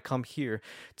 You don't want to come here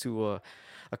to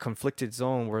a conflicted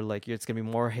zone where like it's going to be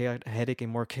more headache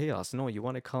and more chaos. No, you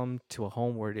want to come to a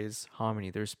home where it is harmony.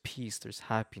 There's peace. There's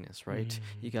happiness, right? Mm,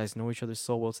 You guys know each other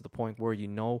so well to the point where you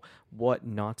know what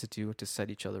not to do to set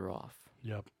each other off,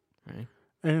 yep. right?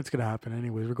 And it's gonna happen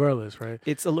anyways, regardless, right?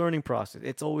 It's a learning process.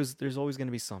 There's always going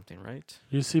to be something, right?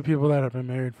 You see people that have been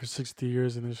married for 60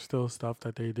 years and there's still stuff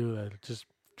that they do that just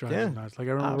drives Yeah, you nuts. Like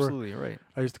I remember absolutely right.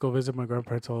 I used to go visit my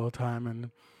grandparents all the time, and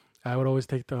I would always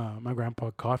take my grandpa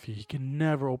coffee. He could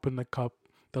never open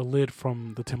the lid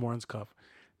from the Tim Hortons cup.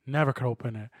 Never could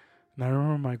open it. And I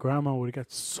remember my grandma would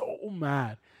get so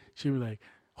mad. She'd be like,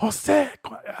 "Jose,"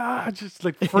 just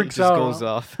like It freaks just goes out.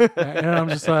 off. And I'm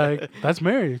just like, that's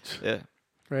marriage, Yeah.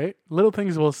 right? Little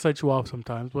things will set you off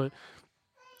sometimes, but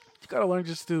you gotta learn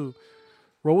just to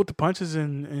roll with the punches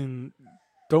and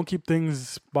don't keep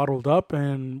things bottled up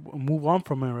and move on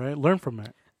from it, right? Learn from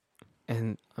it.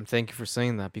 And I'm thank you for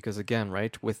saying that because again,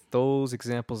 right, with those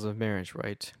examples of marriage,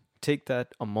 right, take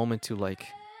that a moment to like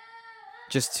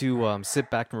just to sit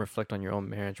back and reflect on your own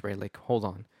marriage, right? Like, hold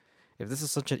on, if this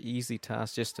is such an easy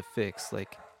task just to fix,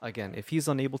 like again, if he's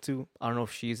unable to, I don't know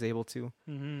if she's able to.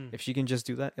 Mm-hmm. If she can just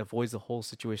do that, it avoids the whole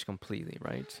situation completely,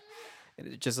 right? And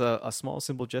it's just a small,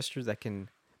 simple gesture that can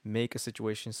make a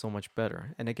situation so much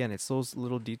better. And again, it's those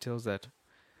little details that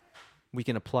we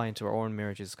can apply into our own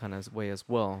marriages kind of way as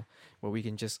well, where we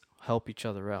can just help each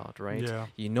other out, right? Yeah.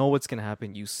 You know what's going to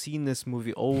happen. You've seen this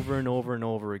movie over and over and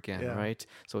over again, Yeah. right?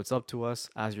 So it's up to us,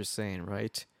 as you're saying,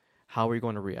 right? How are you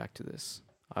going to react to this?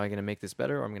 Am I going to make this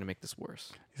better or am I going to make this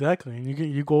worse? Exactly. And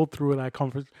you go through that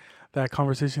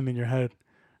conversation in your head,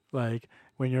 like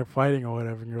when you're fighting or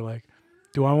whatever, and you're like,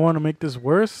 do I want to make this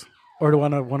worse or do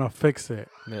I want to fix it?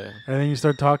 Yeah. And then you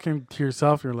start talking to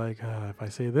yourself. You're like, if I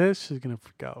say this, she's gonna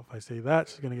freak out. If I say that,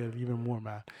 she's gonna get even more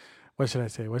mad. What should I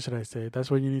say? What should I say? That's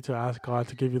when you need to ask God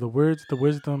to give you the words, the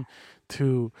wisdom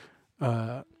to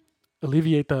uh,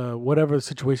 alleviate the whatever the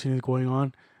situation is going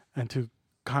on, and to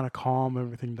kind of calm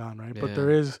everything down, right? But there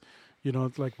Yeah. is,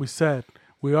 like we said,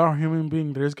 we are human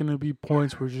beings. There's gonna be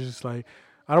points where you're just like,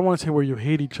 I don't want to say where you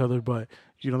hate each other, but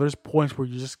there's points where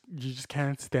you just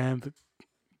can't stand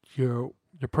your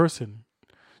person,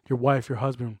 your wife, your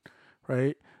husband,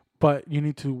 right? But you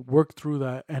need to work through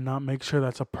that and not make sure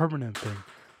that's a permanent thing.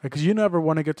 Because you never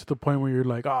want to get to the point where you're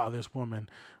like, oh, this woman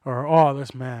or oh,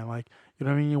 this man. Like, you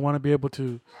know what I mean? You want to be able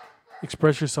to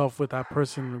express yourself with that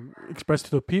person, express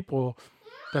to the people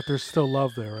that there's still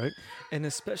love there, right? And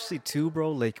especially too,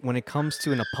 bro, like when it comes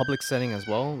to in a public setting as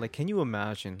well, like can you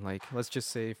imagine, like let's just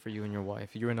say for you and your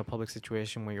wife, you're in a public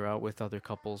situation where you're out with other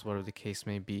couples, whatever the case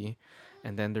may be,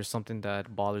 and then there's something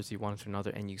that bothers you one to another,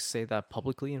 and you say that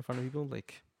publicly in front of people,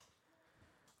 like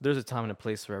there's a time and a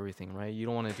place for everything, right? You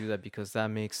don't want to do that because that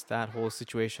makes that whole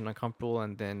situation uncomfortable,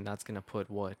 and then that's gonna put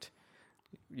what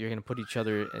you're gonna put each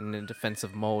other in a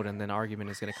defensive mode, and then argument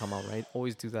is gonna come out, right?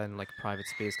 Always do that in like private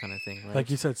space kind of thing, right? Like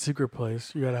you said, secret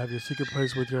place. You gotta have your secret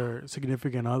place with your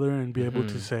significant other and be able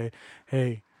to say,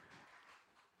 "Hey,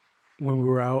 when we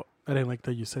were out, I didn't like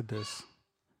that you said this."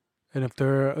 And if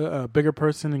they're a bigger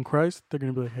person in Christ, they're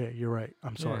gonna be like, "Hey, you're right.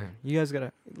 I'm sorry." You guys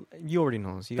gotta. You already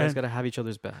know this. You guys gotta have each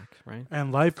other's back, right?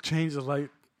 And life changes. Life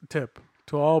tip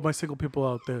to all my single people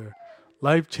out there: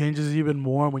 life changes even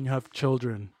more when you have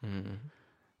children.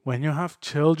 When you have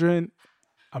children,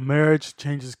 a marriage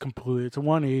changes completely. It's a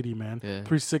 180, man. Yeah.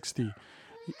 360.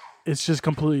 It's just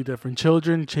completely different.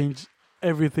 Children change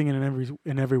everything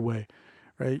in every way,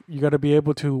 right? You got to be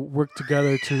able to work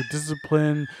together to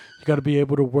discipline. You got to be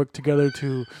able to work together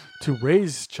to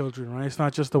raise children, right? It's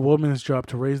not just the woman's job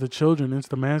to raise the children. It's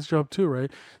the man's job too,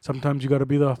 right? Sometimes you got to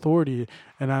be the authority,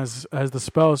 and as the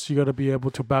spouse, you got to be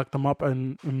able to back them up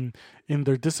in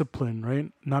their discipline,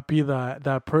 right? Not be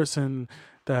that person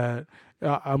that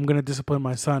I'm gonna discipline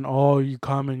my son. Oh, you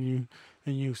come and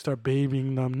you start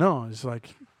babying them. No, it's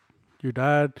like your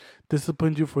dad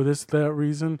disciplined you for that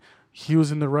reason. He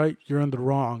was in the right, you're in the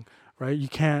wrong, right? You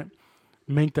can't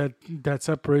make that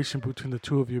separation between the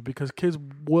two of you because kids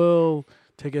will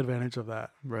take advantage of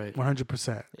that. Right.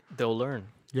 100%. They'll learn.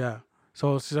 Yeah.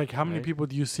 So it's like, how many people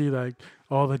do you see like,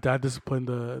 oh, the dad disciplined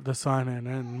the son, and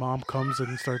then mom comes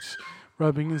and starts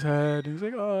rubbing his head. And he's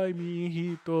like, oh, I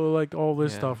mean, like all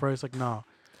this stuff, right? It's like, nah.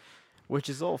 Which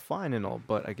is all fine and all,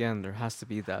 but again, there has to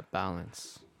be that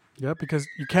balance. Yeah, because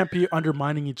you can't be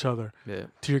undermining each other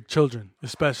to your children,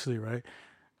 especially, right?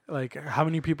 Like, how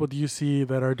many people do you see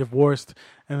that are divorced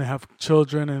and they have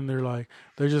children and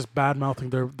they're just bad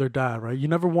mouthing their dad, right? You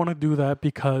never want to do that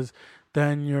because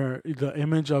then the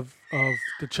image of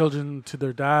the children to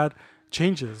their dad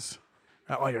changes.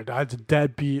 Oh, your dad's a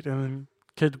deadbeat, and then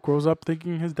kid grows up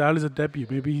thinking his dad is a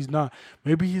deadbeat. Maybe he's not.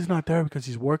 Maybe he's not there because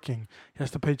he's working. He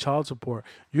has to pay child support.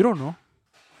 You don't know.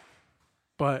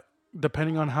 But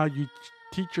depending on how you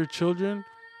teach your children,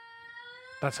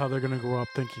 that's how they're going to grow up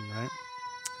thinking, right?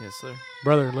 Yes, sir.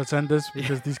 Brother, let's end this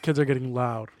because these kids are getting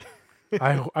loud.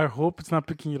 I hope it's not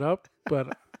picking it up, but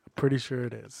I'm pretty sure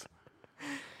it is.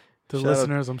 To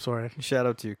listeners, I'm sorry. Shout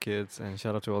out to you kids, and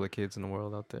shout out to all the kids in the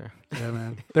world out there. Yeah,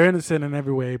 man. They're innocent in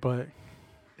every way, but,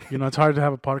 it's hard to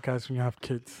have a podcast when you have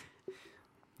kids.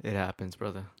 It happens,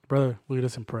 brother. Brother, lead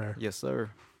us in prayer. Yes, sir.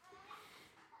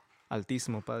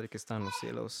 Altísimo Padre que está en los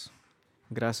cielos,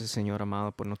 gracias, Señor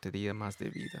amado, por este día más de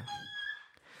vida.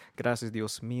 Gracias,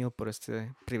 Dios mío, por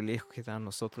este privilegio que da a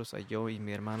nosotros, a yo y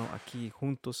mi hermano aquí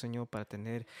juntos, Señor, para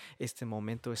tener este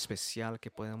momento especial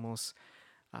que podemos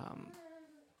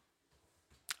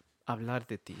hablar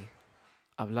de ti,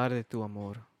 hablar de tu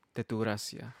amor, de tu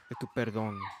gracia, de tu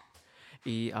perdón,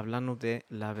 y hablando de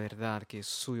la verdad que es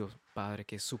suyo, Padre,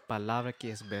 que es su palabra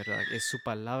que es verdad, es su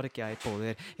palabra que hay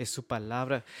poder, es su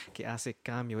palabra que hace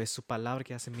cambio, es su palabra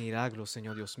que hace milagros,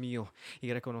 Señor Dios mío.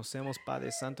 Y reconocemos,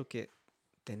 Padre Santo, que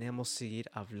tenemos que seguir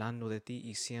hablando de ti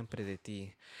y siempre de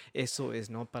ti. Eso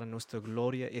es no para nuestra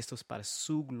gloria, esto es para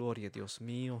su gloria, Dios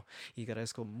mío. Y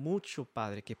agradezco mucho,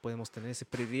 Padre, que podemos tener ese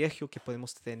privilegio, que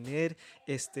podemos tener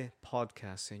este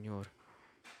podcast, Señor.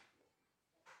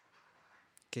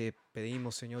 Que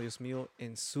pedimos, Señor Dios mío,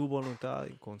 en su voluntad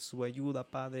y con su ayuda,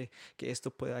 Padre, que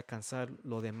esto pueda alcanzar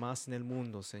lo demás en el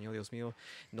mundo, Señor Dios mío.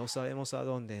 No sabemos a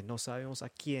dónde, no sabemos a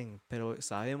quién, pero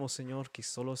sabemos, Señor, que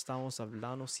solo estamos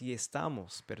hablando,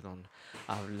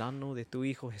 hablando de tu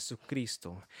Hijo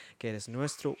Jesucristo, que eres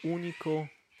nuestro único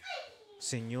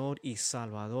Señor y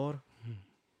Salvador.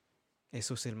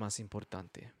 Eso es el más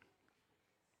importante.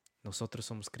 Nosotros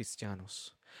somos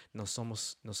cristianos.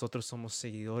 Nosotros somos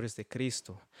seguidores de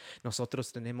Cristo.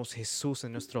 Nosotros tenemos Jesús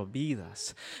en nuestras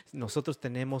vidas. Nosotros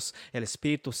tenemos el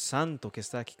Espíritu Santo que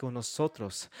está aquí con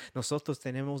nosotros. Nosotros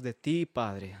tenemos de ti,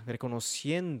 Padre,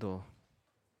 reconociendo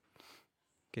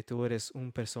que tú eres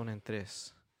una persona en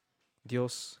tres: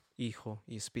 Dios, Hijo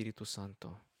y Espíritu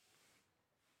Santo.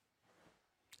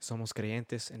 Somos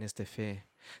creyentes en esta fe.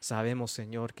 Sabemos,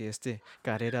 Señor, que esta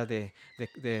carrera de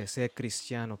ser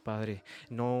cristiano, Padre,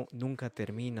 nunca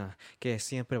termina, que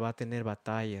siempre va a tener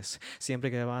batallas, siempre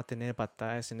que va a tener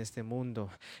batallas en este mundo,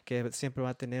 que siempre va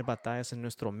a tener batallas en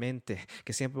nuestra mente,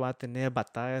 que siempre va a tener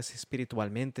batallas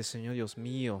espiritualmente, Señor Dios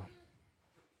mío.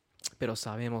 Pero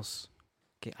sabemos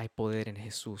que hay poder en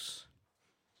Jesús.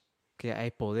 Que hay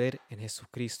poder en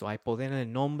Jesucristo, hay poder en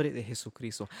el nombre de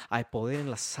Jesucristo, hay poder en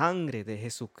la sangre de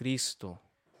Jesucristo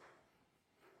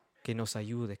que nos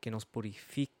ayude, que nos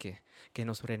purifique, que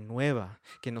nos renueva,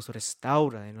 que nos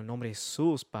restaura en el nombre de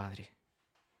Jesús, Padre.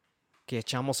 que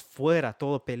echamos fuera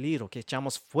todo peligro, que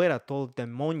echamos fuera todo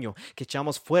demonio, que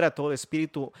echamos fuera todo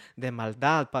espíritu de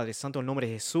maldad, Padre Santo, en el nombre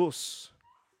de Jesús.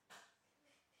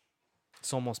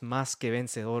 Somos más que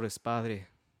vencedores, Padre.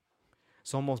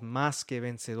 Somos más que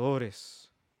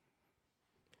vencedores.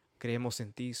 Creemos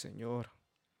en ti, Señor.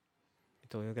 Y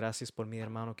te doy gracias por mi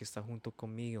hermano que está junto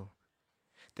conmigo.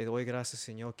 Te doy gracias,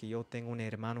 Señor, que yo tengo un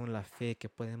hermano en la fe, que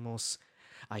podemos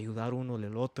ayudar uno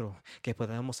del otro, que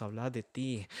podemos hablar de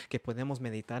ti, que podemos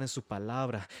meditar en su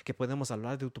palabra, que podemos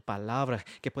hablar de tu palabra,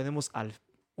 que podemos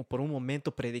por un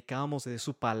momento predicamos de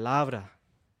su palabra.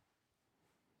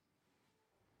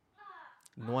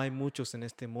 No hay muchos en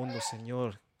este mundo,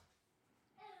 Señor,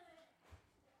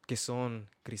 que son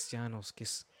cristianos,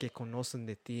 que conocen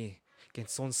de ti, que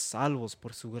son salvos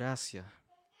por su gracia.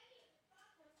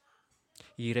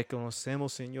 Y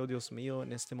reconocemos, Señor Dios mío,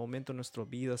 en este momento en nuestras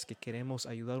vidas que queremos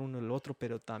ayudar uno al otro,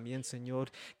 pero también,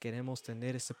 Señor, queremos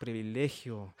tener ese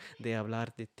privilegio de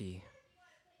hablar de ti.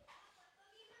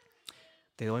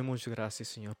 Te doy muchas gracias,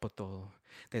 Señor, por todo.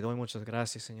 Te doy muchas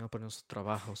gracias, Señor, por nuestros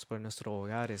trabajos, por nuestros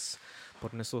hogares,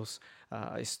 por nuestros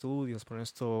estudios, por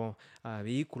nuestro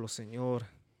vehículo, Señor,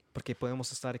 porque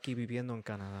podemos estar aquí viviendo en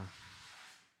Canadá.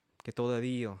 Que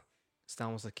todavía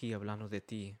estamos aquí hablando de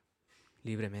ti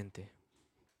libremente.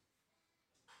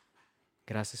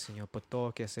 Gracias, Señor, por todo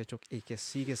lo que has hecho y que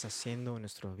sigues haciendo en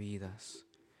nuestras vidas.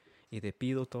 Y te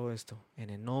pido todo esto en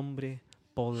el nombre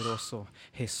poderoso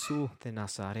Jesús de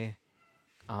Nazaret.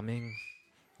 Amén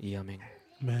y amén.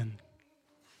 Amén.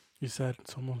 Y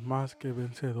somos más que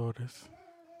vencedores.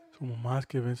 Somos más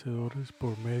que vencedores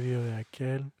por medio de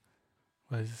aquel,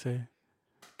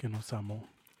 que nos amó.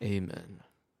 Amen.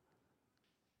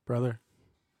 Brother,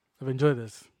 I've enjoyed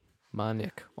this.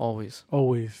 Maniac, always.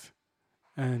 Always.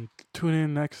 And tune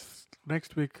in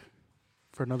next week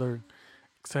for another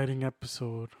exciting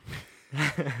episode.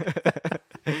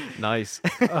 Nice.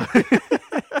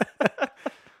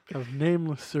 Of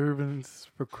nameless servants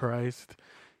for Christ,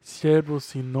 siervos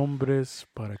sin nombres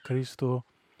para Cristo.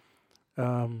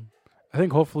 I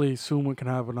think hopefully soon we can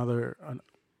have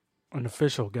an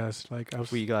official guest. Like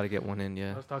We got to get one in, I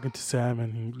yeah. was talking to Sam,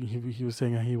 and he was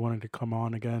saying he wanted to come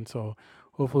on again. So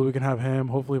hopefully we can have him.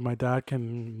 Hopefully my dad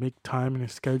can make time in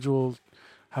his schedule,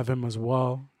 have him as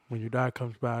well. When your dad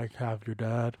comes back, have your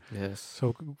dad. Yes.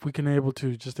 So we can able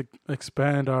to just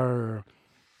expand our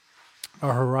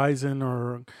horizon,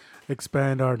 or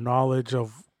expand our knowledge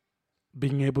of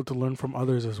being able to learn from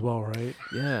others as well, right?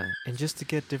 Yeah, and just to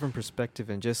get different perspective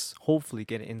and just hopefully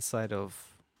get insight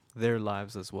of their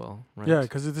lives as well, right? Yeah,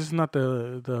 because this is not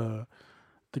the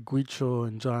Guicho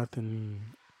and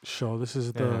Jonathan show. This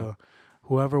is the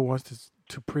whoever wants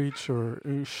to preach or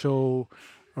show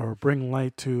or bring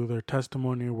light to their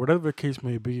testimony, or whatever the case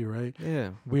may be, right?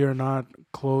 Yeah. We are not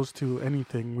close to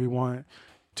anything. We want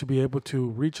to be able to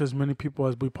reach as many people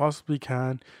as we possibly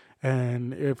can.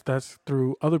 And if that's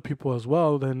through other people as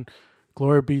well, then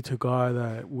glory be to God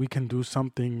that we can do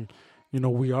something.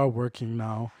 We are working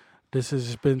now. This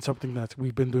has been something that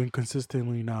we've been doing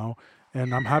consistently now.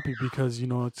 And I'm happy because,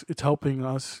 it's helping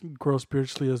us grow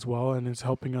spiritually as well. And it's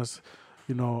helping us,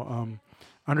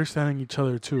 understanding each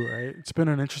other too, right? It's been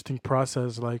an interesting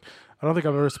process. Like, I don't think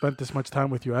I've ever spent this much time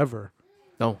with you ever.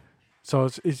 No. So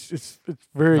it's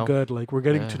very No. good. Like, we're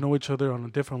getting Yeah. to know each other on a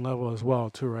different level as well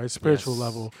too, right? Spiritual Yes.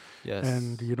 level. Yes.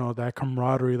 And that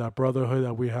camaraderie, that brotherhood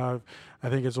that we have, I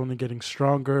think it's only getting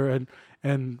stronger.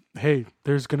 And hey,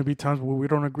 there's going to be times where we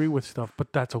don't agree with stuff,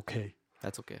 but that's okay.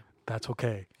 That's okay. That's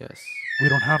okay. Yes. We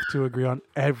don't have to agree on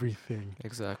everything.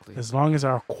 Exactly. As long as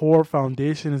our core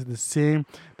foundation is the same,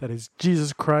 that is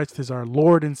Jesus Christ is our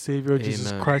Lord and Savior,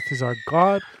 Jesus Amen. Christ is our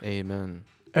God, Amen.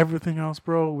 everything else,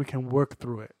 bro, we can work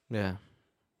through it. Yeah.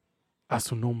 A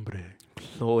su nombre.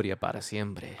 Gloria para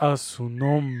siempre. A su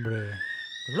nombre.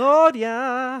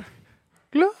 Gloria.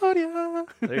 Gloria.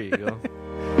 There you go.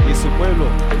 Y su pueblo.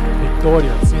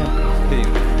 Victoria siempre. Sí.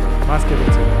 Más que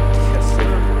vencedor. Yes, sir.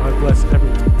 God bless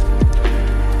everyone.